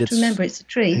remember it's a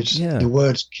treat. The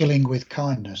words "killing with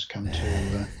kindness" come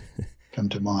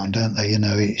to mind, don't they?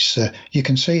 It's you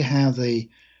can see how the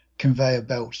conveyor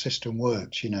belt system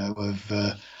works.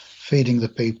 Of feeding the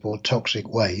people toxic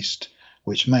waste,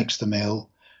 which makes them ill.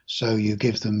 So you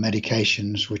give them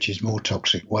medications, which is more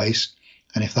toxic waste.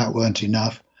 And if that weren't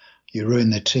enough, you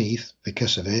ruin their teeth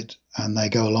because of it, and they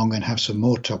go along and have some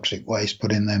more toxic waste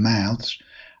put in their mouths,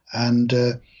 and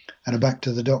are back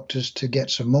to the doctors to get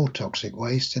some more toxic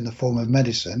waste in the form of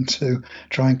medicine to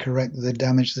try and correct the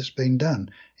damage that's been done.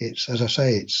 It's, as I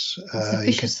say, it's a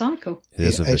vicious cycle. It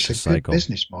is a vicious cycle. It's a good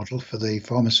business model for the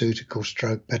pharmaceutical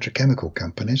stroke petrochemical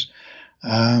companies,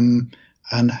 and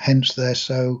hence they're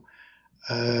so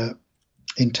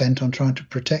intent on trying to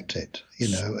protect it,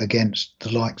 against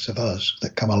the likes of us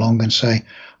that come along and say,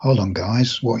 hold on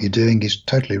guys, what you're doing is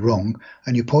totally wrong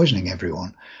and you're poisoning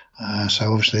everyone.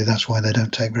 So obviously that's why they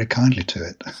don't take very kindly to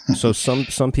it. So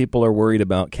some people are worried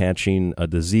about catching a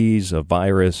disease, a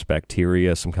virus,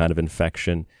 bacteria, some kind of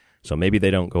infection. So maybe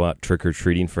they don't go out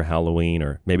trick-or-treating for Halloween,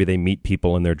 or maybe they meet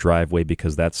people in their driveway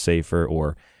because that's safer.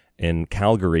 Or in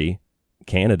Calgary,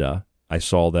 Canada, I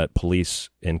saw that police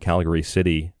in Calgary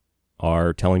City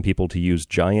are telling people to use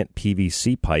giant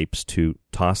PVC pipes to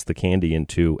toss the candy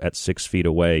into at 6 feet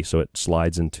away so it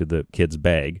slides into the kid's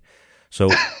bag.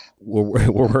 So we're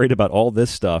worried about all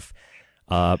this stuff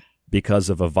because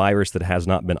of a virus that has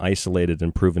not been isolated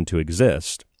and proven to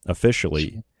exist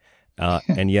officially.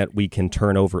 And yet we can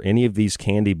turn over any of these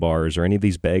candy bars or any of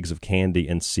these bags of candy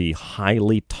and see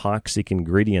highly toxic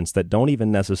ingredients that don't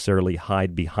even necessarily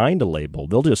hide behind a label.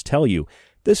 They'll just tell you,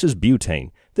 this is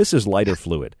butane, this is lighter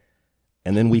fluid.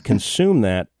 And then we consume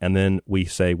that, and then we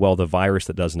say, well, the virus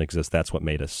that doesn't exist, that's what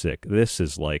made us sick. This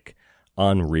is like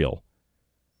unreal.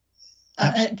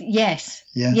 Yes.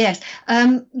 Yeah. Yes.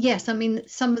 Yes. I mean,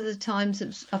 some of the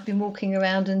times I've been walking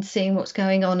around and seeing what's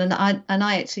going on, and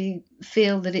I actually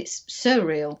feel that it's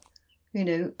surreal.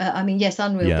 I mean, yes,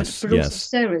 unreal, yes, but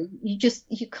also surreal.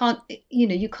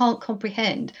 You can't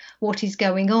comprehend what is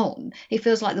going on. It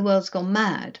feels like the world's gone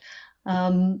mad.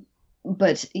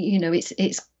 But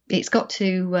it's got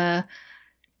to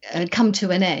come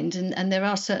to an end, and there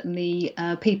are certainly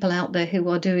people out there who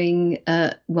are doing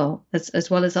as well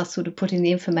as us sort of putting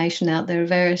the information out. There are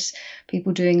various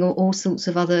people doing all sorts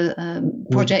of other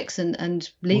projects and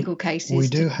legal cases. We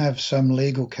do have some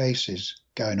legal cases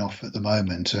going off at the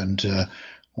moment, and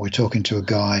we're talking to a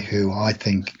guy who I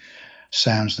think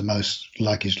sounds the most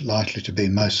like he's likely to be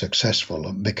most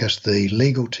successful, because the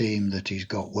legal team that he's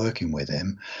got working with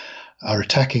him are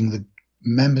attacking the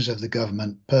members of the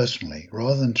government personally,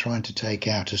 rather than trying to take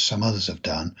out, as some others have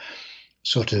done,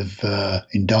 sort of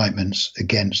indictments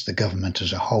against the government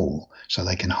as a whole, so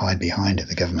they can hide behind it,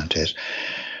 the government is.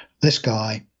 This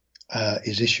guy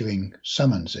is issuing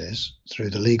summonses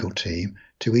through the legal team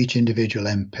to each individual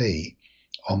MP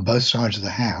on both sides of the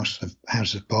House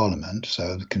of Parliament,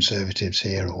 so the Conservatives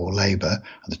here or Labour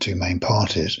are the two main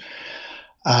parties,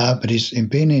 but he's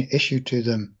being issued to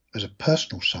them as a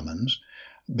personal summons,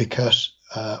 because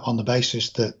on the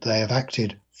basis that they have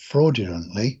acted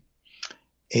fraudulently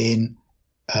in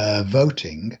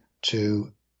voting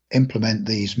to implement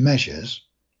these measures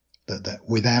that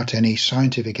without any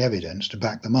scientific evidence to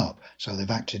back them up. So they've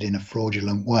acted in a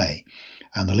fraudulent way.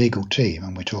 And the legal team,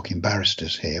 and we're talking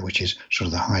barristers here, which is sort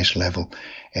of the highest level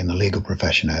in the legal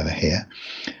profession over here,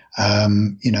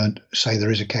 say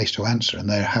there is a case to answer, and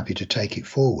they're happy to take it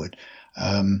forward,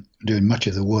 doing much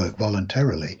of the work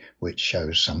voluntarily, which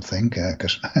shows something,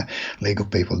 because legal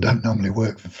people don't normally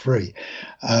work for free.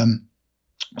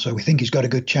 So we think he's got a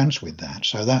good chance with that.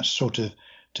 So that's sort of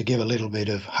to give a little bit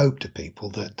of hope to people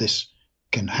that this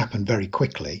can happen very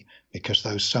quickly, because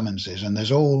those summonses, and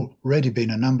there's already been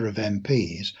a number of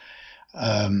MPs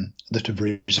that have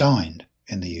resigned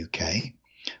in the UK,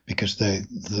 because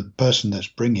the person that's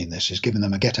bringing this is giving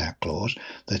them a get-out clause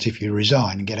that if you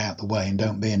resign and get out the way and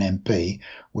don't be an MP,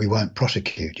 we won't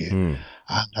prosecute you. And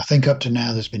I think up to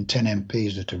now there's been 10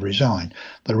 MPs that have resigned.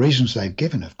 The reasons they've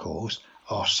given, of course,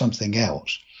 are something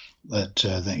else, that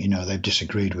they've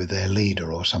disagreed with their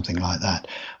leader or something like that.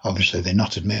 Obviously, they're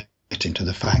not admitting to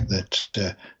the fact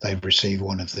that they've received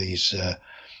one of these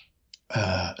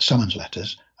summons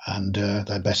letters, and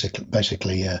they're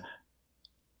basically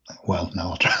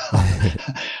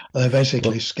they're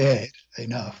basically scared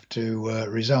enough to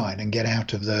resign and get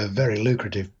out of the very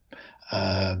lucrative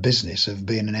business of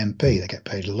being an MP. They get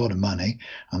paid a lot of money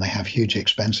and they have huge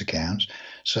expense accounts.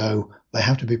 So they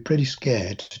have to be pretty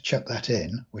scared to chuck that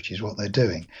in, which is what they're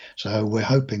doing. So we're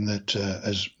hoping that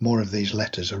as more of these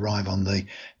letters arrive on the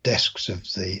desks of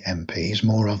the MPs,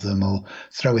 more of them will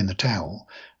throw in the towel,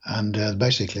 and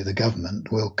basically the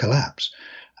government will collapse,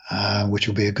 which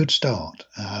will be a good start.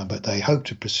 But they hope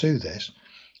to pursue this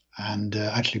and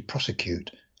actually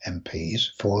prosecute MPs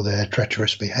for their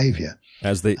treacherous behaviour.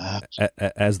 As they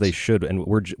should. And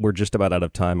we're just about out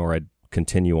of time, or I'd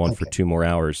continue on for 2 more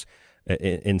hours.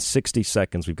 In 60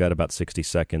 seconds, we've got about 60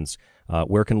 seconds.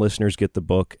 Where can listeners get the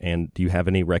book? And do you have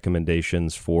any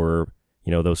recommendations for,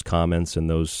 those comments and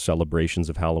those celebrations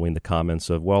of Halloween, the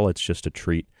comments of, well, it's just a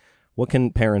treat? What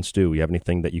can parents do? You have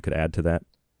anything that you could add to that?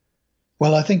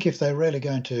 Well, I think if they're really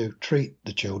going to treat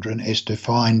the children, is to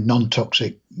find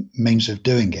non-toxic means of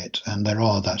doing it. And there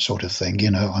are that sort of thing,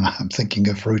 and I'm thinking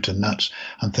of fruit and nuts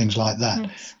and things like that.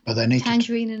 Yes. But they need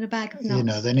tangerine in a bag of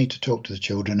nuts. They need to talk to the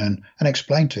children and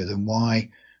explain to them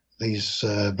why these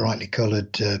brightly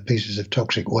coloured pieces of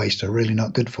toxic waste are really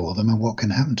not good for them and what can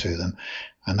happen to them.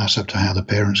 And that's up to how the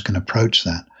parents can approach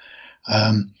that.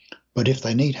 But if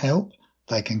they need help,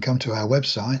 they can come to our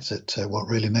website at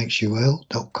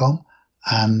whatreallymakesyouill.com.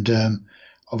 And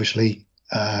obviously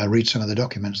read some of the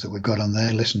documents that we've got on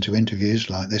there, listen to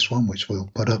interviews like this one, which we'll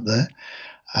put up there.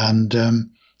 And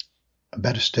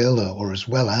better still, or as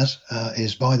well as,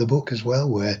 is buy the book as well,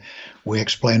 where we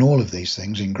explain all of these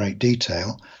things in great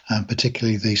detail, and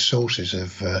particularly the sources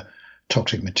of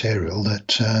toxic material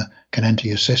that can enter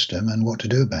your system and what to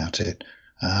do about it.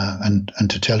 And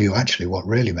to tell you actually what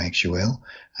really makes you ill,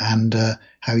 and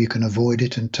how you can avoid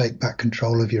it and take back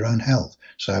control of your own health.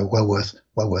 So well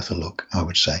worth a look, I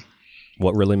would say.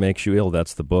 What Really Makes You Ill,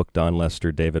 that's the book, Don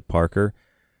Lester, David Parker.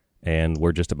 And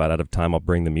we're just about out of time. I'll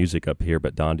bring the music up here,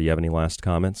 but Don, do you have any last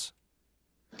comments?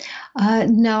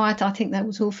 No, I think that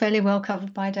was all fairly well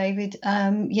covered by David.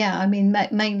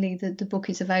 Mainly the book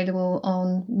is available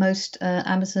on most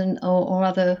Amazon or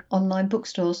other online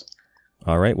bookstores.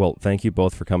 All right. Well, thank you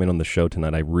both for coming on the show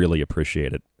tonight. I really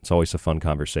appreciate it. It's always a fun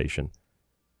conversation.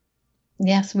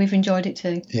 Yes, we've enjoyed it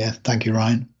too. Yeah, thank you,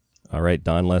 Ryan. All right,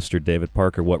 Don Lester, David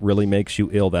Parker, What Really Makes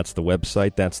You Ill, that's the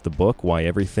website, that's the book, Why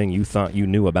Everything You Thought You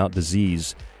Knew About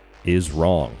Disease is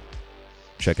Wrong.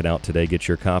 Check it out today, get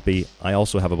your copy. I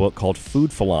also have a book called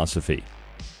Food Philosophy.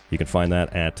 You can find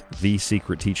that at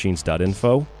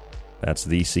thesecretteachings.info. That's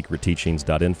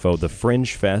thesecretteachings.info. The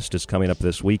Fringe Fest is coming up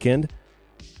this weekend.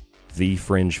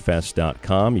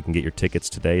 thefringefest.com. You can get your tickets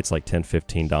today. It's like $10,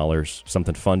 $15.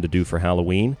 Something fun to do for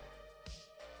Halloween.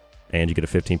 And you get a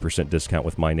 15% discount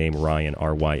with my name, Ryan,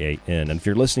 R-Y-A-N. And if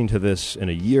you're listening to this in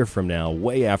a year from now,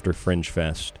 way after Fringe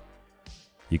Fest,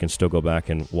 you can still go back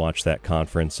and watch that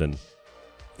conference. And you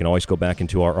can always go back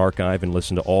into our archive and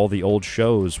listen to all the old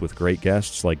shows with great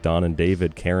guests like Don and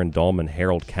David, Karen Dahlman,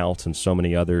 Harold Kautz, and so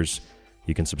many others.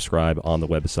 You can subscribe on the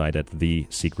website at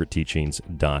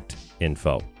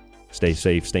thesecretteachings.info. Stay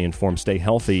safe, stay informed, stay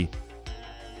healthy,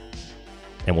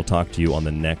 and we'll talk to you on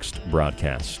the next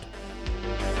broadcast.